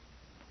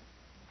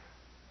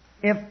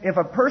if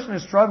a person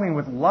is struggling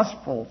with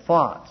lustful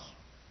thoughts,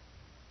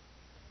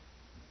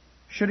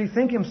 Should he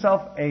think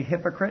himself a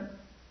hypocrite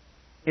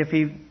if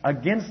he,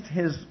 against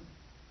his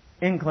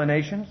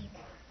inclinations,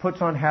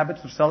 puts on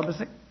habits of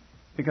celibacy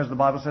because the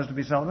Bible says to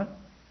be celibate?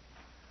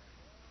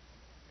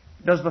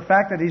 Does the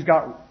fact that he's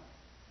got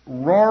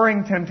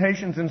roaring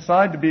temptations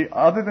inside to be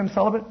other than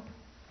celibate,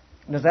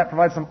 does that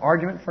provide some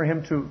argument for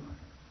him to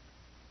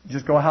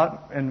just go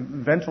out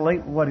and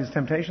ventilate what his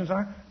temptations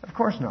are? Of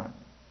course not.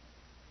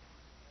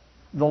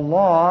 The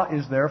law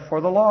is there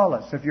for the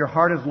lawless. If your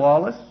heart is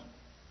lawless,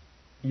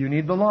 you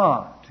need the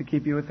law to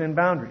keep you within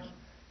boundaries.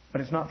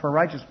 But it's not for a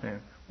righteous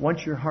man.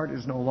 Once your heart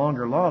is no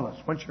longer lawless,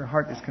 once your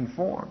heart is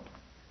conformed,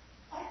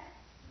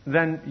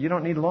 then you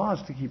don't need laws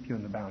to keep you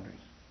in the boundaries.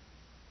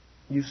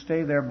 You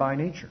stay there by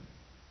nature.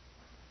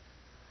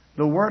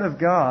 The Word of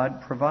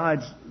God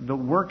provides the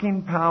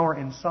working power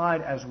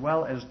inside as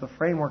well as the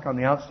framework on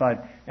the outside.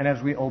 And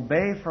as we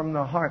obey from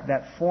the heart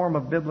that form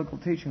of biblical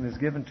teaching is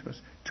given to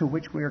us, to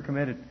which we are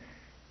committed,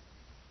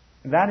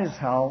 that is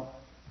how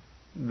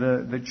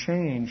the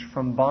change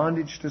from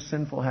bondage to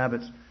sinful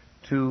habits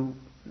to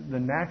the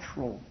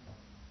natural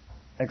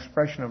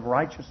expression of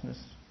righteousness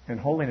and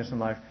holiness in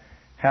life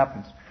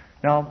happens.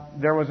 Now,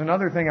 there was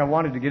another thing I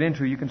wanted to get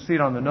into. You can see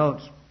it on the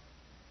notes.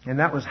 And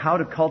that was how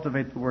to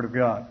cultivate the Word of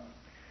God.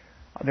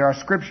 There are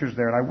scriptures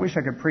there, and I wish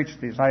I could preach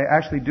these. I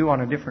actually do on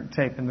a different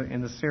tape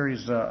in the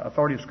series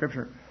Authority of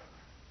Scripture.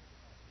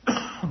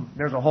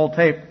 There's a whole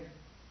tape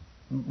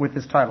with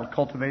this title,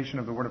 Cultivation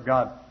of the Word of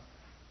God.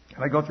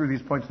 And I go through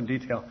these points in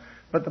detail.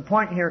 But the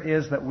point here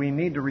is that we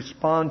need to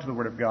respond to the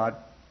Word of God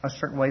a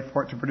certain way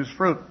for it to produce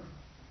fruit.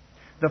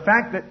 The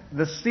fact that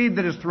the seed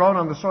that is thrown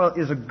on the soil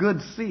is a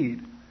good seed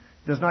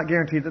does not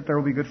guarantee that there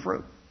will be good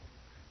fruit,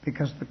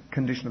 because the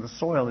condition of the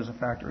soil is a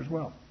factor as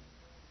well.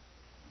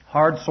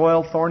 Hard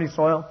soil, thorny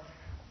soil,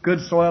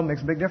 good soil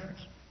makes a big difference.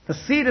 The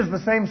seed is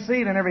the same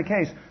seed in every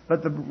case,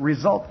 but the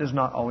result is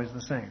not always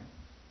the same.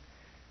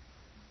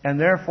 And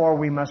therefore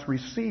we must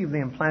receive the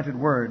implanted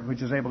Word,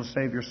 which is able to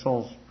save your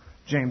souls,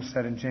 James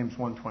said in James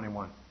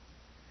 1:21.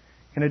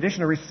 In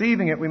addition to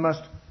receiving it, we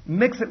must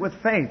mix it with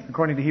faith,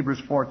 according to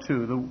Hebrews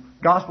 4:2. The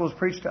gospel was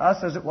preached to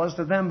us as it was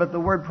to them, but the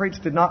word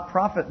preached did not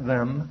profit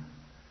them,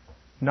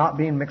 not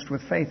being mixed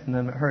with faith in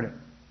them that heard it.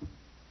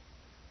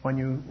 When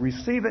you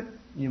receive it,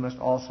 you must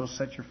also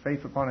set your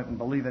faith upon it and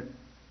believe it.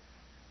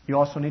 You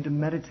also need to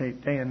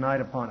meditate day and night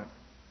upon it.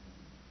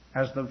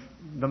 As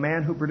the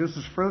man who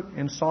produces fruit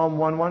in Psalm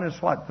 1:1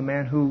 is what? The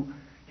man who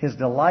his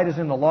delight is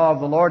in the law of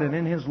the Lord, and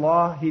in his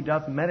law he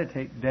doth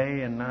meditate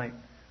day and night.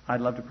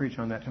 I'd love to preach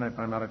on that tonight,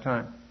 but I'm out of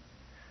time.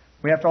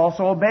 We have to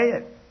also obey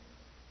it.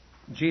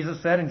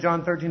 Jesus said in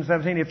John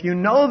 13:17, if you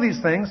know these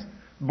things,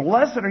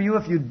 blessed are you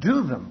if you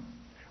do them.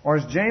 Or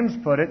as James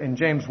put it in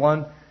James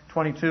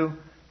 1:22,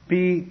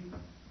 be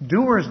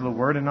doers of the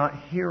word and not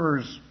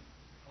hearers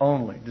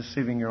only,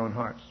 deceiving your own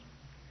hearts.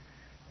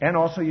 And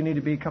also you need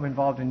to become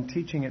involved in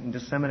teaching it and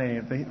disseminating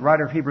it. The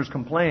writer of Hebrews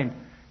complained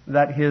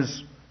that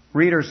his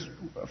readers,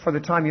 for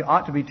the time you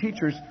ought to be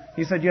teachers,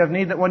 he said, you have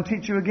need that one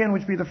teach you again,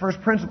 which be the first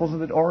principles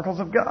of the oracles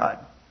of God.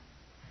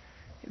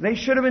 They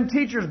should have been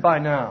teachers by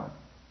now.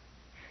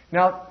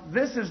 Now,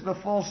 this is the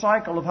full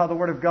cycle of how the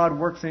Word of God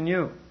works in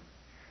you.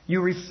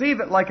 You receive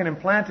it like an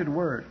implanted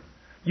Word.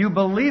 You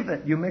believe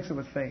it. You mix it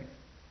with faith.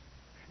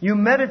 You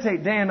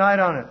meditate day and night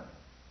on it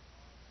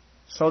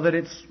so that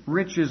its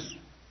riches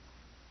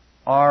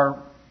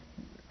are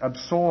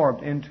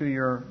absorbed into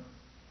your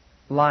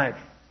life.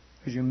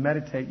 As you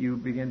meditate, you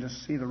begin to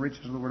see the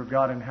riches of the Word of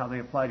God and how they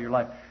apply to your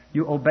life.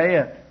 You obey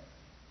it.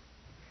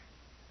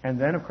 And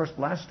then, of course,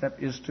 the last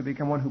step is to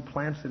become one who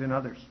plants it in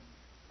others,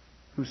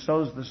 who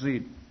sows the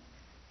seed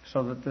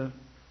so that the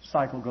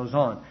cycle goes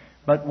on.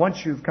 But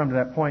once you've come to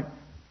that point,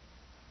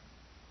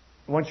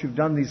 once you've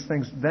done these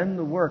things, then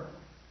the work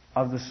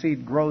of the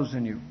seed grows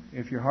in you.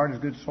 If your heart is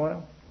good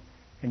soil,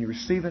 and you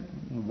receive it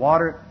and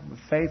water it with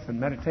faith and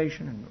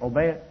meditation and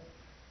obey it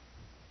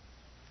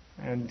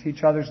and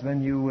teach others,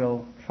 then you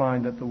will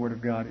find that the Word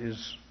of God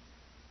is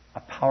a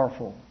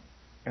powerful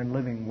and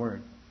living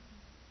Word.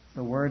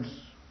 The words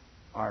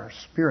are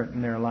spirit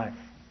in their life.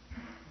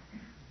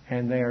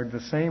 And they are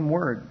the same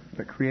Word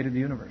that created the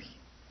universe.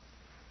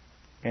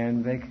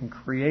 And they can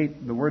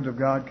create, the words of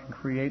God can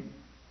create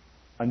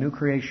a new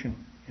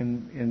creation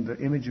in the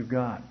image of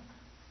God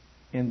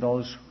in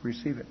those who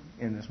receive it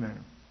in this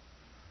manner.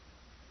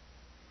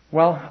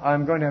 Well,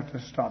 I'm going to have to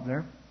stop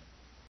there.